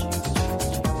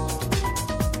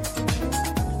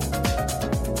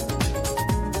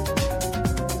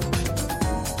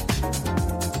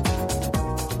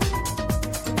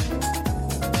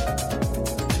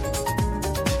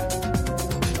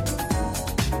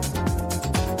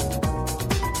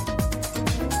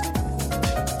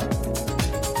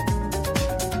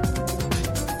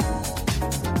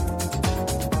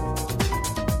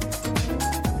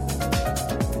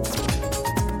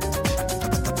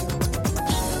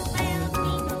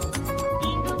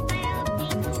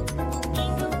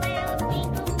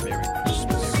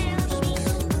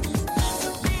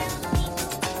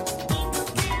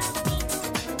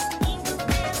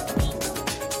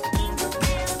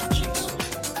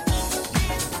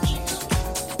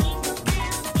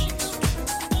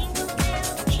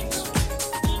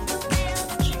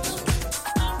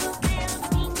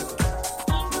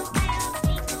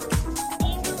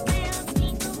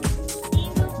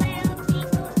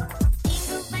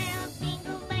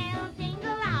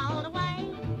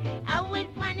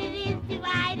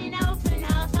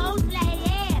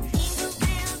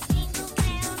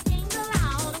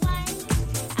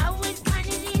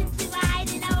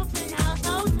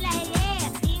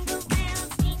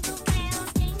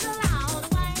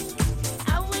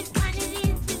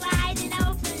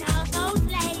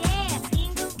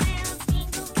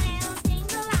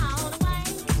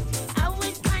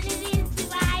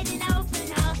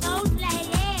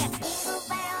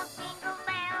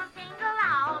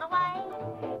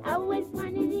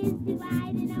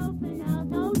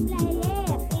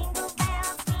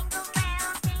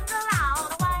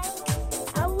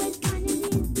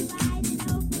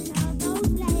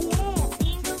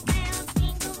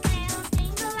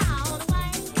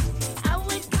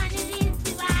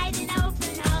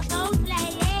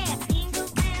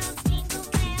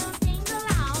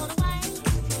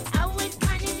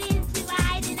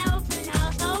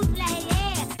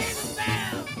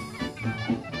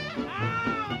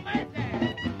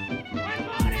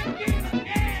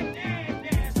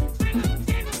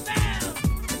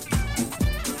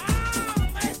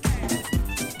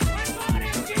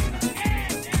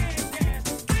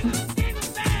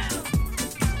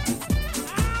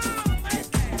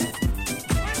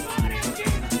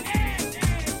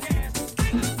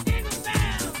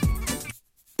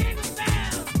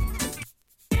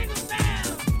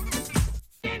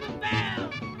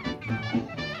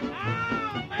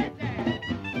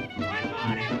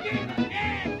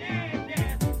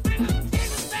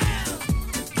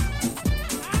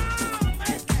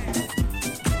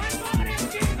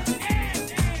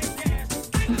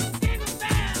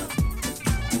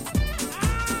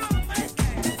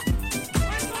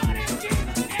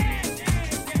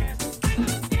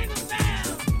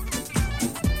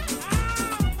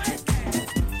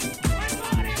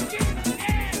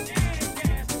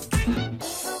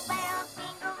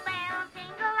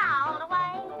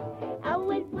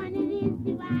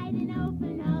 wide and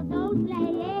open, all those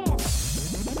layers.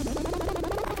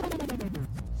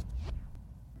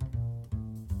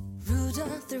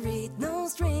 Rudolph the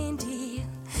red-nosed reindeer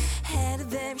had a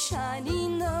very shiny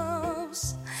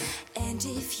nose, and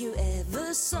if you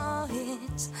ever saw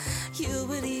it, you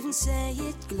would even say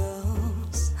it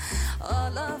glows.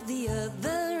 All of the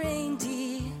other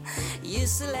reindeer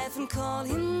used to laugh and call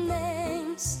him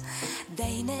names.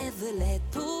 They never let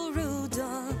poor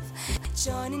Rudolph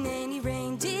join in any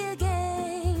reindeer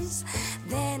games.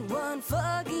 Then one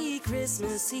foggy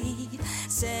Christmas Eve,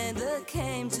 Santa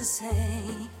came to say,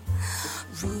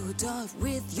 Rudolph,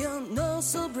 with your nose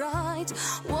so bright,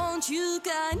 won't you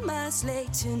guide my sleigh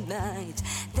tonight?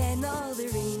 Then all the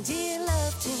reindeer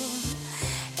loved him,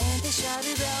 and they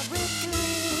shouted out with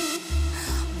glee,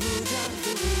 Rudolph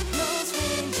the red-nosed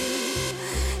reindeer,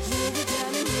 you're the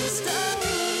diamond history.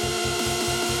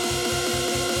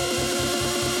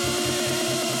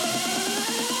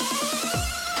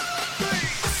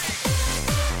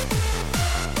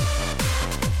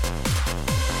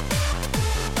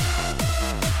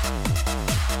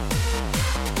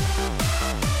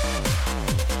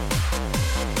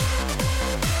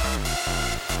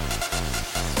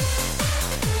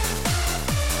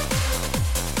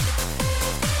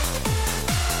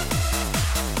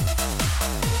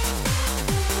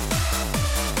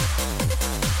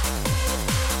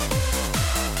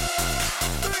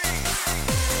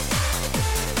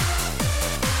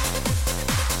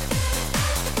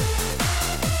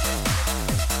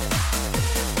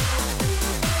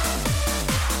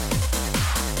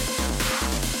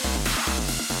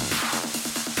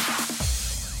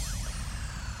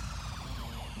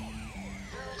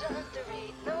 Rudolph the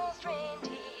red-nosed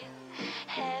reindeer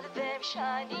had a very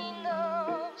shiny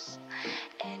nose,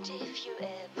 and if you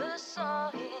ever saw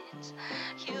it,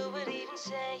 you would even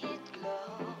say it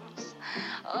glows.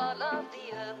 All of the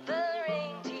other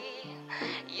reindeer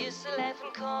used to laugh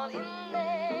and call him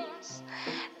names.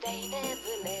 They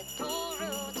never let poor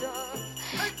Rudolph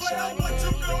join in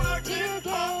any reindeer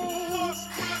games.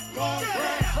 Then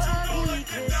one foggy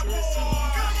Christmas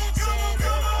Eve,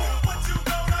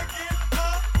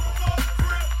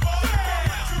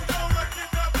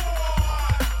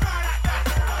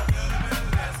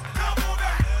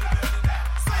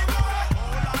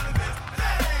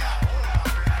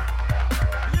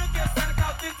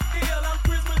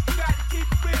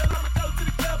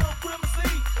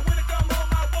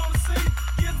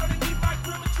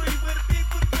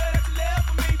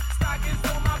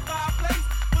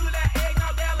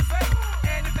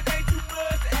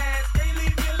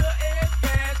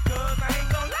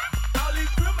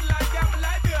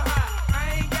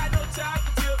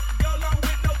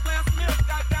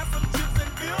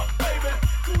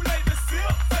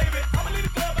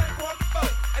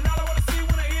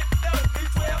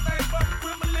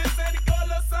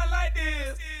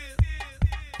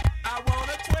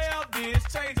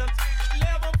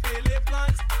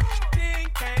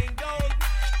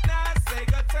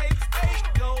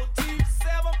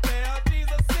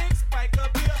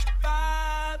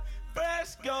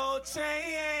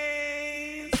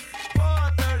 chains.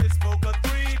 430 spoke a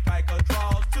 3 piker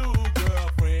draws 2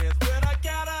 girlfriends with a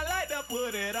Cadillac to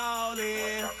put it all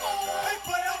in. Hey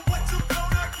player, what you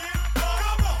gonna get?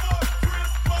 Come on,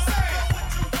 Christmas. Say what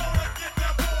you gonna get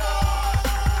that boy?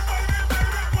 Baby,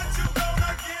 baby, what you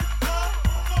gonna get?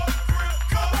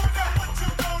 Come on now, what you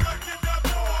gonna get that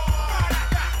boy?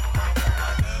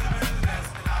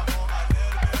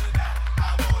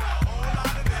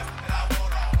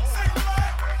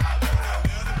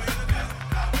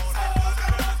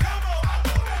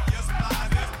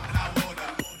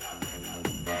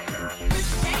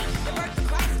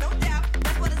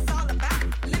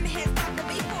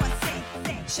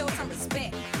 show some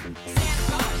respect. Santa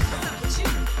Claus, what's up with you?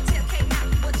 Tell K now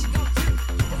what you gon' do.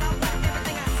 'Cause I want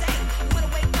everything I say. You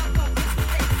wanna wake up on Christmas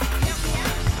Day. Help me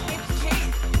out if you can.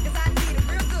 'Cause I need a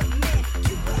real good man.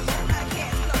 You put a whole lot of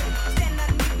cash flow. Stand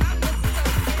underneath my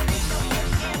mistletoe. And it ain't no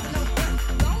ifs, ands, or no buts.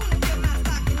 Go on and fill my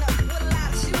stocking up with a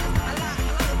lot of shoes, a lot of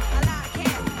clothes, a lot of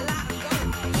cash, a lot of gold.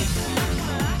 It's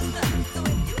a lot of stuff. So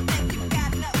if you think you got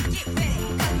enough, get ready.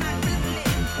 'Cause my Christmas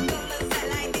gonna look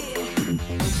like this.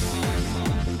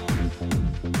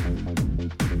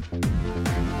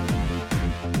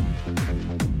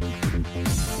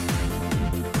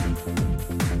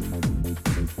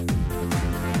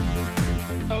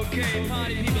 Okay,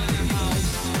 party people in the house.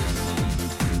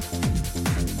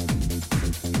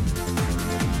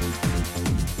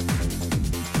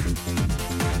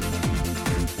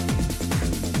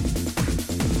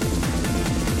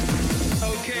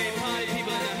 Okay, party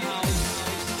people in the house.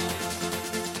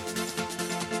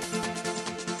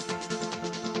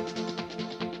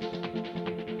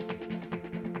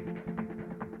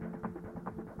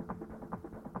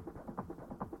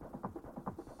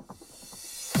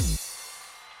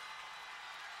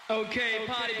 Okay,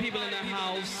 party people in the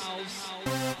house.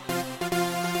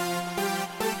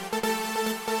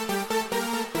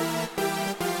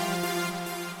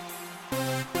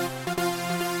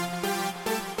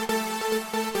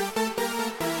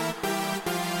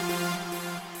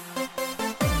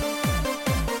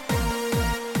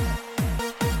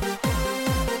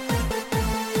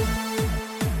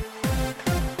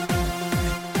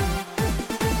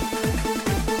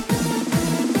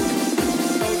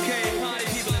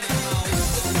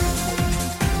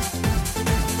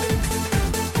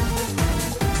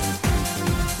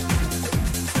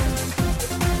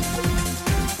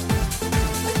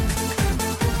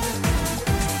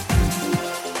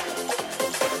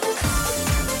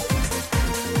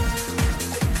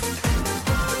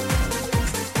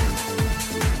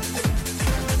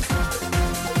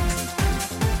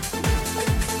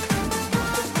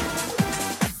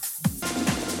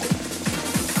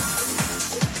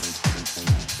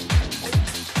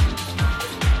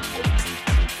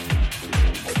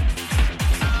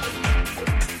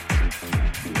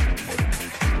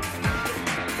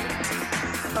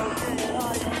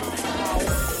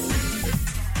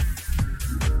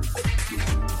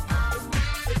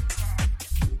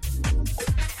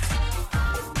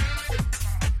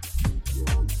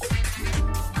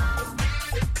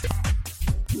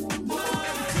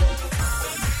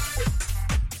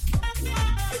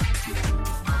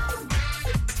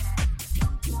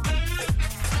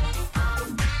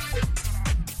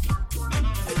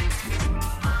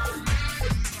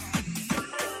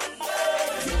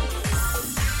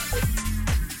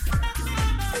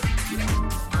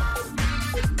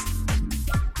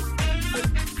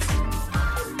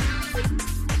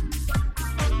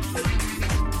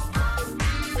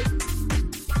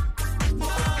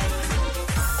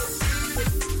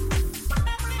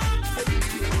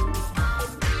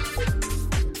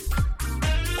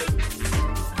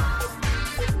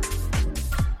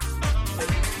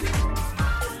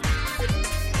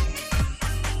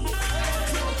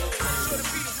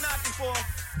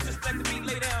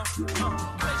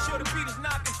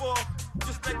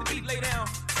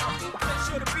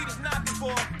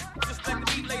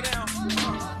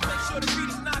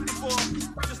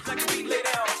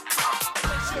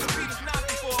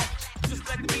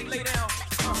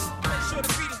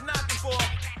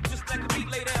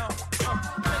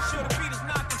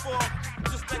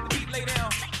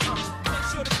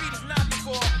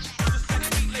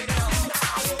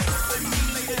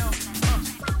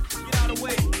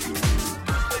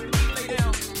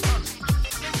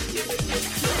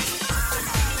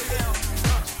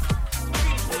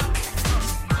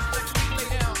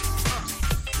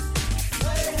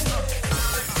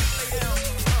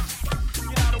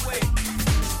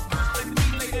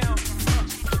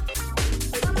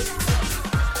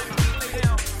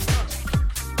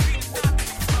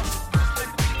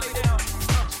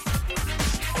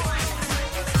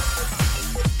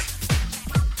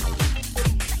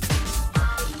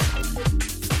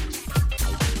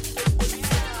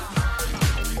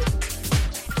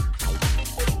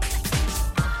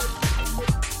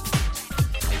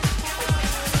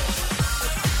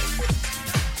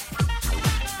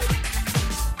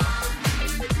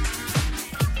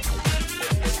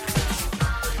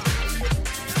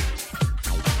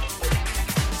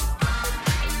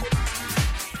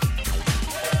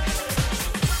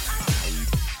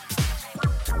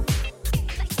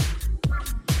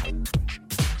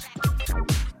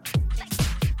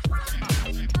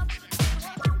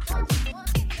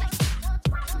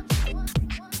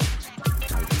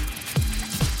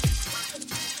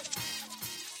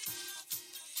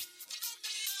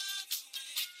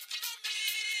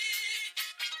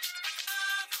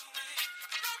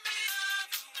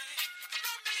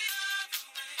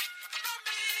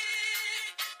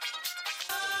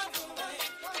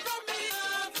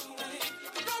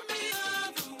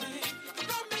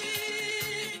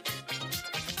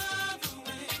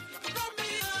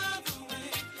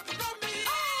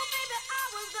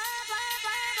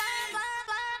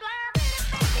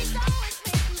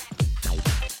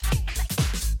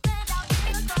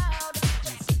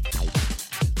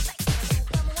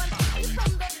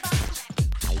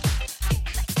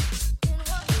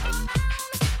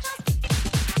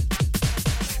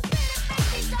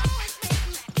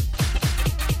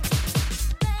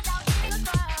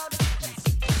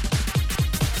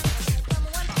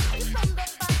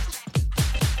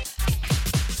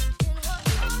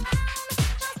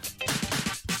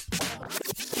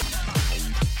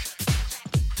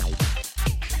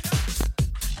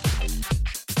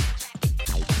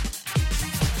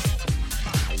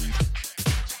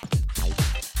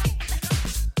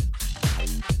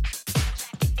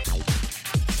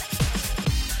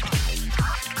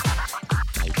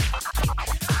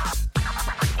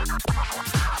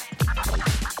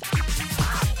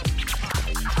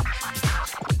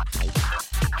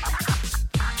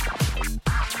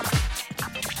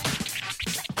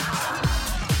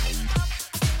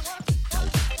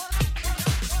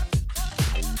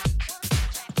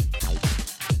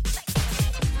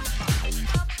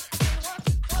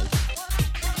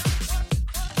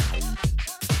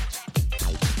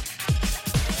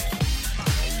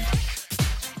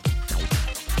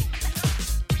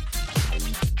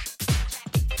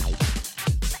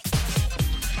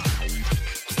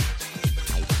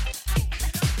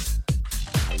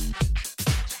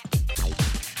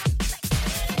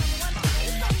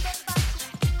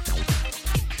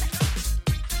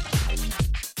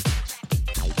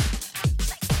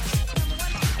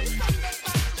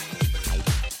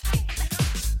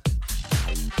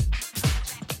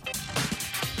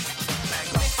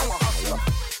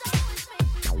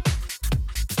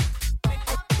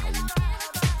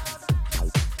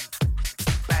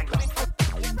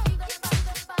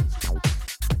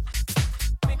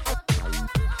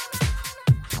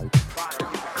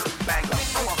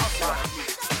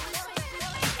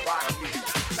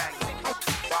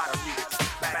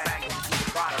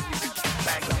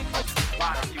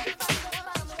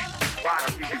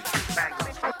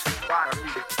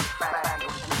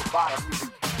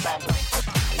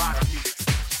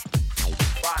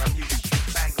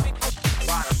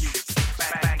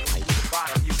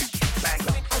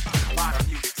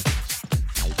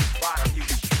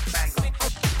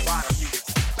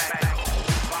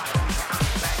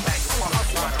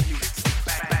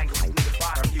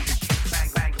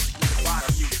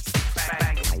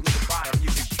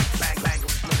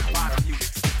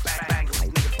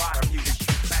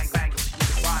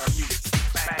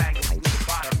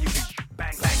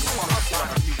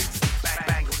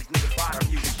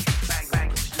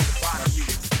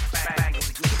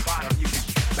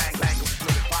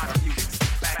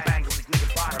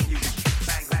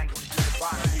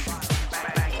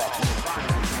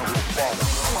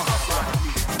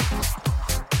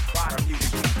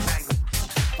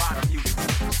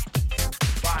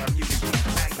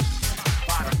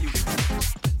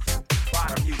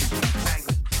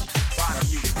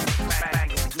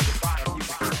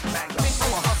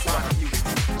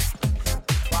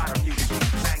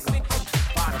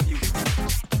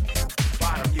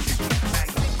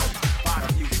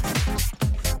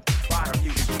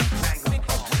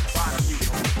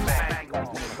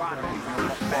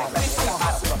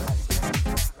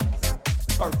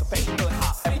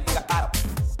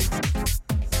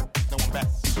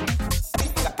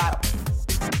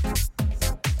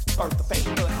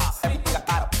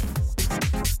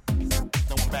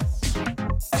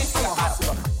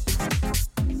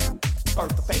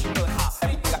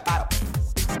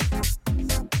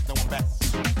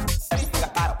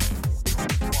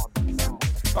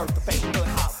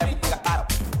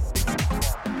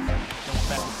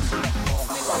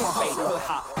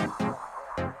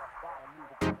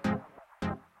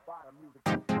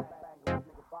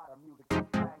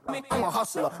 I'm a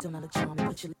hustler.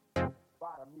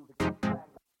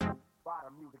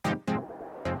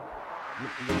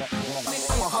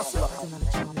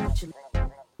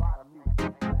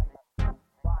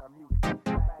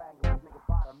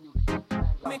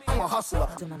 I'm a hustler. I'm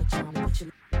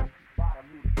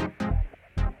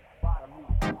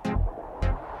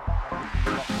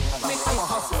a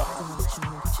hustler.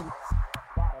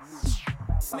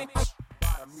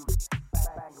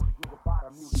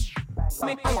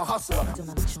 I'm a hustler. I'm a hustler.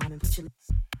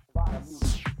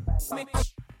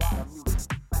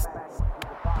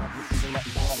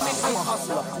 I'm a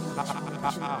hustler.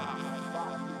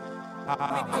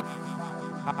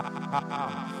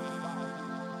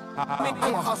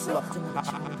 I'm a hustler.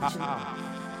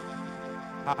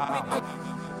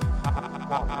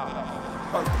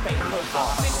 Birthday, I'm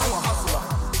a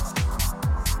hustler.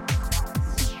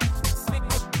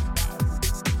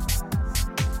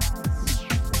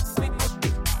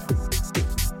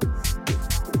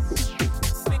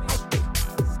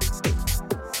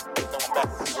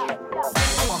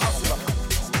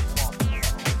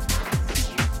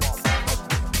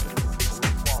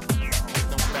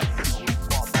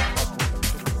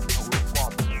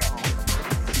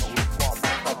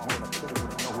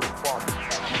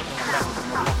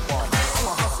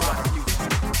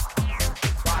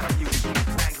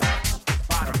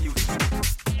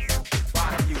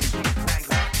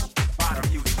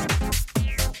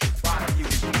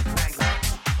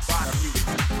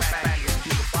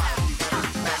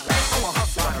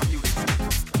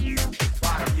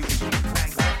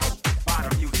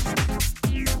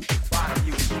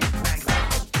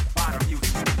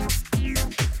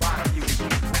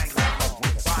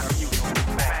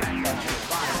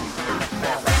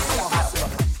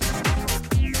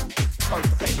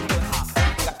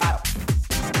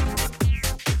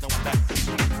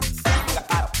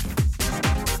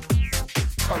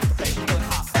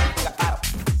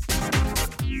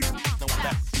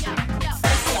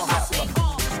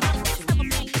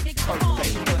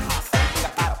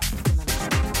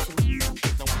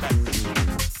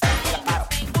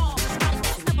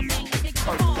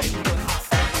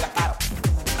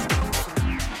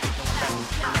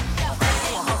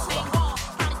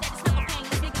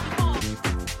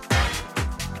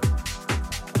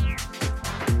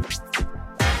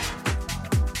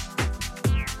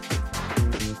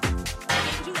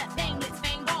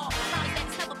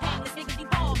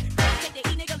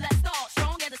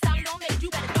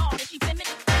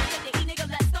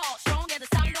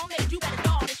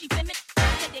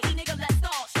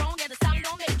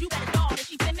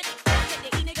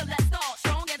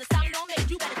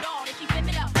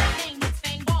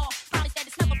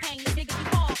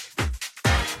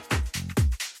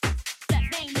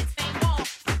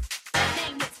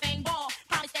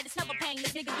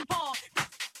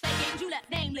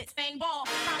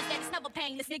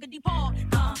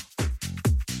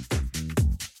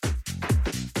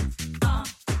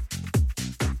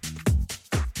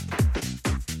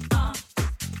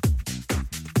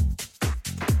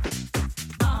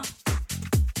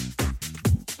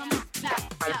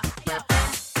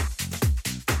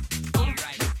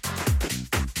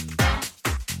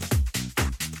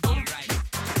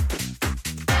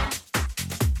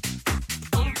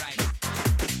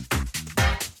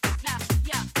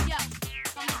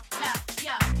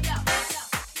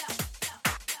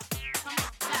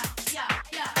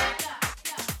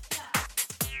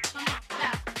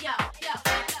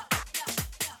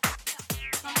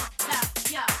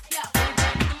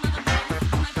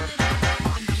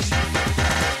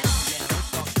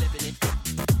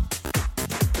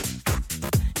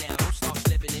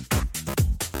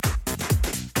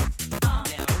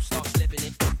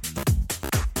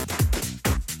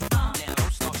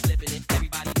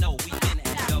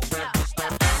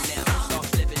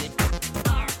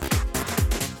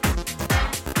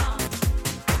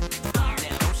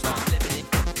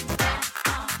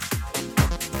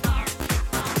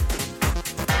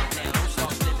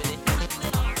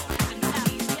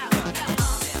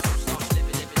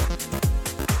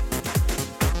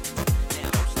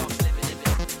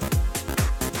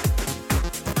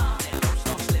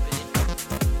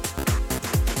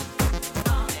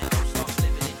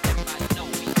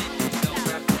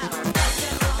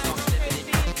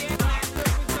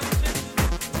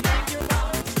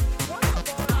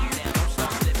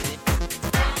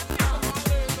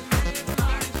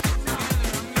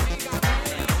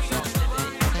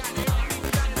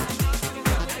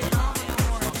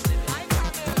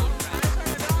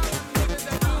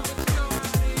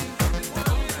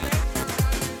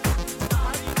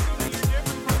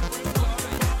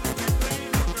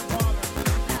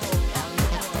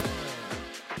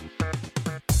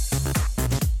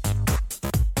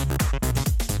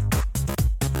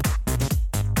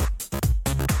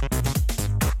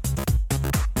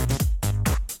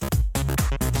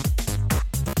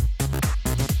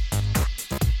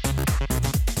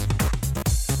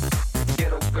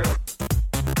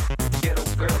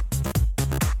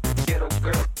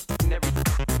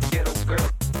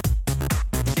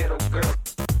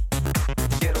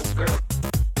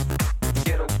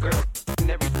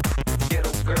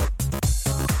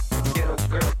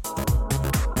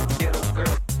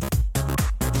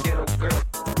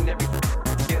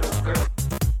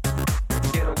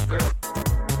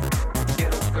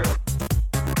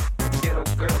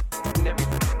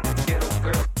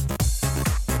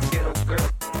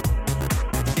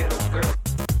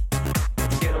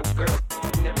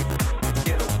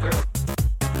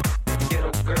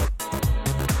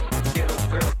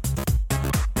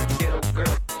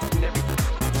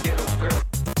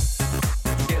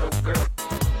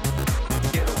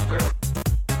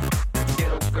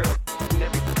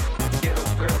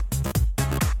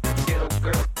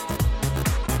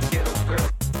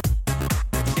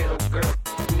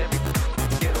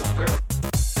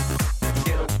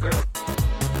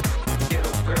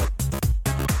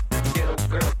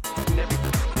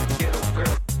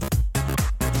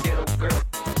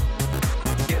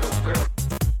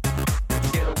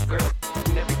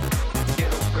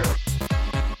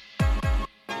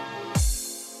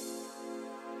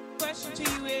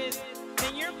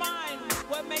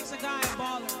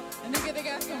 Nigga, they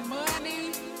got some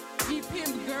money. He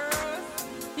pimp girls.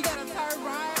 He got a turn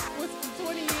right with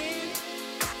 20 years.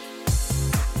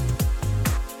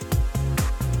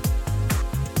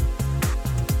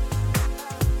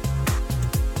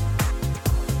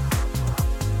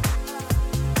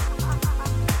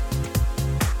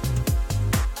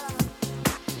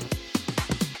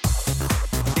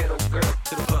 Ghetto girl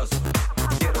to the puzzle.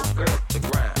 Ghetto girl to the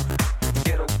ground.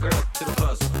 Ghetto girl to the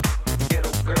puzzle.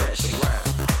 Ghetto girl to the ground.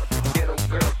 Ghetto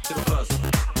girl to the puzzle.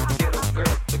 Ghetto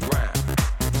girl to the ground.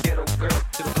 Ghetto girl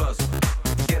to the puzzle.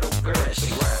 Ghetto girl to the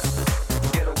ground.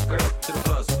 Ghetto girl to the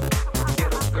puzzle.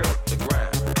 Ghetto girl to the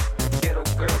ground. Ghetto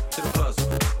girl to the puzzle.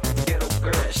 Ghetto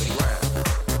girl to the ground.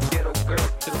 Ghetto girl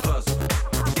to the puzzle.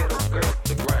 Ghetto girl to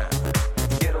the ground.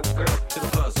 Ghetto girl to the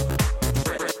puzzle.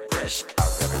 Fresh.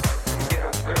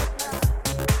 Ghetto girl.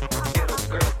 Ghetto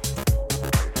girl.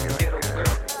 Ghetto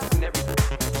girl. Never.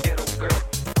 Ghetto girl.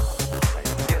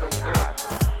 Ghetto girl.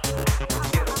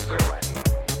 Ghetto girl.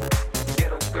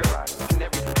 Ghetto girl.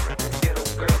 Never. Ghetto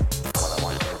girl. All I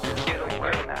want you to do is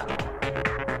right now.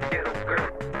 Ghetto girl.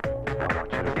 I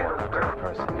want you to walk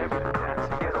up to the person you've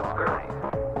been dancing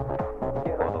with all night,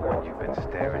 or the one you've been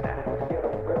staring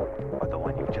at, or the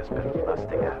one you've just been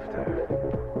lusting after.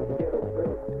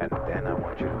 And then I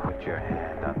want you to put your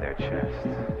hand on their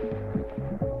chest.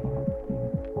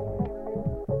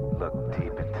 Look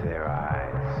deep into their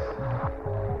eyes.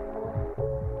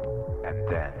 And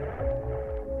then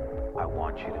I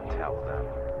want you to tell them,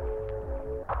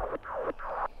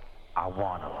 I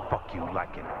wanna fuck you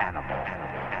like an animal.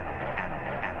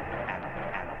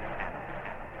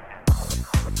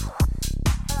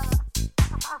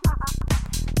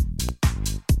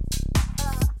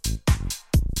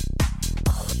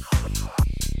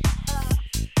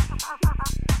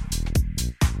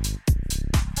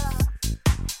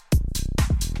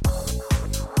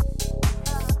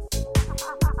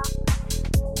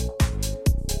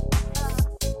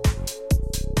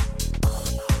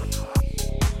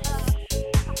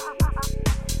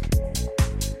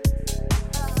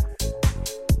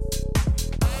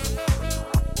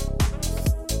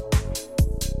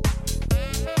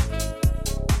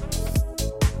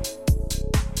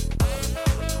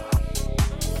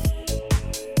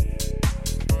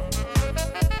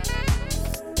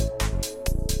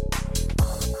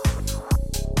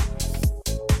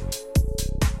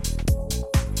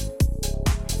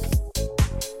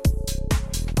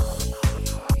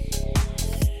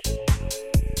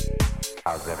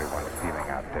 How's everyone feeling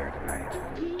out there tonight?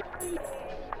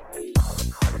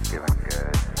 Are you feeling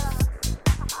good?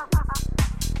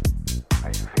 Are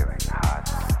you feeling hot?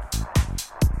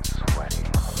 Sweaty?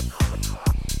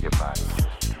 Your body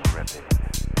just dripping?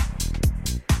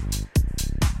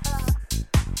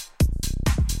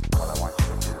 Well, I want you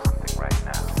to do something right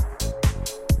now.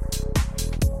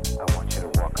 I want you to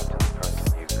walk up to the person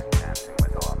you've been dancing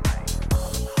with all night,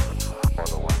 or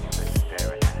the one you've been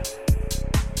staring at,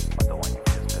 or the one you've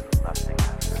just been lusting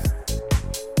after.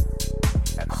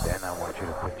 And then I want you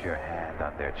to put your hand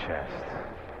on their chest.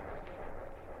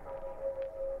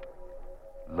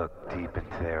 Look deep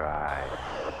into their eyes.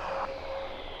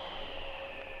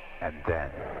 And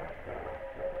then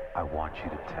I want you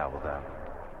to tell them,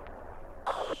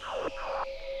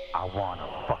 I wanna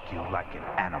fuck you like an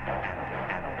animal.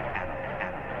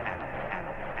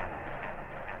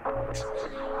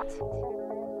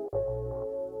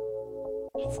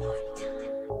 It's night time.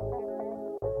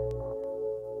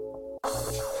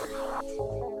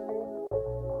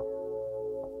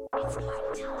 It's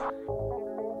night time.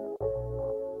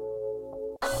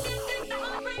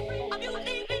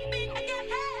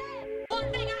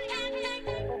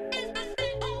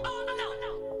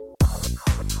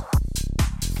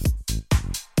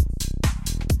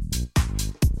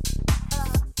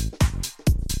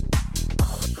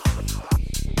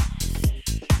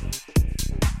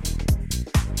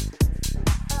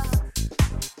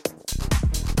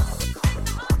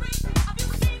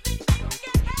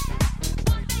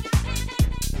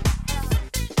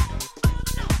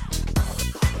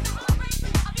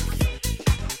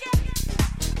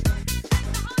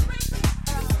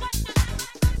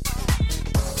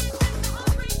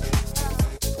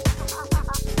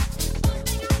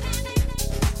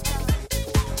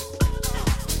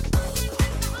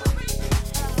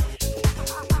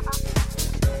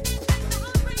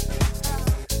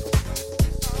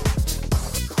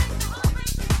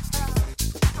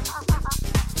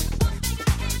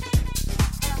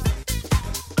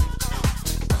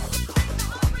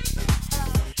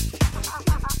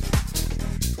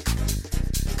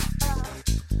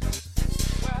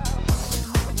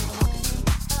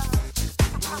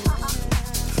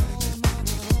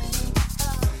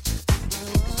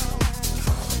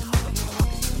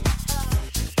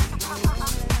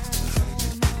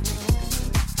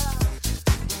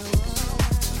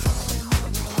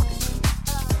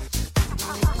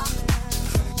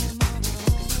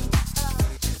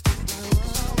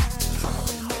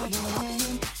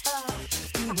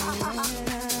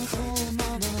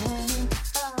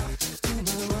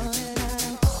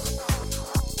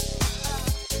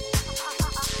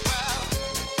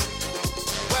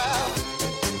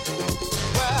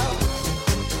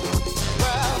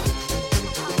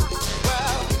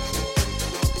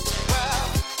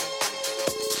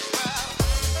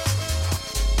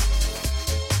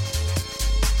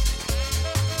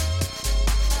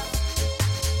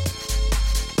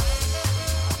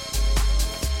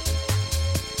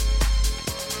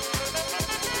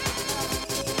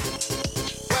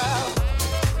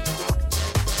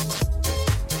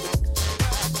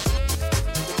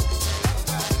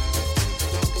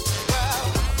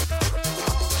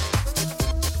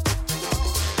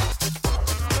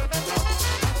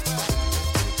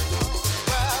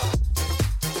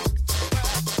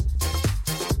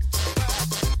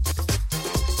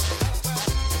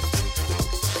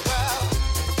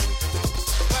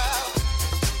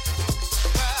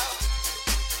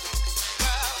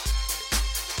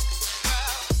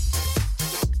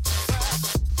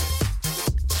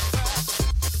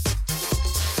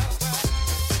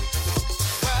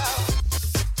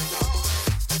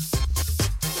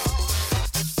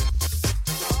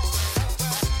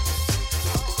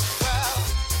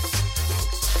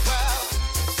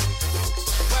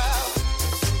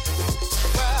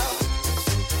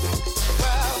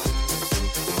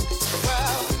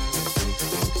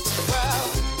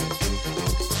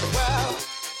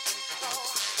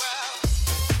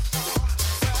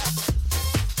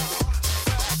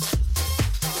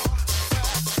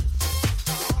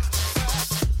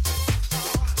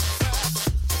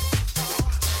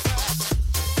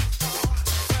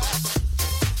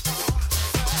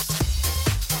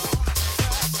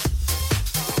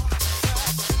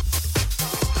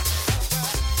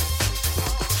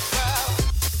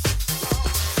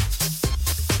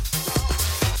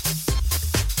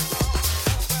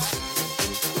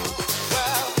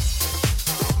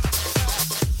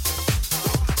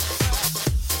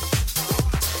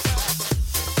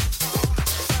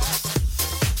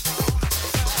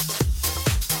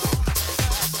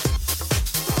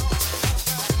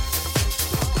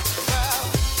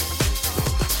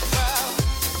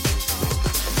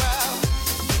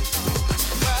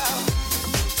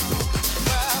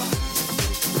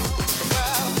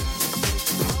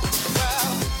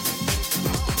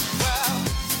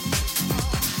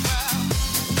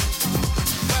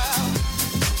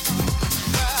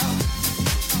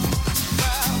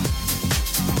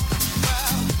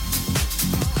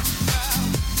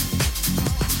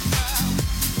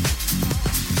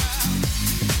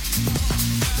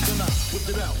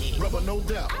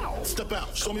 Step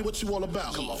out, show me what you all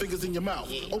about. Fingers in your mouth,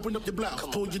 open up your blouse,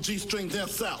 pull your G-string down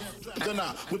south. Then I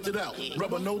whipped it out,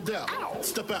 rubber no doubt.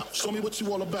 Step out, show me what you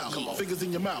all about. Fingers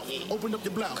in your mouth, open up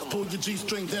your blouse, pull your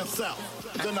G-string down south.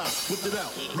 Then I whipped it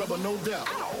out, rubber no doubt.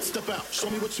 Step out, show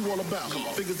me what you all about.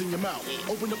 Fingers in your mouth,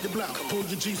 open up your blouse, pull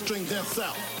your G-string down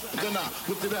south. Then I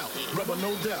whipped it out, rubber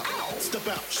no doubt. Step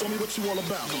out, show me what you all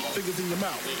about. Fingers in your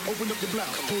mouth, open up your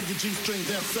blouse, pull your G-string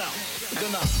down south.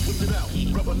 Then I whipped it out,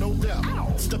 rubber no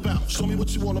doubt. Step out, show me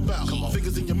what you all about.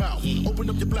 Fingers in your mouth, open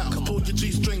up your blouse, pull your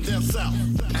G-string down south.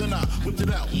 Then I whipped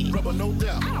it out, rubber no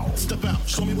doubt. Step out,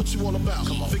 show me what you all about.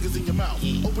 Fingers in your mouth,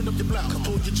 open up your blouse,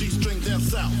 pull your G-string down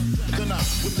south. Then I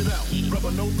whipped it out,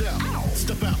 rubber no doubt.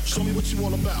 Step out, show me what you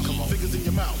all about. Fingers in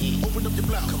your mouth, open up your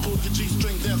blouse, pull your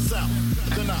G-string down south.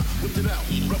 Then I whipped it out,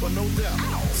 rubber no doubt.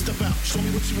 Step out, show me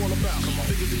what you all about.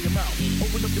 Fingers in your mouth,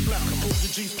 open up your blouse, pull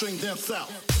your G-string down south.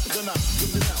 Then I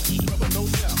whipped it out, rubber no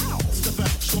doubt. Step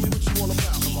out, show me what you all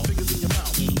about. Fingers in your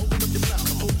mouth, open up your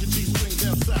blouse, pull your G-string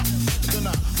down south. Then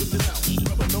I whipped it out,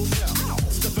 rubber no doubt.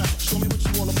 Step out, show me what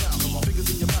you all about. Fingers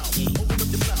in your mouth, open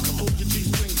up your blouse, pull your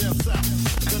G-string down south.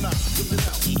 Then I whipped it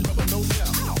out, rubber no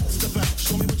doubt. Step out,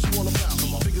 show me what you all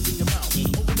about. Fingers in your mouth,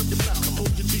 open up your blouse, pull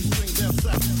your G-string down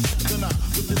south. Then I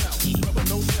whipped it out, rubber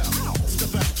no doubt.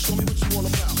 Step out, show me what you all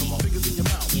about. Fingers in your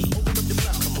mouth, open up your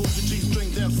blouse, pull your G-string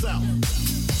down south.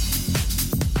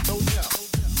 No doubt.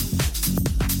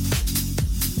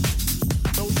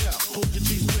 No doubt, pull your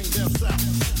G-string down south.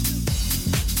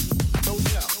 No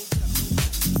doubt.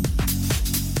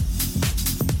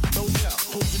 No doubt,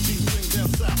 pull your G-string down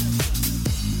south.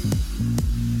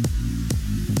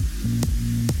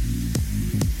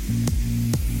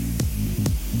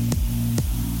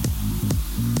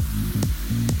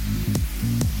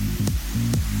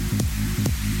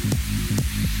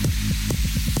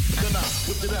 Then I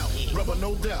whipped it out, rubber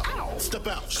no doubt. Step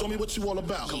out, show me what you all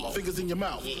about. Fingers in your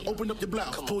mouth, open up your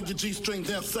blouse, pull your G-string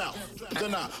down south.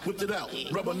 Then I whipped it out,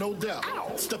 rubber no doubt.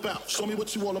 Step out, show me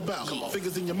what you all about.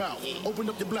 Fingers in your mouth, open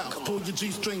up your blouse, pull your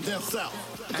G-string down south.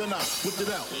 Then I whipped it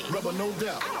out, rubber no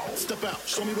doubt. Step out,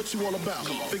 show me what you all about.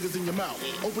 Fingers in your mouth,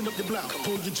 open up your blouse,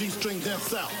 pull your G-string down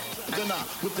south. Then I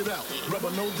whipped it out,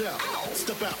 rubber no doubt.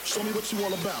 Step out, show me what you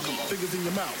all about. Fingers in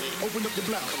your mouth, open up your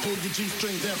blouse, pull your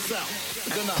G-string down south.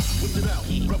 Then I whipped it out,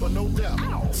 rubber no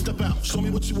doubt. Step out, show me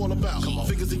what you all about.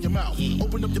 Fingers in your mouth,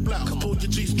 open up your blouse, pull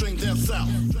your G-string down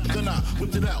south. Then I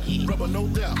whipped it out, rubber no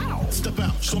doubt. Step out,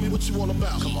 show me what you all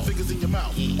about. Fingers in your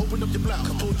mouth, open up your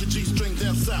blouse, pull your G-string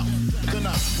down south. Then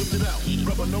I whipped it out,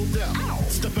 rubber no doubt.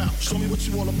 Step out, show me what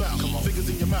you all about. Fingers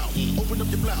in your mouth, open up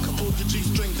your blouse, pull your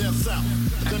G-string down south.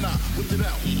 Then I whipped it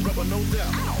out, rubber no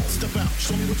doubt. Step out,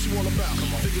 show me what you all about.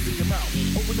 Fingers in your mouth,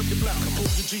 open up your blouse, pull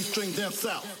your G-string down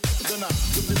south. Then I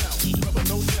whipped it out, rubber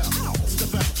no doubt.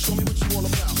 Step out, show me what you all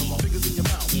about. Fingers in your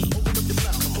mouth, open up your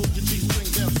blouse, pull your G-string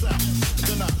down south.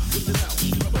 Then I whipped it out,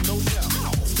 rubber no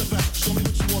doubt. Step out, show me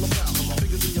what you all about.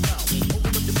 Fingers in your mouth,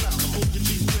 open up your blouse, pull your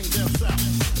G-string down south.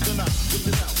 Then I whipped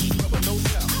it out, rubber no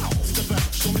doubt. Step out,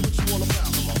 show me what you all about.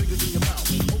 Fingers in your mouth,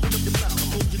 open up your blouse,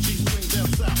 pull your G-string down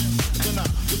south. Then I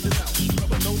whipped it out,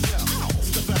 rubber no doubt.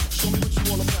 Step out, show me what you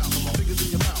all about. Fingers in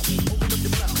your mouth, open up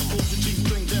your blouse, pull your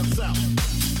G-string down south.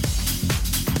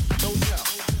 No doubt.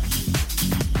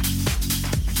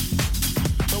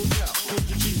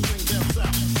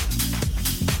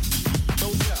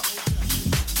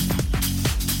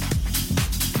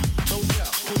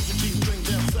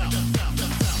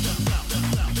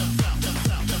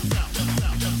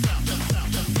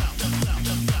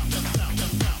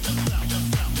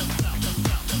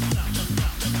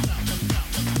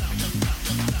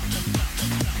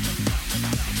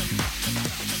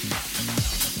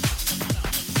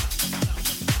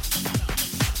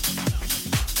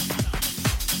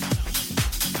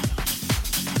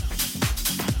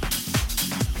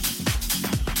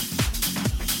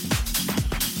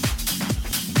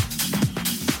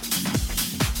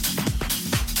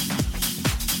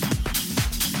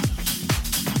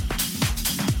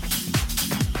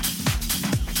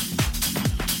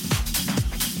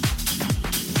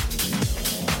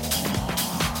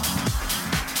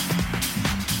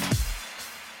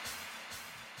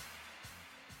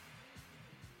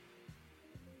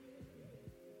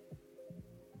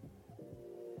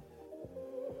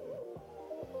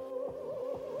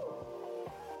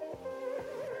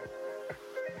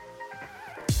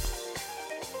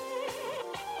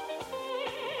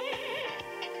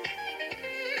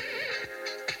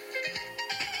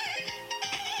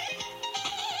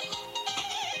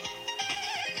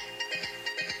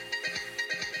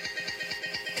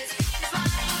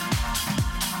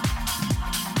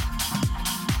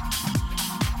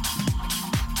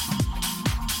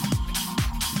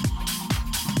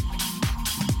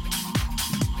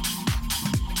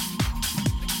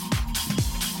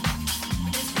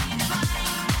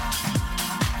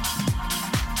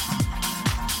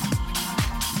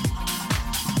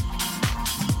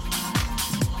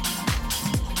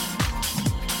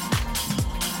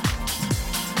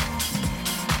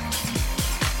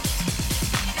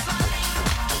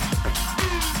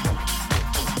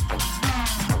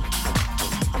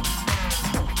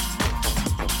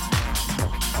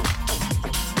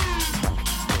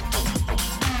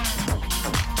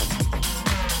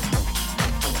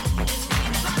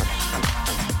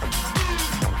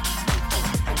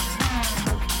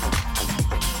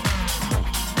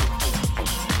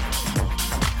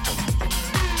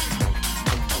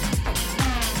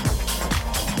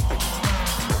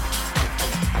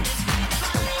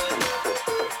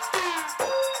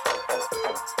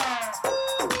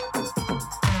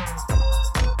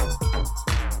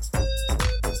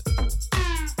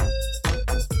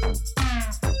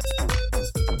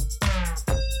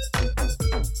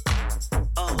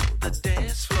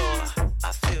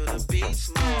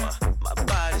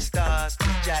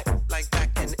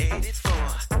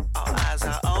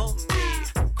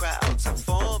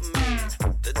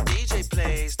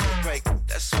 raise the break.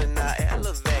 That's when I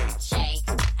elevate. Shake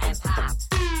and pop.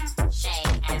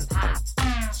 Shake and pop.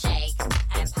 Shake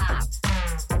and pop.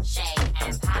 Shake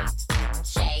and pop.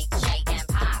 Shake, shake and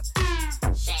pop.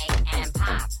 Shake and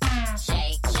pop.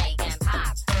 Shake, shake and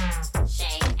pop.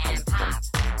 Shake and pop.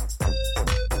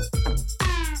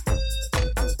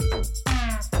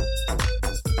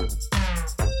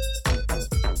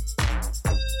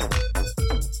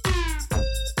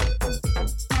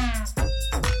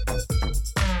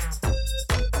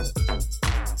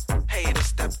 Haters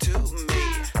step to me,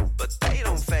 but they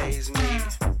don't faze me.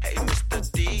 Hey, Mr.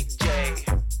 DJ,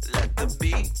 let the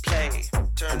beat play.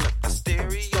 Turn up the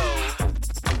stereo,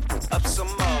 up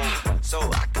some more, so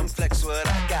I can flex what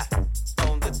I got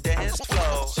on the dance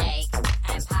floor. Shake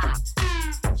and pop.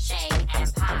 Shake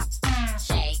and pop.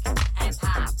 Shake and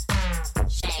pop.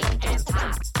 Shake and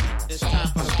pop. It's time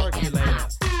for the percolator.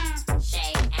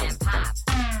 Shake and pop.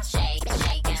 Shake,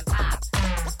 shake and pop.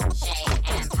 Shake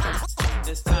and pop.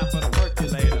 It's time for the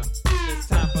percolator. It's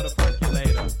time for the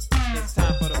percolator. It's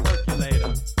time for the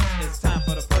percolator. It's time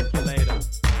for the percolator.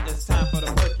 It's time for the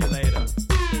percolator.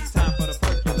 It's time for the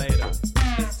percolator.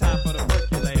 It's time for the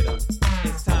percolator.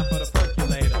 It's time for the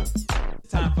percolator. It's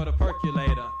time for the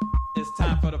percolator. It's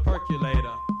time for the percolator.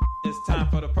 It's time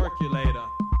for the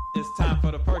percolator. It's time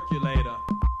for the percolator.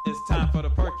 It's time for the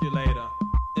percolator.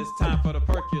 It's time for the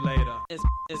percolator.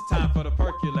 It's time for the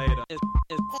percolator. It's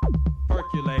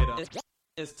percolator.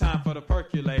 It's time for the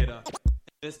percolator.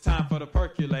 It's time for the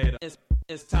percolator.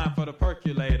 It's time for the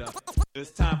percolator.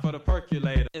 It's time for the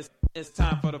percolator. It's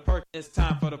time for the perk. It's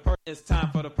time for the perk. It's time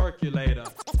for the percolator.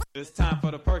 It's time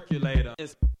for the percolator.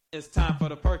 It's time for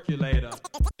the percolator.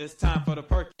 It's time for the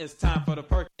perk. It's time for the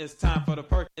perk. It's time for the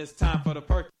perk. It's time for the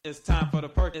perk. It's time for the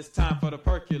perk. It's time for the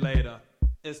percolator.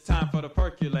 It's time for the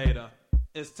percolator.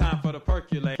 It's time for the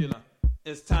percolator.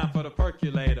 It's time for the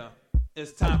percolator.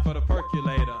 It's time for the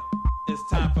percolator. It's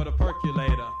time for the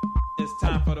percolator. It's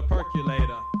time for the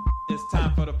percolator. It's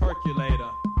time for the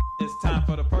percolator. It's time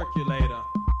for the percolator.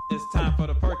 It's time for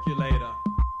the percolator.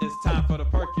 It's time for the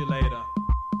percolator.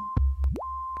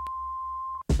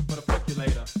 For the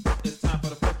percolator. It's time for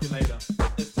the percolator.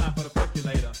 It's time for the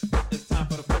percolator. It's time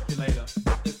for the percolator.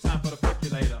 It's time for the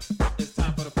percolator. It's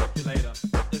time for the percolator.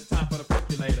 It's time for the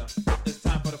percolator. It's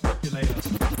time for the percolator. It's time for the percolator.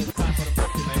 It's time for the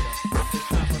percolator. It's time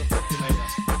for the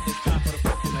percolator. It's time for the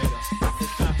percolator.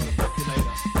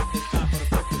 It's time for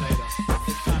the percolator.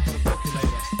 It's time for the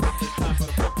percolator. It's time for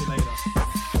the percolator.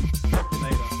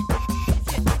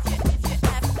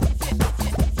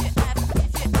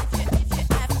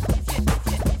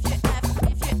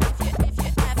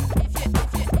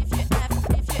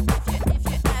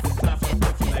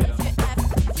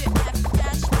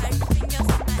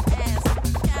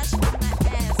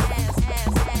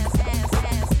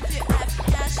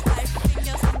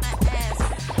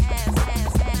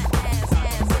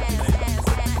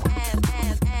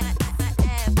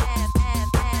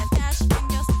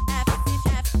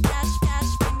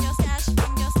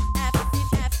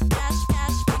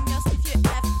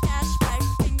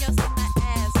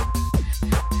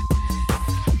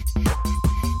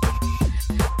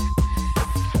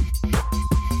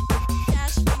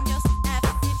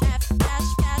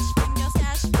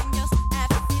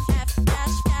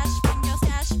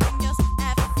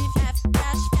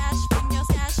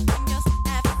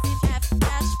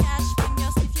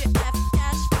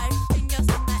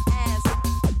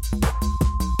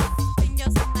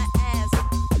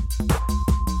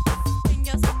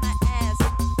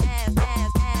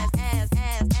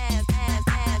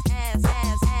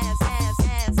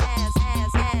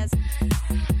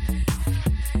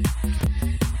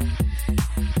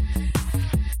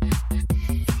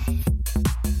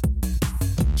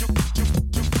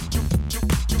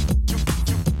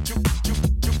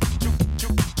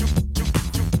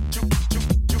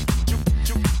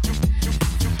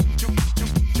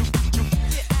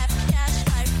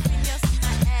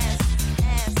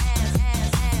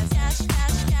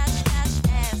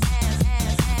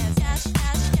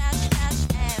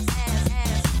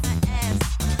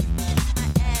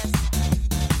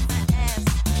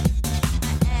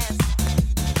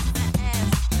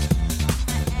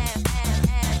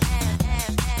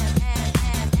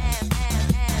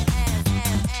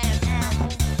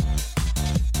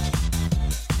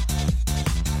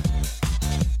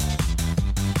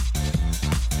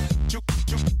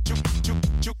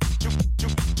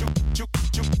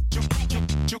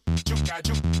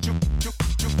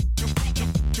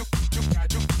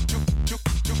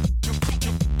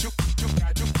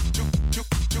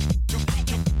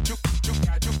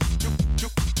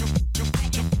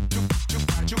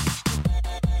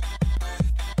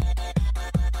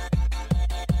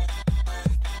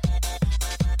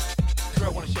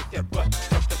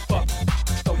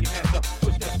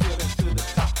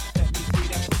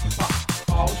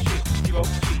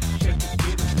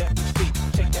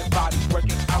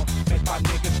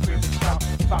 out.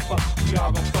 If I fuck, we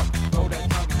all gon' fuck. Roll that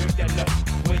tongue, drink that nut.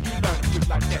 When you learn to flip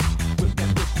like that, whip that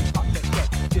pussy, pop that cat.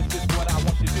 This is what I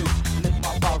want to do. Lick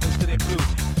my balls until they blue.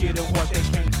 Get them what they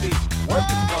can't see. Work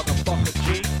this motherfucker, G.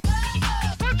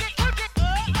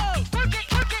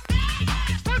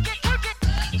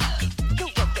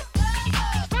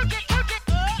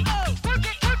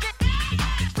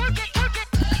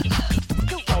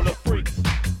 All the freaks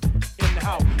in the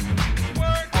house.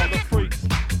 All the freaks,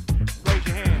 raise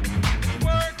your hand.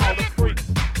 All the freaks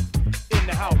in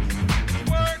the house.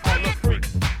 All the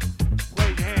freaks,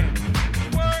 raise your hand.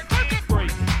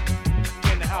 Freaks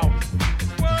in the house.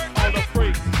 All the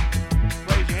freaks,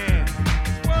 raise your hand.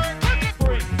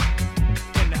 Freaks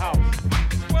in the house.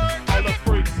 All the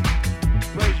freaks,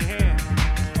 raise your hand.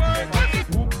 Everybody say,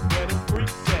 whoop, where the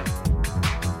freaks at?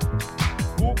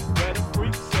 Whoop, where the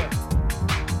freaks at?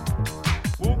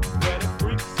 Whoop, where the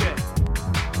freaks at?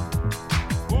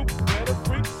 Whoop, where the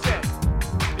freaks at?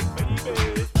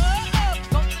 Baby.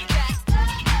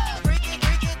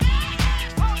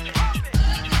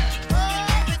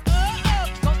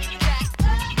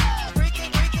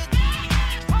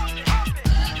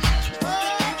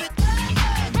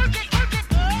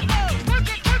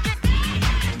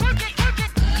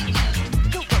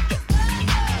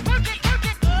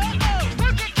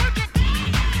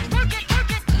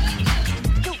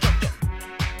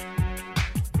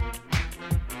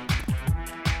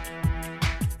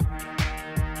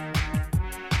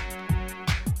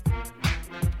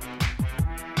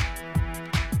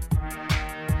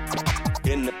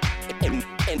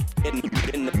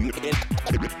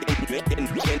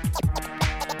 In the club,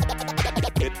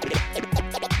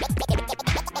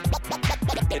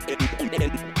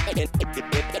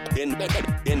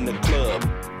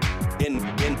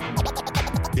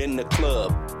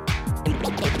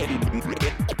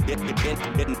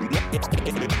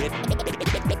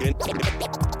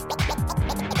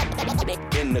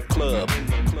 in the club, in the club,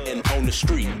 and on the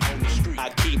street, I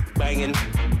keep banging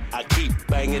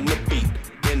the beat.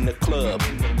 In the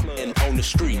club, and on the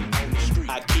street, I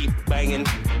keep banging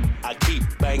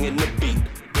the beat.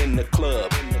 In the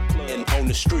club, and on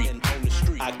the street,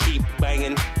 I keep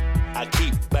banging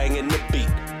the beat.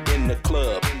 In the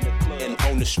club, and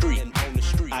on the street,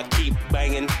 I keep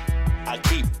banging the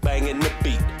beat. Banging the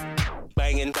beat.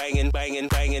 Banging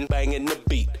the beat. Banging the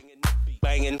beat.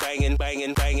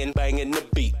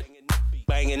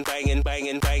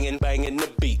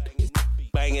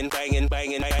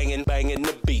 Banging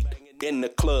the beat. In the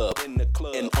club,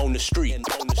 and on the street,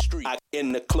 I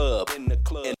in the club, in the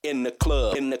club, in the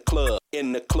club, in the club,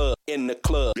 in the club, in the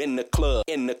club, in the club,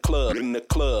 in the club, in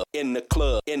the club, in the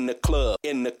club, in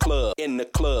the club, in the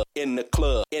club, in the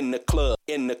club, in the club,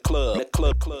 in the club, in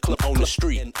the club, on the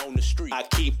street, I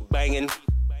keep banging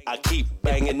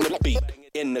the beat.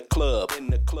 In the club,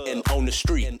 and on the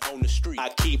street, I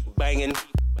keep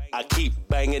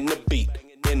banging the beat.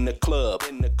 In the club,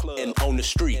 and on the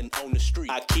street,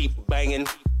 I keep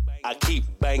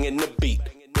banging the beat.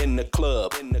 In the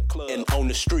club, and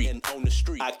on the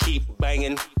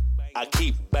street, I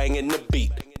keep banging the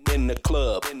beat. In the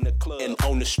club, and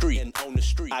on the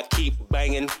street, I keep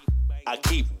banging the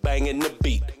beat. Banging the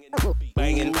beat.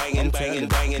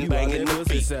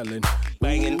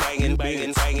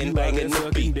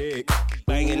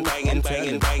 Banging the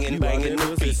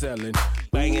beat.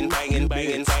 Banging the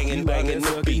beat. Banging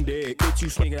the beat. Bitch, you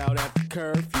sneak it out at the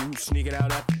curfew. Sneak it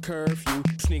out at the curfew.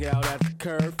 Sneak it out at the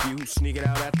curfew. Sneak it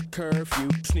out at the curfew.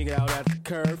 Sneak it out at the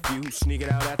curfew. Sneak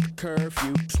it out at the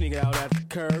curfew. Sneak it out at the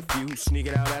curfew. Sneak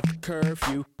it out at the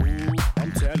curfew. Ooh,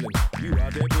 I'm telling you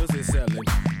out there pussy selling.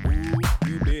 Ooh,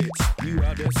 you bitch, you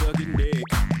out there sucking dick.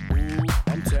 Ooh,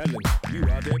 I'm telling you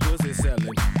out there pussy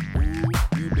selling. Ooh,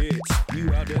 you bitch,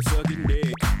 you out there sucking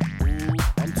dick. Ooh,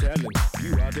 I'm telling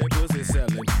you out there pussy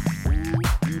selling. Ooh,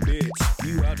 you bitch,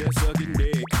 you out there sucking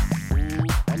dick. Ooh,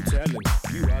 I'm telling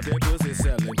you out there pussy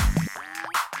selling.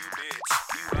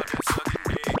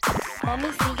 Let me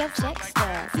see your check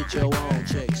stub. Get your own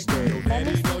check stub. Let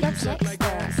me see your check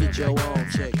stub. Get your own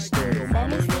check stub. Let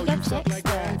me see your check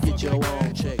stub. Get your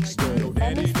own check stub.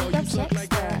 Let me see your check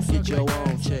stub. Get your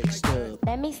own check stub.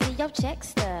 Let me see your check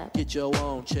stub. Get your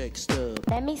own check stub.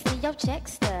 Let me see your check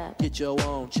stub. Get your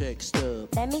own check stub.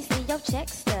 Let me see your check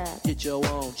stub. Get your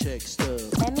own check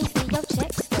stub. Let me see your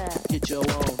check stub. Get your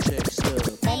own check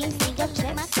stub. Let me see your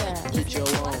check stub. Get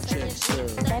your own check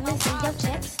stub. Let me see your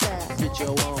check stub. Get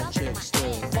your own check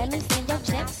stub. Let me see your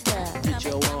check stub. Get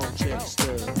your own check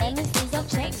stub. Let me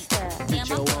see your check stub. Get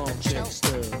your own check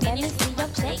stub. Let me see your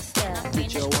check stub.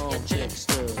 Get your own check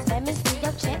stub. Let me see your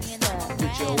check stub.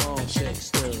 Get your own check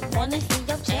stub. Let me see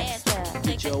your check stub.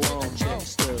 Get your own check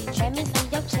stub. Let me see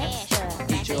your check stub.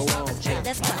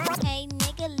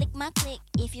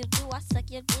 If you do, I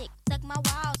suck your dick. Suck my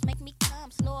walls, make me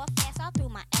come slow or fast all through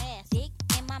my ass. Dick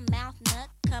in my mouth, nut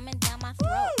coming down my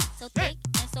throat. So thick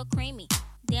and so creamy.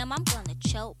 Damn, I'm gonna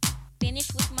choke.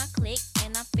 Finish with my click,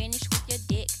 and I'm finished with your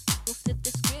dick. We'll flip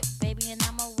the script, baby, and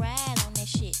I'ma ride on that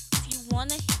shit. If you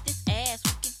wanna hit this ass,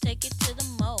 we can take it to the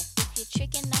mo. If you're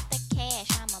tricking off the cash,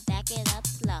 I'ma back it up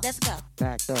slow. Let's go.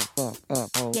 Back the fuck up,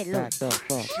 oh. Get Back the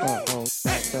fuck up, oh.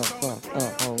 Back the fuck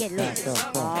up, oh. Get Back loose. the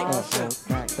fuck up, oh.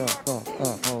 Back the fuck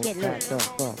up, oh. Get Back loose. the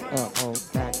fuck up, oh.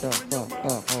 Back the fuck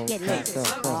up, oh. Get Back loose. the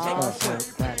fuck up, oh.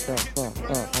 Back the fuck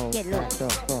up, oh. Get Back loose. the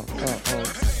fuck up,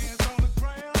 oh.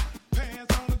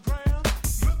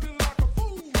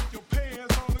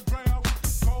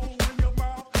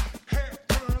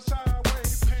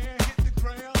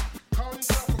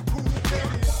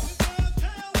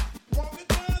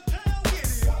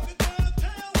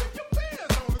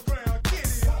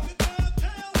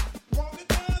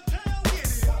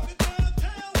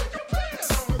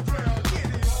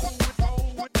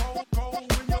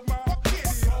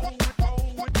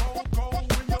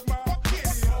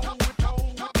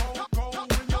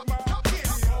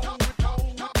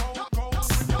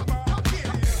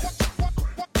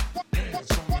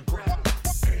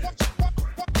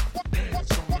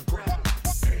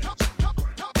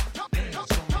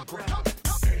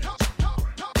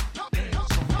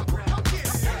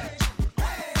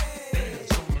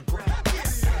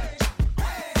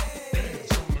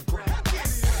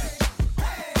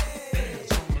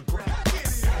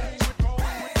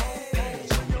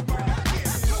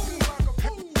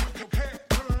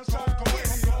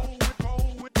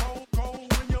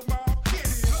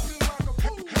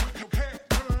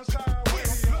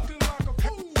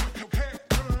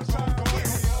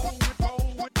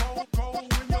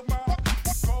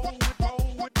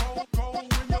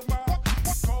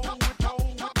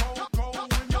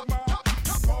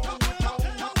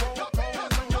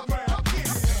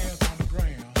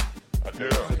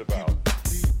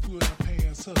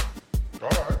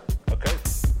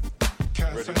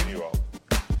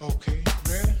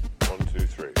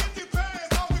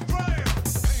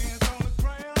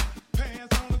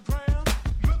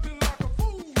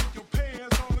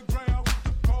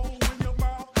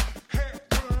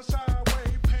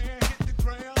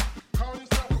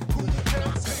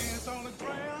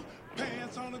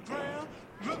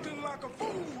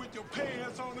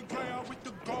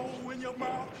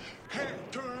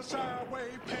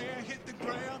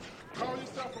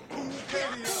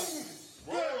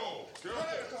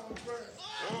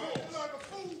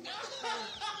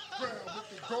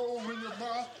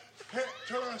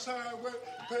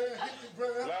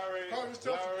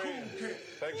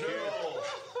 Thank you.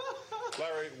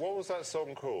 Larry, what was that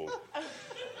song called?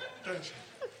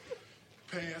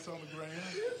 Pants on the ground.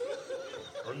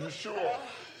 Are you sure?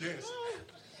 Yes.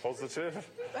 Positive?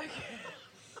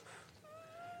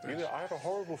 You know, I have a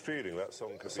horrible feeling that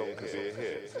song could be a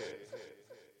hit.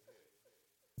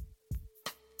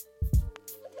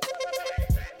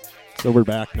 So we're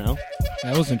back now.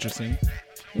 That was interesting.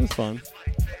 It was fun.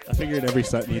 I figured every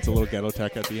set needs a little ghetto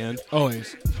tech at the end.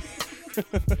 Always.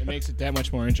 It makes it that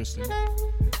much more interesting.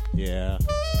 Yeah.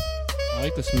 I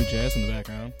like the smooth jazz in the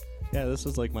background. Yeah, this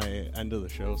is like my end of the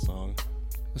show song.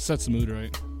 It sets the mood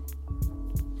right.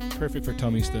 Perfect for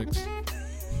tummy sticks.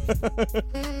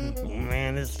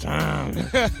 Man, it's time.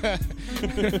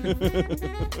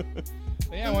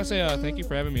 Yeah, I want to say thank you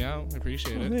for having me out. I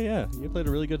appreciate it. Yeah, you played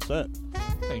a really good set.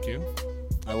 Thank you.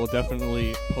 I will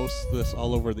definitely post this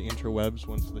all over the interwebs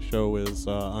once the show is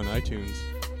on iTunes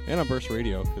and on Burst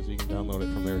Radio, because you can download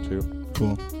it from there too.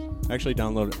 Cool. Actually,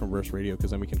 download it from Burst Radio,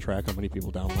 because then we can track how many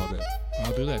people download it.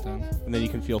 I'll do that then. And then you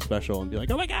can feel special and be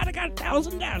like, oh my god, I got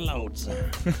 1,000 downloads.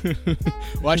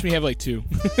 Watch me have like 2.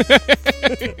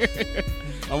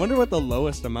 I wonder what the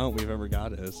lowest amount we've ever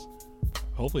got is.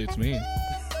 Hopefully it's me.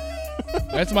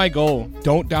 That's my goal.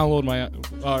 Don't download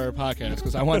our podcast,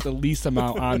 because I want the least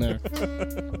amount on there.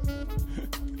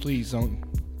 Please don't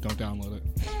download it.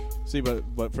 See,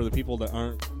 but for the people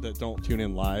that don't tune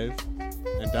in live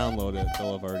and download it,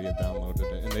 they'll have already downloaded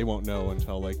it, and they won't know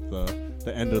until like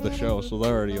the end of the show, so they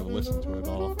already have listened to it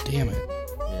all. Damn it.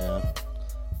 Yeah.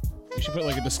 You should put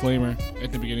like a disclaimer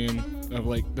at the beginning of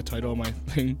like the title of my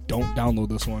thing. Don't download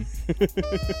this one.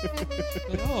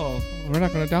 Like, oh, we're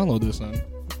not gonna download this then.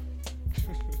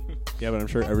 Yeah, but I'm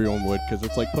sure everyone would, because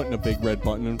it's like putting a big red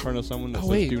button in front of someone that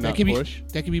says do not push.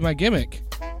 That could be my gimmick.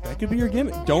 That could be your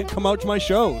gimmick. Don't come out to my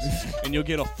shows, and you'll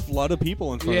get a flood of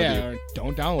people in front of you. Yeah, or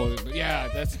don't download it. Yeah,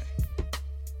 that's.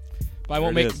 But I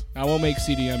won't make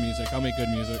CDM music. I'll make good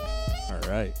music. All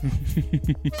right.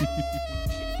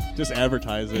 Just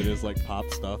advertise it as like pop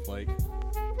stuff, like.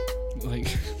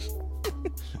 Like,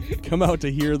 come out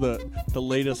to hear the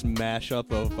latest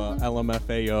mashup of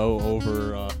LMFAO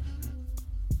over.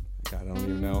 God, I don't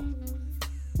even know.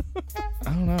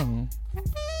 I don't know.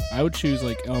 I would choose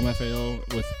like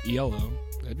LMFAO with ELO.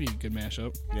 That'd be a good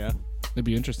mashup. Yeah, that'd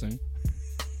be interesting.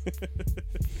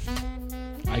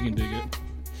 I can dig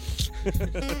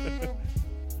it.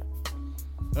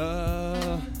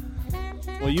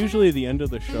 Well, usually at the end of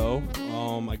the show,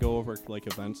 I go over like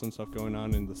events and stuff going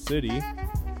on in the city.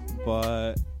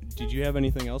 But did you have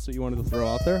anything else that you wanted to throw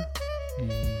out there?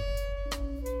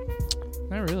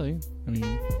 Not really. I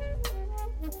mean,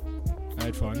 I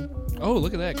had fun. Oh,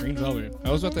 look at that Green Velvet. I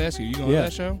was about to ask you going to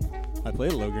that show? I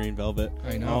played a little Green Velvet.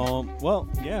 I know. Well,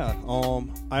 yeah.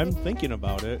 I'm thinking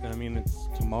about it. I mean, it's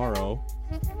tomorrow,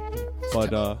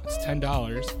 but it's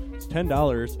 $10. It's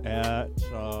 $10 at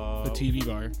the TV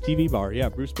bar. TV bar, yeah.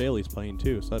 Bruce Bailey's playing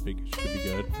too, so that should be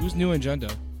good. Who's New Agenda?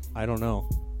 I don't know.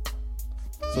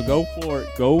 So go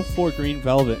for Green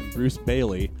Velvet and Bruce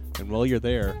Bailey, and while you're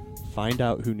there, find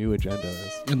out who New Agenda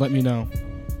is, and let me know.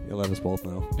 You'll let us both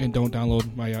know. And don't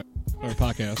download my our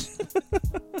podcast.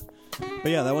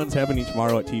 But yeah, that one's happening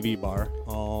tomorrow at TV Bar.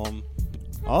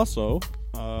 Also,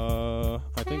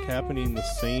 I think happening the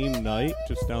same night,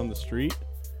 just down the street,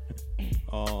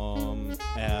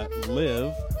 at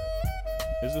Live.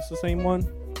 Is this the same one?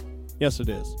 Yes, it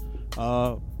is.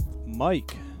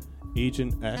 Mike,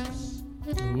 Agent X.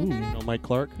 Ooh. You know Mike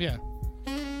Clark? Yeah.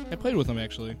 I played with him,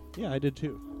 actually. Yeah, I did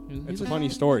too. It's He's a funny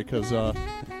story because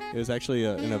it was actually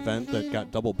an event that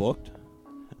got double booked.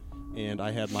 And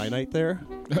I had my night there,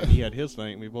 and he had his night,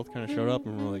 and we both kind of showed up,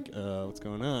 and we're like, what's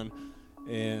going on?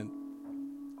 And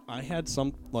I had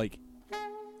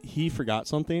he forgot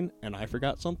something, and I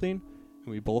forgot something, and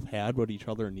we both had what each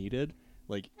other needed.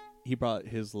 Like, he brought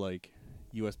his,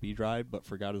 USB drive, but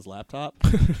forgot his laptop,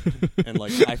 and,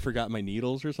 I forgot my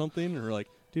needles or something, and we're like,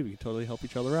 dude, we can totally help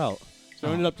each other out. So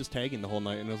I ended up just tagging the whole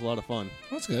night, and it was a lot of fun.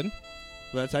 That's good.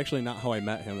 But that's actually not how I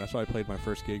met him. That's how I played my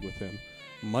first gig with him.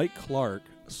 Mike Clark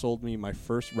sold me my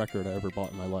first record I ever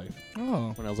bought in my life.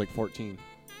 Oh. When I was 14.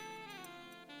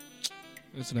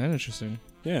 Isn't that interesting?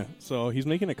 Yeah, so he's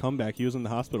making a comeback. He was in the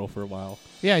hospital for a while.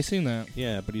 Yeah, I seen that.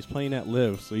 Yeah, but he's playing at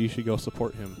Live, so you should go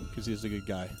support him because he's a good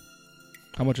guy.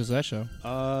 How much is that show?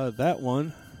 That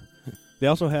one. They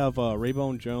also have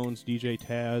Raybone Jones, DJ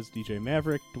Taz, DJ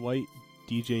Maverick, Dwight,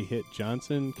 DJ Hit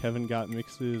Johnson, Kevin Got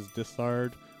Mixes,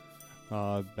 Dissard,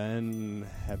 Ben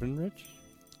Heavenrich,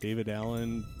 David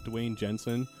Allen, Dwayne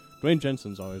Jensen. Dwayne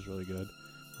Jensen's always really good.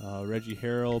 Reggie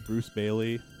Harrell, Bruce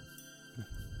Bailey.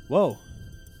 Whoa.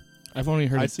 I've only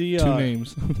heard two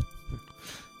names.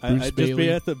 I just be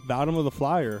at the bottom of the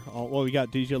flyer. Well, we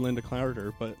got DJ Linda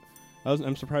Carter, but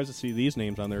I'm surprised to see these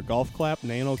names on there. Golf Clap,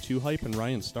 Nano, 2Hype, and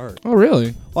Ryan Start. Oh,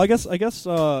 really? Well, I guess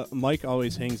Mike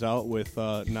always hangs out with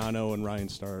Nano and Ryan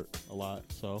Start a lot,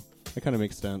 so that kind of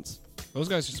makes sense. Those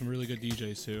guys are some really good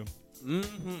DJs, too.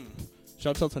 Mm-hmm.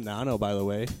 Shouts out to Nano, by the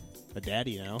way. A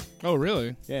daddy now. Oh,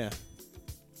 really? Yeah.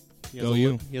 He has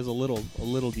he has a little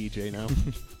DJ now.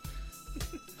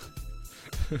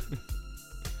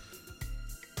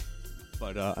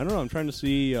 But I don't know. I'm trying to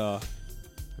see.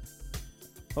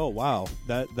 Oh wow,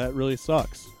 that really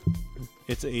sucks.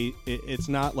 It's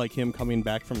not like him coming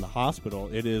back from the hospital.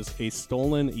 It is a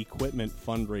stolen equipment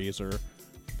fundraiser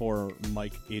for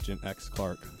Mike Agent X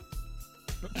Clark.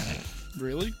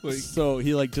 Really? So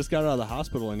he just got out of the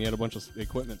hospital and he had a bunch of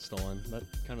equipment stolen. That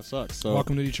kind of sucks. So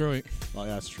welcome to Detroit. Well,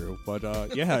 that's true.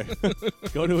 But yeah,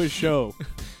 go to his show.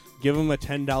 Give him a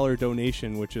 $10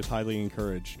 donation, which is highly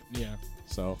encouraged. Yeah.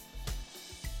 So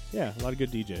yeah, a lot of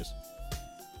good DJs.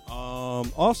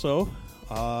 Also,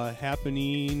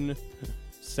 happening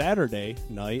Saturday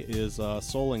night is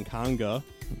Soul and Conga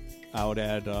out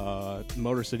at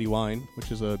Motor City Wine,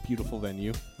 which is a beautiful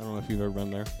venue. I don't know if you've ever been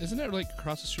there. Isn't it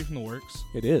across the street from the Works?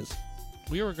 It is.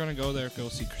 We were going to go there to go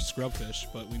see Scrubfish,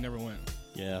 but we never went.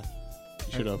 Yeah.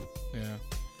 You should have.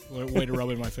 Yeah. Way to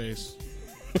rub it in my face.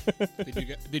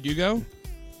 Did you go?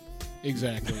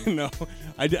 Exactly. No.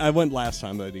 I went last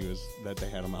time that they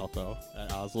had him out, though,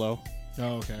 at Oslo.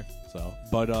 Oh, okay. So,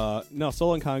 but no,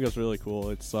 Soul and Conga is really cool.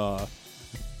 It's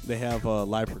they have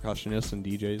live percussionists and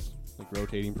DJs,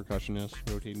 rotating percussionists,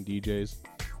 rotating DJs,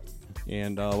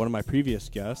 and one of my previous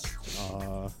guests,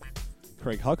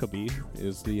 Craig Huckabee,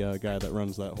 is the guy that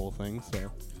runs that whole thing. So,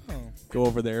 go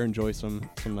over there, enjoy some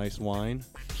nice wine,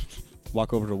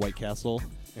 walk over to White Castle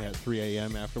at 3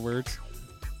 a.m. afterwards,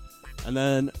 and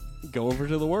then go over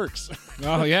to the Works.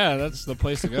 Oh, yeah, that's the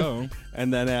place to go.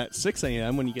 And then at 6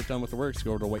 a.m. when you get done with the Works,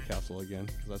 go over to White Castle again,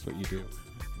 because that's what you do.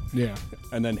 Yeah.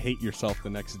 And then hate yourself the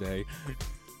next day.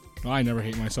 Well, I never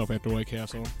hate myself after White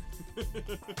Castle.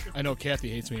 I know Kathy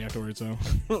hates me afterwards, though.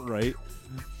 Right.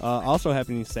 Also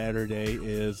happening Saturday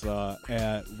is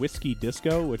at Whiskey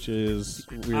Disco, which is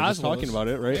we were just Oslo's. talking about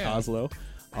it, right? Yeah. Oslo.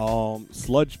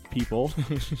 Sludge people,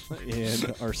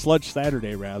 or Sludge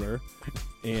Saturday rather,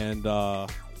 and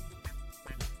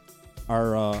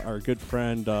our good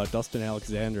friend Dustin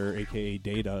Alexander, aka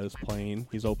Data, is playing.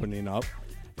 He's opening up,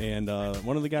 and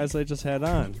one of the guys I just had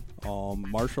on,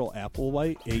 Marshall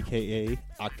Applewhite, aka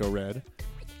Octo Red.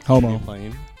 Homo.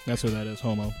 Playing. That's who that is.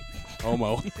 Homo.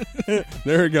 Homo.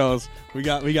 There it goes. We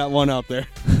got one out there.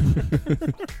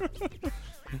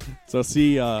 So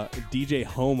see DJ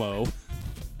Homo.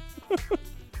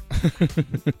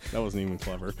 That wasn't even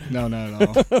clever. No, not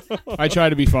at all. I tried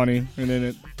to be funny, and then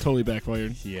it totally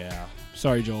backfired. Yeah.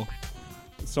 Sorry, Joel.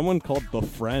 Someone called The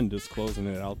Friend is closing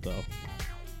it out, though.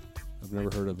 I've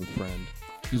never heard of The Friend.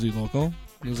 Is he local?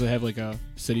 Does it have like a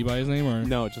city by his name, or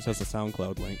No, it just has a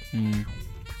SoundCloud link. Mm.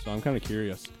 So I'm kind of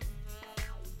curious.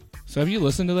 So have you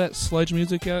listened to that Sledge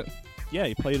music yet? Yeah,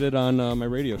 he played it on my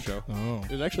radio show. Oh.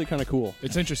 It was actually kind of cool.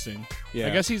 It's interesting. Yeah. I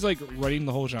guess he's like writing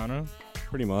the whole genre.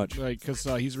 Pretty much. Like, because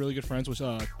he's really good friends with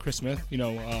Chris Smith,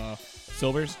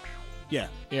 Silvers. Yeah.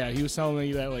 Yeah, he was telling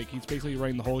me that like he's basically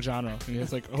writing the whole genre, and he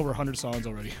has like over 100 songs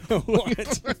already.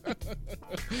 What?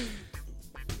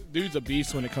 Dude's a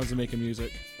beast when it comes to making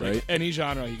music. Like, Right. any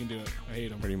genre, he can do it. I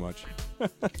hate him. Pretty much.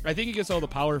 I think he gets all the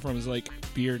power from his like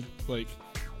beard. Like,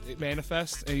 it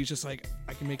manifests, and he's just like,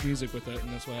 I can make music with it, and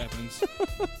that's what happens.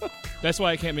 That's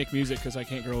why I can't make music, because I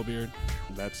can't grow a beard.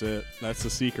 That's it. That's the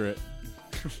secret.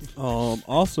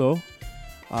 Also,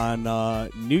 on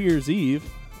New Year's Eve,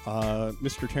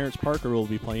 Mr. Terrence Parker will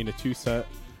be playing a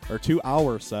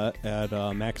 2-hour set at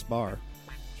Max Bar.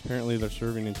 Apparently, they're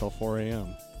serving until 4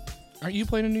 a.m. Aren't you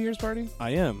playing a New Year's party?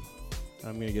 I am.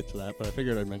 I'm gonna get to that, but I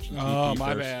figured I'd mention. Oh, TP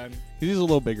my first. bad. 'Cause he's a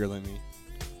little bigger than me,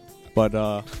 but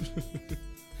well,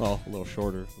 a little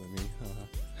shorter than me.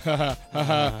 Yeah.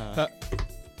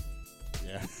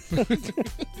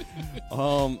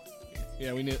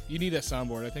 Yeah, you need that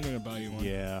soundboard. I think I'm gonna buy you one.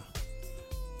 Yeah.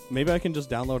 Maybe I can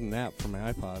just download an app from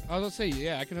my iPod. I was gonna say,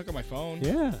 yeah, I can hook up my phone.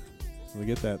 Yeah. We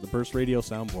get that. The Burst Radio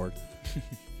soundboard.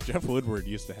 Jeff Woodward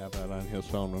used to have that on his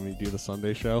phone when we do the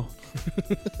Sunday show.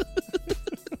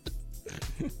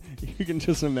 You can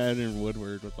just imagine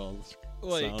Woodward with all the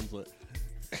Like- sounds.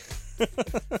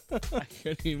 I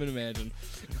couldn't even imagine.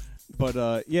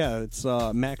 But yeah, it's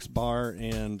Max Bar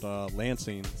and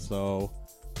Lansing. So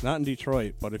not in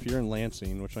Detroit, but if you're in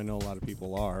Lansing, which I know a lot of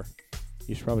people are,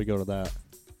 you should probably go to that.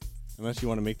 Unless you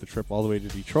want to make the trip all the way to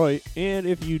Detroit. And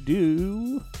if you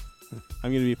do,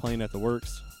 I'm going to be playing at the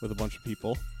Works with a bunch of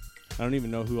people. I don't even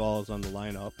know who all is on the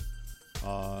lineup.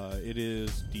 It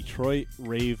is Detroit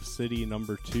Rave City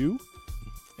number 2.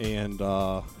 And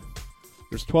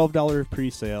there's $12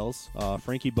 pre-sales.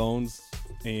 Frankie Bones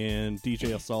and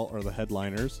DJ Assault are the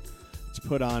headliners. It's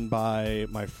put on by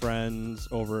my friends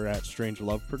over at Strange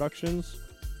Love Productions.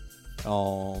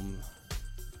 I'm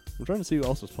trying to see who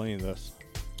else is playing this.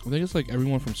 I think it's like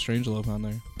everyone from Strange Love on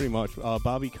there. Pretty much.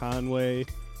 Bobby Conway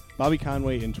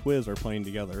and Twiz are playing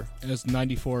together. It's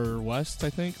 94 West, I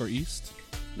think, or East.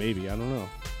 Maybe, I don't know.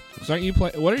 So aren't you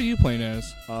what are you playing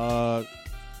as?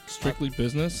 Strictly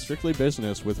Business. Strictly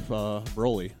Business with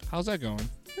Broly. How's that going?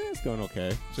 It's going okay.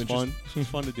 So It's fun. It's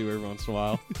fun to do every once in a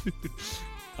while.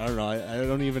 I don't know. I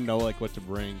don't even know like what to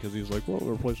bring because he's like, "Well,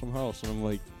 we'll play some house," and I'm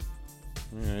like,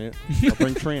 "All right, I'll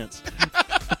bring trance."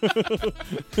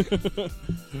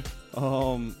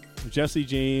 Jesse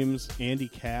James, Andy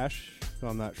Cash.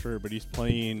 I'm not sure, but he's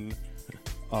playing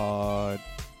drum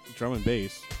and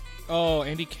bass. Oh,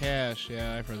 Andy Cash.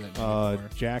 Yeah, I've heard that name before.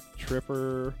 Jack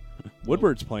Tripper.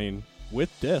 Woodward's playing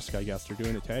with disc. I guess they're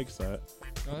doing a tag set.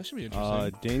 Oh, that should be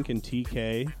interesting. Dink and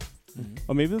TK.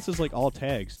 Oh, maybe this is like all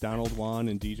tags. Donald Juan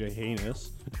and DJ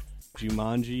Heinous.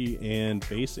 Jumanji and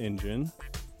Bass Engine.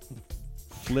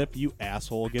 Flip, you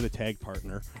asshole. Get a tag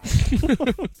partner.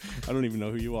 I don't even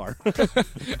know who you are.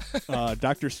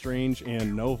 Doctor Strange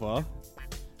and Nova.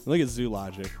 Look at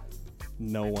Zoologic.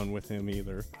 No one with him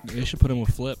either. They should put him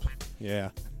with Flip. Yeah.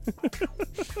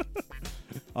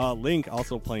 Link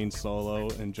also playing solo,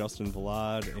 and Justin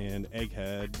Vlad and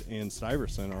Egghead and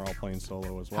Syverson are all playing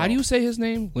solo as well. How do you say his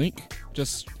name? Link?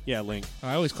 Just Link.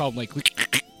 I always call him like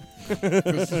Link.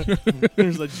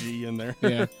 There's a G in there.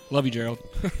 Yeah. Love you, Gerald.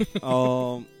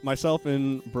 Myself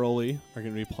and Broly are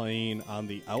going to be playing on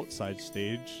the outside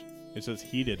stage. It says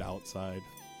heated outside.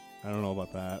 I don't know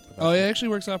about that. But Oh, it actually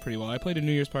works out pretty well. I played a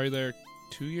New Year's party there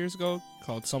 2 years ago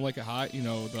called Some Like It Hot,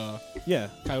 the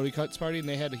Coyote Cuts party, and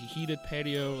they had a heated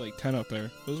patio like tent up there.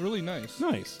 It was really nice.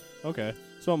 Nice. Okay.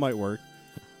 So it might work.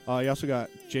 You also got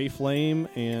Jay Flame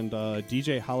and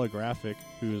DJ Holographic,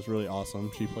 who is really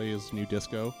awesome. She plays new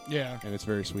disco. Yeah. And it's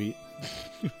very sweet.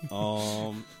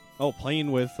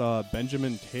 Playing with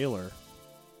Benjamin Taylor,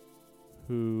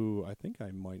 who I think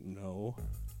I might know.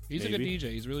 He's Maybe. a good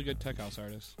DJ. He's a really good tech house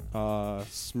artist.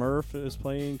 Smurf is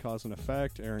playing, Cause and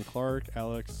Effect. Aaron Clark,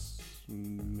 Alex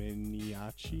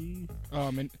Miniachi.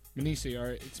 Minisi,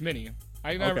 or it's Mini.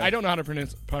 I Okay. don't know how to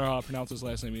pronounce his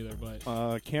last name either,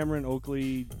 but Cameron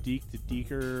Oakley, Deke the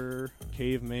Deeker,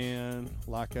 Caveman,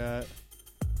 Lockett.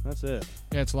 That's it.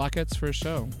 Yeah, it's Lockett's first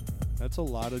show. That's a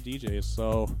lot of DJs.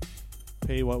 So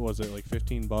pay, what was it, like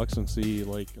 $15 and see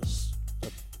like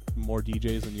more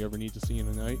DJs than you ever need to see in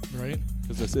a night. Right.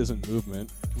 Because this isn't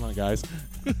Movement. Come on, guys.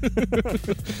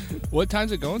 What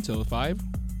time's it going till? 5?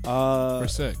 Or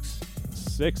 6?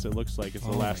 6, it looks like. It's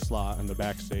the last slot on the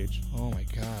backstage. Oh my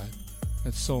god.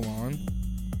 That's so long.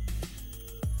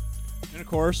 And of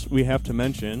course, we have to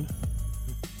mention,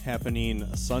 happening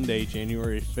Sunday,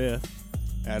 January 5th,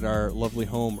 at our lovely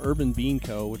home, Urban Bean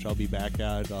Co., which I'll be back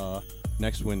at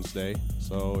next Wednesday.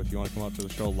 So if you want to come out to the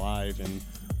show live and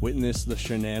witness the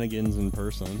shenanigans in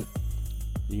person,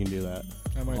 you can do that.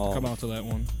 I might have to come out to that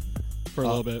one for a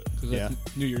little bit. Because yeah.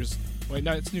 that's New Year's. Wait,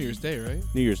 no, it's New Year's Day, right?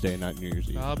 New Year's Day, not New Year's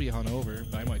Eve. I'll be hungover,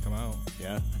 but I might come out.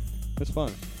 Yeah, it's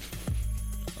fun.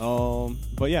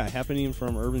 But yeah, happening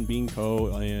from Urban Bean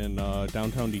Co. in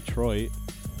downtown Detroit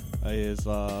is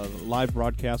live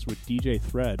broadcast with DJ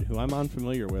Thread, who I'm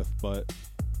unfamiliar with, but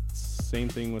same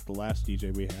thing with the last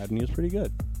DJ we had, and he was pretty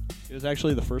good. It was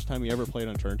actually the first time he ever played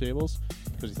on turntables,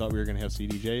 because he thought we were going to have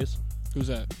CDJs. Who's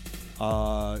that?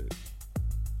 Zao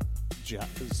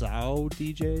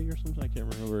DJ or something? I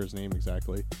can't remember his name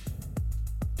exactly.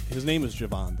 His name is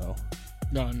Javon, though.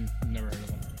 No, never heard of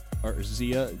him. Or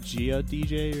Gia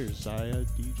DJ or Zaya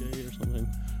DJ or something.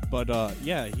 But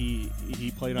yeah, he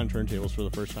played on turntables for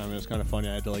the first time, and it was kind of funny.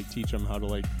 I had to like teach him how to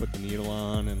like put the needle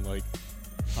on and like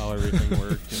how everything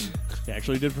worked. And he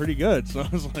actually did pretty good, so I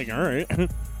was like, all right.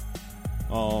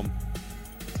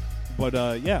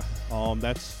 Yeah,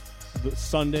 that's the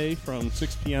Sunday from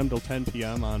 6 p.m. till 10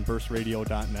 p.m. on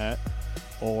burstradio.net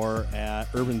or at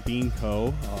Urban Bean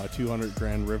Co., 200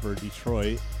 Grand River,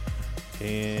 Detroit.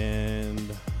 And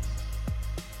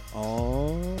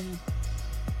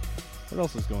what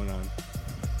else is going on?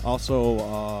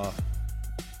 Also,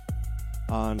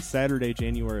 on Saturday,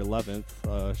 January 11th,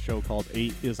 a show called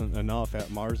 8 Isn't Enough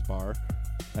at Mars Bar.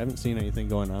 I haven't seen anything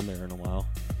going on there in a while.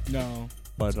 No.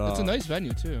 But it's a nice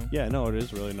venue, too. Yeah, no, it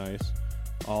is really nice.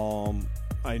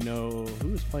 I know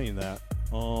who is playing that.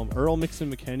 Earl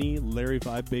Mixon McKenney, Larry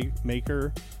Vibe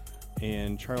Maker,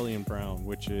 and Charlie and Brown,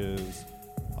 which is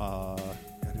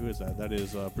who is that? That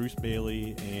is Bruce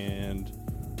Bailey and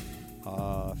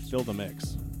Phil the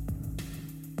Mix.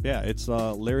 Yeah, it's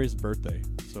Larry's birthday,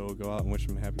 so go out and wish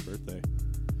him a happy birthday.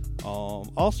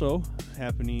 Also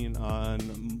happening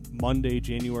on Monday,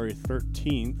 January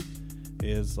 13th,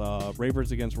 is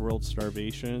Ravers Against World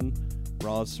Starvation.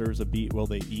 Raw Serves a Beat, Will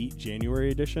They Eat? January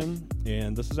edition.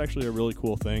 And this is actually a really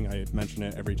cool thing. I mention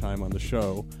it every time on the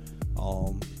show.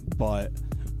 But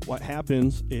what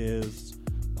happens is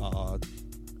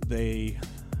they,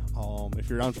 if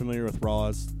you're unfamiliar with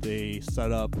Raws, they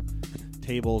set up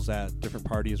tables at different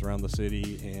parties around the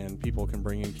city, and people can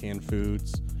bring in canned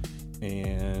foods,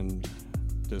 and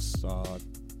just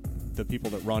the people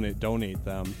that run it donate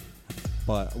them.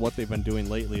 But what they've been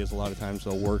doing lately is a lot of times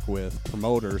they'll work with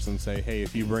promoters and say, hey,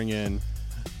 if you bring in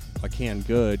a canned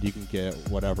good, you can get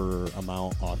whatever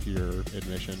amount off your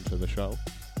admission to the show.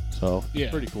 So yeah,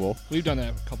 it's pretty cool. We've done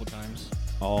that a couple times.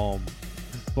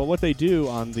 But what they do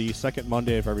on the second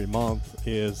Monday of every month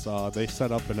is they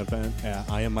set up an event at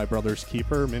I Am My Brother's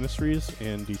Keeper Ministries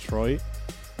in Detroit.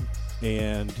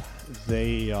 And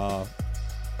they,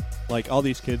 like all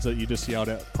these kids that you just see out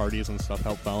at parties and stuff,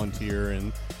 help volunteer,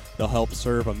 and they'll help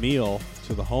serve a meal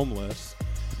to the homeless.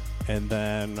 And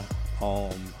then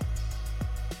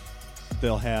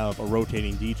they'll have a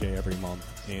rotating DJ every month,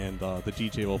 and the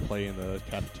DJ will play in the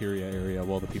cafeteria area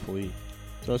while the people eat.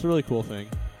 So it's a really cool thing.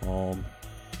 I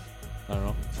don't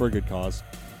know, for a good cause.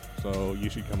 So you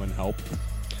should come and help.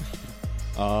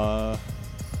 The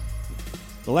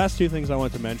last two things I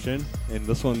want to mention, and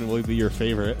this one will be your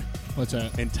favorite. What's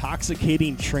that?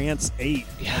 Intoxicating Trance 8.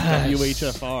 Yes.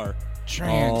 WHFR.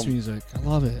 Trance music. I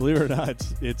love it. Believe it or not,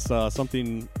 it's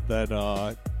something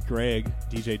that Greg,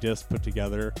 DJ Disc, put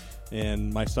together,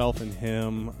 and myself and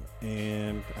him,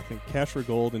 and I think Casher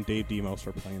Gold and Dave Demos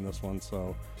are playing this one,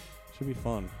 so it should be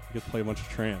fun. You get to play a bunch of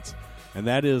trance. And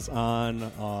that is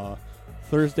on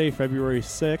Thursday, February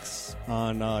 6th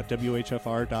on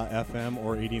WHFR.FM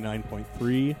or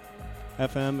 89.3.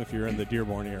 FM if you're in the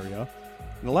Dearborn area.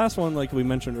 And the last one, like we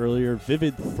mentioned earlier,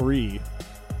 Vivid 3,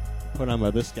 put on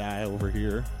by this guy over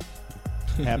here,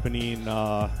 happening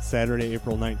Saturday,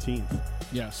 April 19th.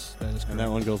 Yes, that is correct. And that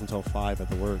one goes until 5 at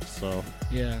the Works, so.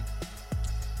 Yeah.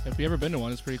 If you ever been to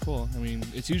one, it's pretty cool. I mean,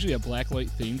 it's usually a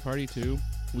blacklight themed party, too.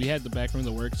 We had the back room of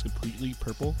the Works completely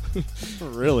purple.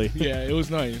 Really? Yeah, it was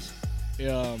nice. I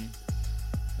don't know.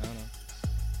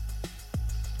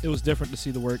 It was different to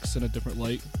see the Works in a different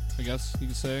light, I guess you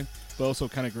could say. But also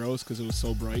kind of gross because it was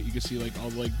so bright. You could see like all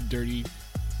the like dirty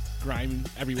grime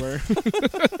everywhere.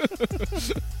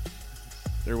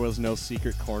 There was no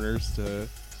secret corners to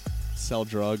sell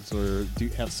drugs or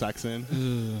have sex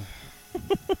in.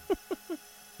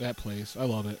 That place, I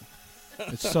love it.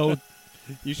 It's so.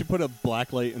 You should put a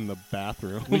black light in the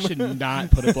bathroom. We should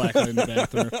not put a black light in the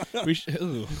bathroom. We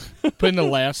should put in the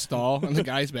last stall in the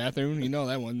guy's bathroom. You know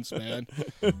that one's bad.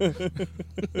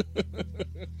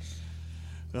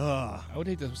 I would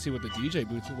hate to see what the DJ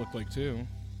booth would look like too.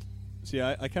 See,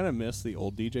 I kind of miss the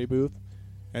old DJ booth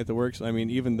at the Works. I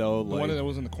mean, even though The one that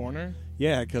was in the corner.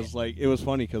 Yeah, because like it was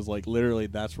funny because like literally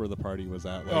that's where the party was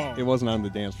at. Like, Oh. It wasn't on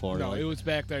the dance floor. No, like, it was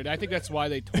back there. I think that's why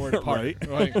they tore it apart. Right.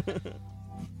 Like,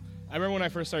 I remember when I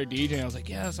first started DJing, I was like,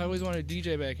 yes, I always wanted to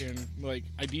DJ back here. And, like,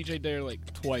 I DJ'd there, like,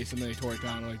 twice, and then they tore it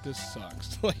down. I'm like, this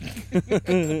sucks. Like, I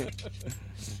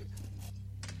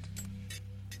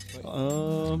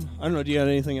don't know. Do you have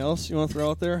anything else you want to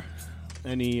throw out there?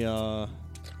 Any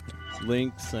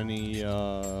links? Any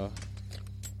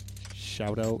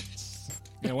shout outs?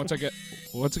 yeah, once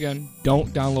again,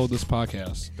 don't download this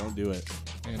podcast. Don't do it.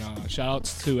 And shout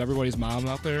outs to everybody's mom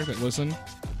out there that listen.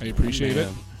 I appreciate it.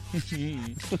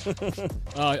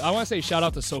 I want to say shout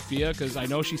out to Sophia because I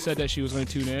know she said that she was going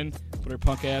to tune in, but her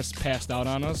punk ass passed out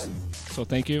on us. So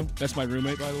thank you. That's my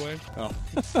roommate, by the way. Oh.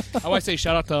 I want to say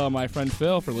shout out to my friend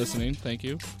Phil for listening. Thank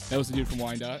you. That was the dude from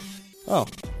Wyandotte. Oh,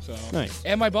 so nice.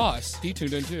 And my boss, he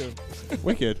tuned in too.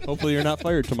 Wicked. Hopefully you're not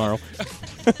fired tomorrow.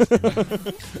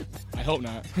 I hope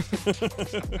not.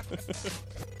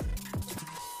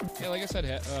 Yeah, like I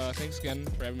said, thanks again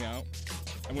for having me out.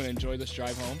 I'm going to enjoy this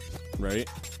drive home. Right.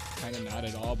 Kind of not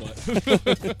at all, but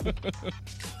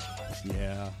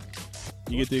yeah.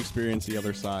 You get to experience the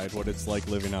other side, what it's like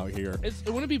living out here. it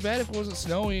wouldn't be bad if it wasn't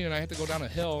snowy and I had to go down a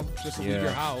hill just to leave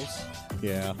your house.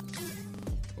 Yeah.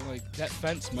 Like, that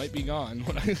fence might be gone.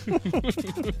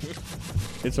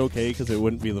 It's okay because it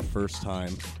wouldn't be the first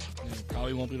time. Yeah, it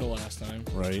probably won't be the last time.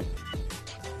 Right.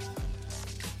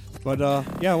 But,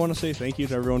 yeah, I want to say thank you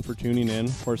to everyone for tuning in.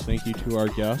 Of course, thank you to our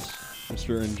guest,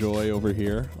 Mr. Enjoy over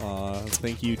here.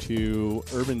 Thank you to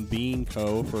Urban Bean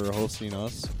Co. for hosting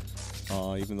us,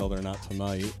 even though they're not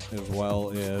tonight, as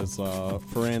well as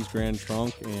Ferran's Grand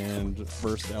Trunk and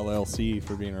First LLC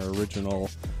for being our original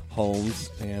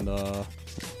homes. And,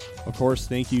 of course,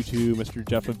 thank you to Mr.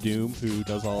 Jeff of Doom, who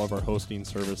does all of our hosting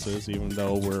services. Even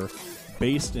though we're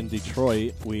based in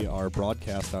Detroit, we are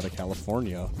broadcast out of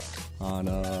California on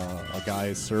a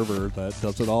guy's server that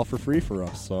does it all for free for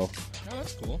us. So, Oh,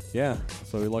 that's cool. yeah,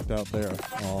 so we lucked out there.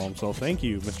 So thank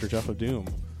you, Mr. Jeff of Doom.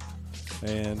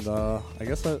 And I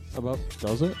guess that about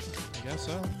does it. I guess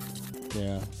so.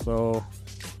 Yeah, so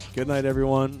good night,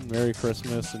 everyone. Merry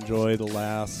Christmas. Enjoy the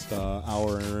last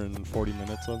hour and 40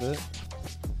 minutes of it.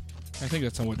 I think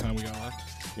that's what time we got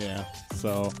left. Yeah,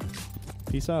 so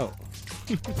peace out.